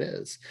us know what that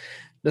is.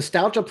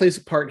 Nostalgia plays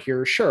a part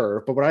here,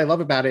 sure, but what I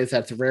love about it is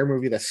that it's a rare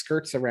movie that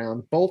skirts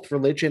around both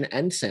religion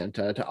and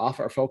Santa to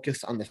offer a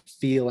focus on the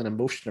feel and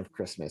emotion of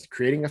Christmas,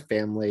 creating a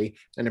family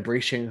and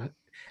embracing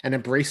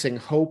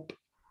hope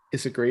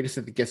is the greatest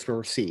of the gifts we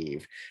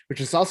receive,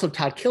 which is also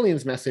Todd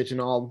Killian's message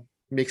and all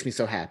makes me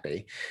so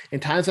happy.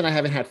 In times when I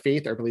haven't had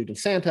faith or believed in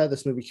Santa,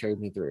 this movie carried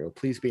me through.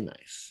 Please be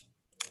nice.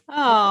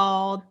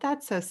 Oh,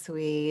 that's so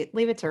sweet.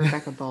 Leave it to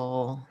Rebecca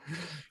Bowl.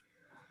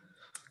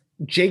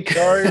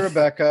 Sorry,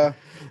 Rebecca.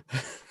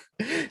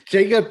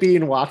 Jacob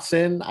Bean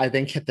Watson, I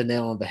think, hit the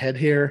nail on the head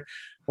here.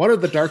 One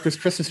of the darkest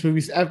Christmas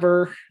movies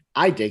ever.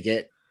 I dig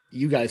it.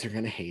 You guys are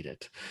going to hate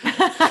it.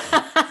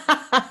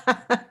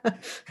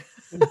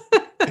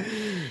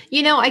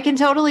 I can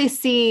totally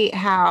see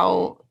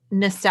how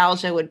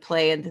nostalgia would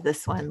play into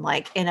this one,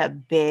 like in a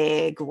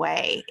big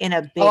way.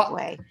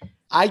 Way.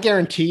 I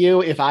guarantee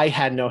you, if I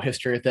had no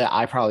history with it,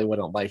 I probably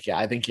wouldn't like it.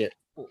 I think it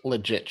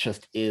legit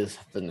just is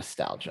the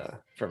nostalgia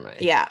for me.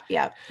 Yeah.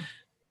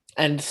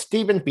 And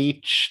Stephen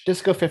Beach,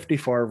 Disco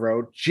 54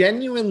 wrote,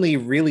 genuinely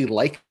really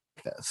like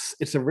this.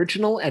 It's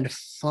original and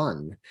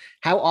fun.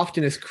 How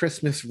often is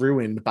Christmas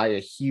ruined by a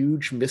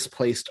huge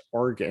misplaced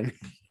organ?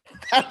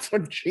 That's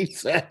what she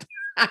said.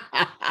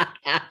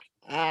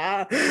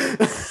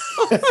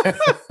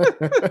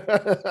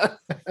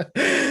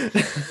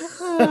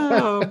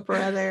 Oh,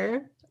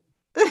 brother.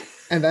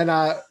 And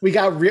then we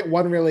got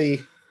one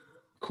really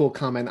cool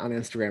comment on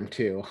Instagram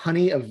too.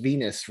 Honey of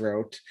Venus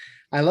wrote,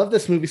 I love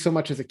this movie so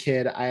much as a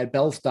kid. I had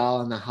Belle's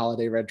doll and the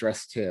holiday red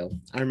dress too.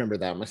 I remember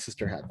that. My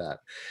sister had that.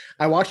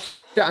 I watched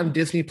it on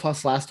Disney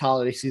Plus last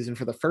holiday season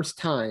for the first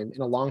time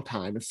in a long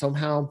time. And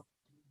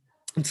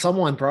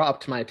someone brought up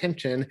to my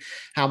attention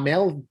how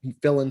male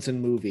villains in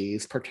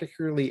movies,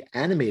 particularly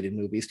animated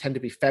movies, tend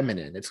to be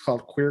feminine. It's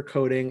called queer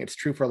coding. It's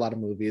true for a lot of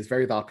movies,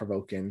 very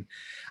thought-provoking.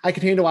 I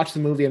continued to watch the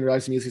movie and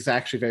realized the music is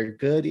actually very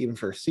good, even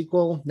for a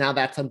sequel. Now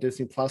that's on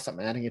Disney Plus. I'm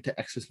adding it to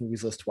X's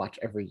movies list to watch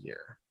every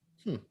year.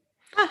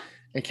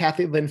 And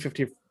Kathy Lynn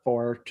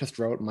 54 just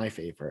wrote my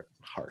favorite,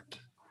 Heart.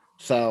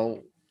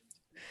 So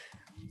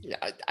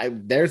yeah,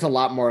 there's a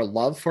lot more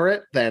love for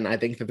it than I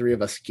think the three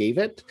of us gave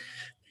it.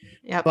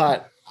 Yeah,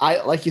 but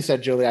I, like you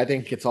said, Julie, I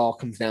think it's all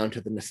comes down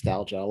to the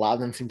nostalgia. A lot of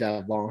them seem to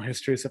have long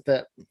histories with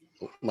it,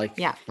 like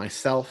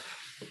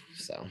myself.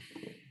 So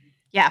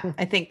yeah,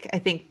 I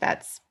think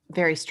that's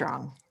very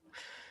strong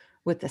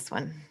with this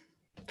one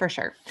for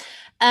sure.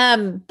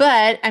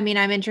 But I mean,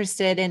 I'm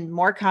interested in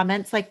more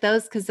comments like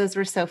those because those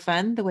were so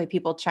fun, the way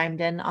people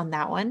chimed in on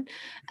that one.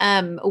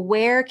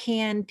 Where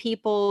can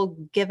people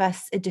give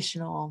us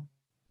additional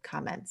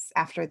comments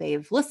after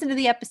they've listened to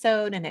the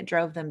episode and it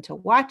drove them to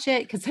watch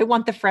it? Because I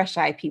want the fresh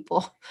eye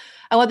people.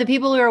 I want the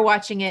people who are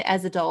watching it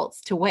as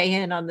adults to weigh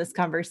in on this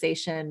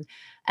conversation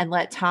and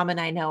let Thom and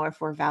I know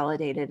if we're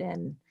validated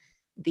in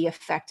the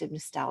effect of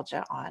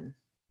nostalgia on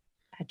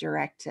a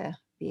direct to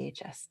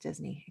VHS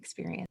Disney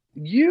experience.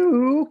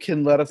 You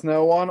can let us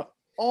know on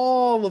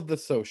all of the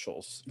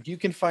socials. You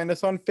can find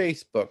us on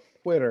Facebook,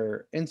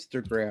 Twitter,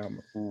 Instagram,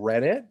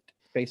 Reddit,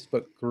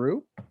 Facebook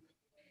group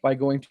by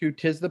going to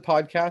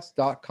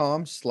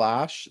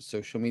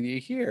tisthepodcast.com/social media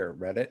here.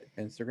 Reddit,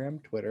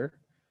 Instagram, Twitter,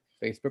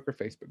 Facebook or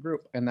Facebook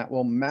group, and that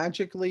will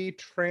magically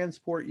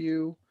transport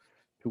you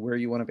to where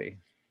you want to be.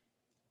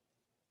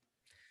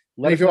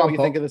 Let us know what you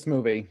think of this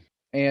movie,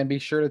 and be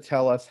sure to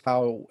tell us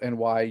how and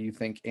why you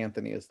think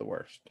Anthony is the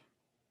worst.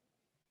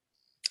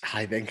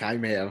 I think I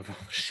may have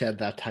shed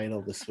that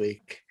title this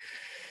week.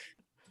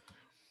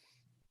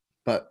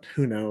 But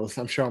who knows?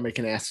 I'm sure I'll make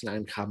an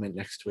asinine comment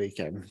next week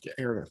and get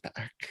Aaron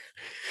back.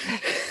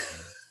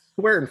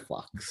 We're in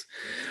flux.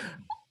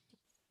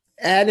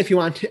 And if you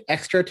want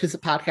extra Tis a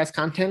Podcast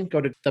content,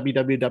 go to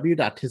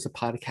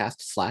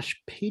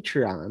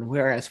www.tisapodcast.com/Patreon,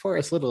 where for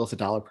as little as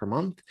 $1 per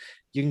month,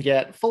 you can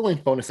get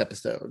full-length bonus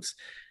episodes.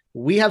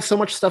 We have so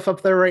much stuff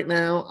up there right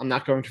now. I'm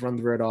not going to run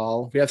through it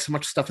all. We have so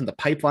much stuff in the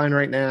pipeline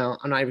right now.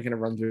 I'm not even going to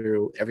run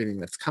through everything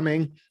that's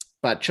coming.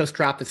 But just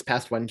dropped this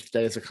past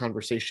Wednesday as a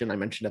conversation I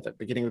mentioned at the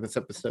beginning of this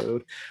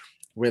episode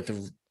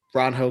with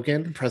Ron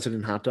Hogan,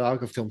 President Hot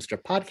Dog of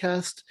Filmstrip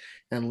Podcast,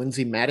 and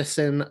Lindsay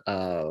Madison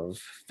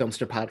of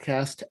Filmstrip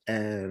Podcast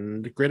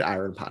and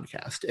Gridiron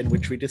Podcast, in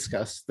which we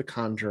discussed the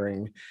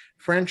Conjuring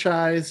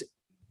franchise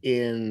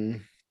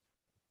in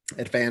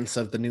advance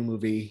of the new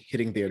movie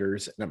hitting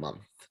theaters in a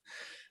month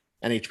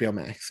and HBO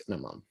Max in a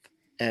month.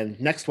 And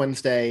next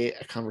Wednesday,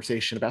 a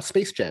conversation about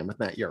Space Jam with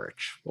Matt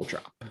Urich will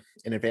drop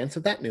in advance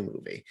of that new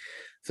movie.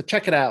 So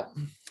check it out.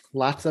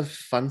 Lots of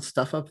fun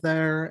stuff up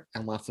there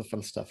and lots of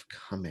fun stuff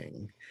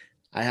coming.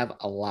 I have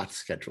a lot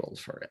scheduled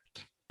for it.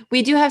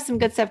 We do have some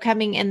good stuff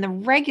coming in the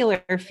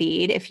regular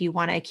feed if you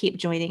want to keep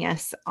joining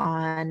us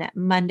on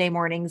Monday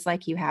mornings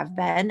like you have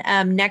been.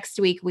 Next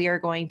week, we are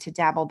going to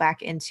dabble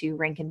back into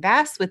Rankin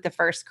Bass with The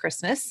First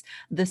Christmas,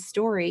 the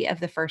story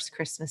of the first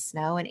Christmas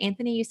snow. And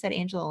Anthony, you said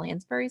Angela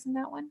Lansbury's in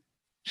that one?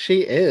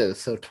 She is.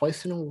 So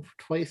twice in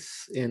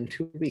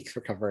 2 weeks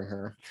we're covering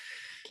her.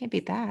 Can't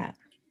beat that.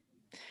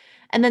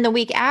 And then the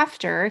week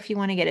after, if you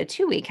want to get a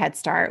 2-week head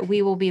start,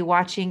 we will be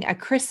watching A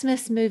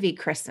Christmas Movie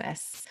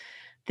Christmas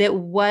that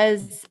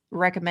was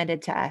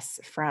recommended to us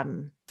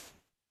from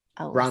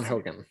Ron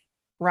Hogan.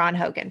 Ron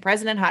Hogan.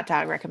 President Hot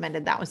Dog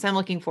recommended that one. So I'm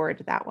looking forward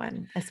to that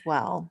one as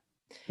well.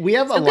 We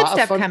have a lot good stuff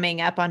of fun coming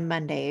up on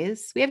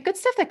Mondays. We have good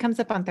stuff that comes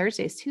up on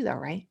Thursdays too, though,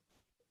 right?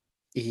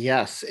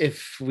 Yes.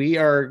 If we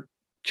are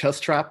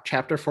just dropped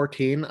chapter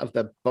 14 of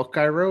the book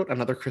I wrote,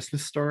 Another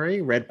Christmas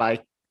Story,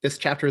 this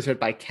chapter is read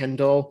by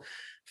Kendall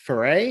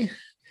Foray,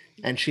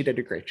 and she did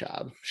a great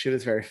job. She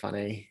was very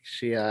funny.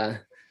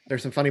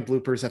 There's some funny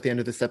bloopers at the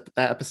end of that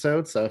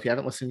episode, so if you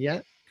haven't listened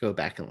yet, go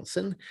back and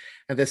listen.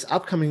 And this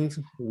upcoming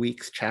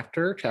week's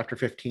chapter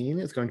 15,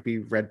 is going to be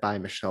read by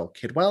Michelle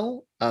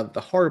Kidwell of the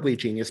Horribly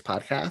Genius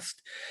podcast,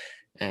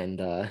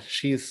 and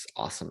she's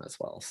awesome as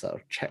well. So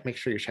make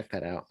sure you check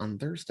that out on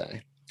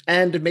Thursday.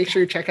 And make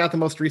sure you check out the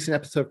most recent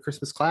episode of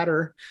Christmas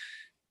Clatter,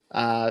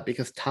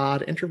 because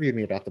Todd interviewed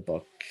me about the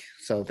book.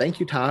 So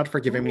thank you, Todd, for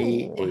giving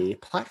me a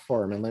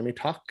platform and letting me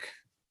talk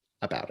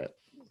about it.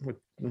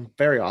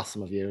 Very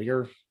awesome of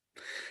you.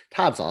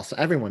 Todd's awesome.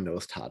 Everyone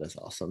knows Todd is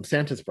awesome.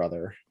 Santa's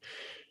brother.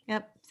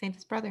 Yep,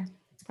 Santa's brother.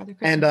 Brother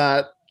And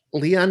Christmas.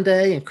 Leon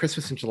Day and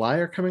Christmas in July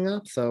are coming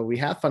up. So we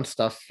have fun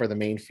stuff for the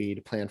main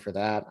feed planned for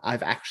that.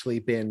 I've actually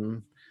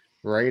been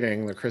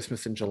writing the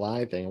Christmas in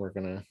July thing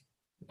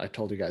I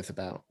told you guys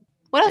about.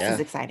 What else is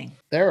exciting?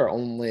 There are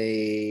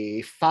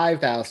only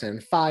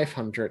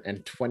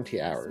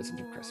 5,520 hours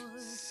into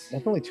Christmas.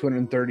 That's only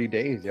 230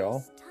 days,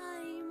 y'all.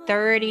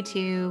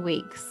 32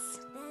 weeks.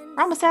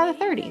 We're almost out of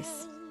the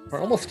 30s. We're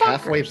almost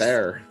halfway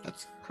there.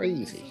 That's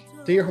crazy.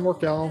 Do your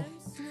homework, y'all.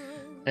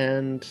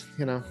 And,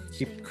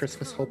 keep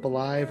Christmas hope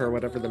alive, or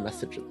whatever the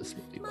message of this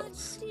movie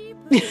was.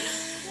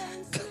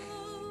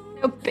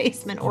 No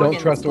basement organs.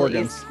 Don't trust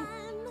organs.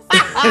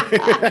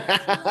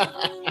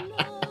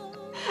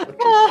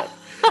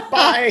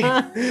 Bye.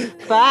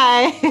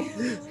 Bye.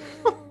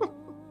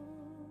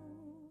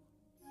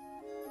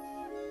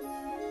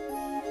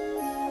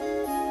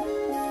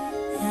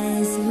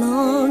 As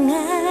long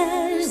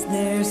as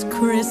there's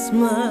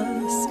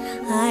Christmas,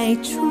 I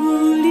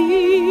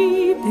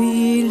truly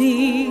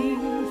believe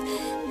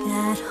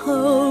that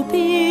hope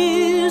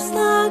is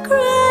the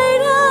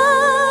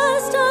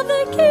greatest of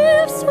the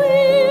gifts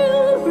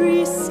we'll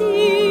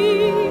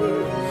receive.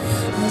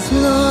 As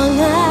long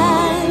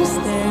as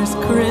there's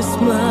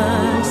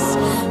Christmas,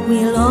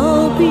 we'll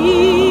all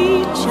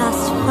be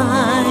just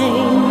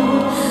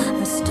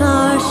fine. A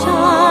star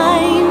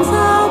shines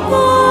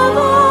above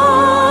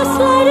us,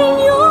 lighting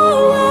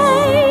your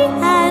way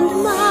and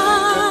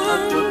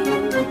mine.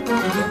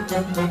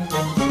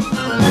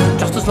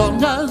 Just as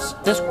long as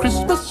there's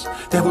Christmas,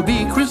 there will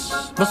be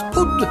Christmas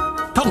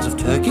pud, tons of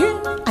turkey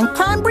and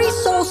cranberry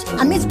sauce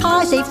and mince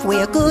pies if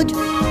we're good.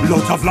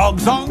 Lots of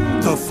logs on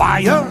the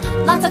fire,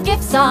 lots of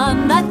gifts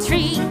on the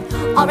tree,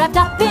 all wrapped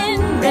up in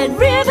red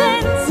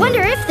ribbons.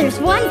 Wonder if there's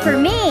one for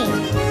me.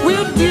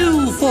 We're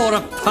due for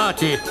a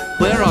party.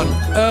 Where on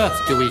earth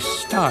do we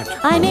start?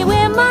 I may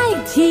wear my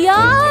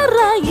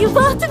tiara, you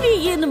ought to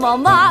be in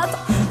Montmartre.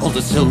 All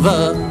the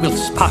silver will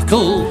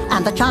sparkle,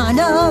 and the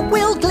china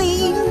will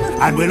gleam,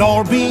 and we'll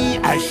all be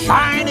as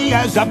shiny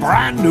as a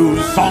brand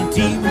new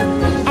centime.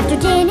 After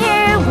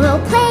dinner, we'll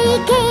play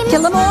games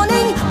till the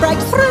morning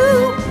breaks through.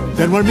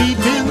 Then we'll meet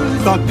in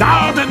the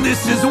garden.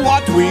 This is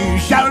what we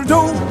shall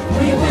do.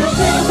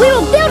 We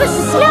will build us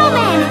a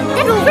snowman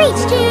that will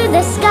reach to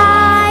the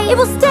sky. It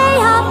will stay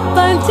up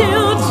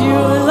until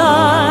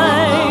July.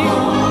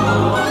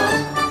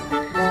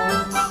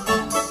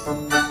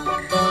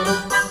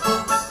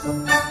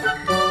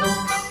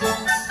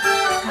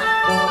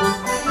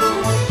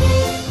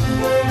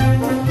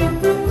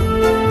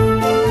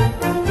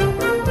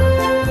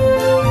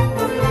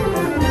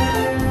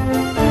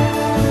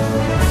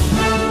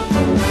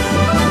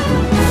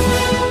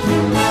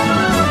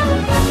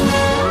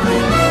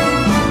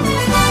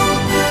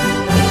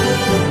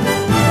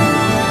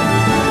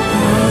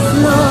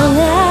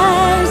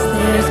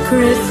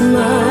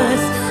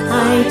 Christmas,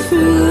 I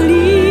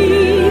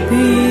truly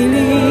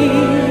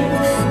believe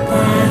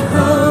that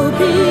hope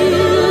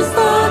is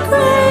the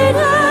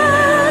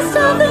greatest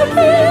of the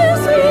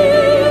gifts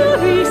we'll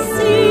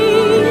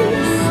receive.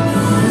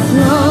 As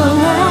long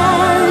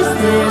as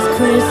there's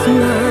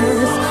Christmas,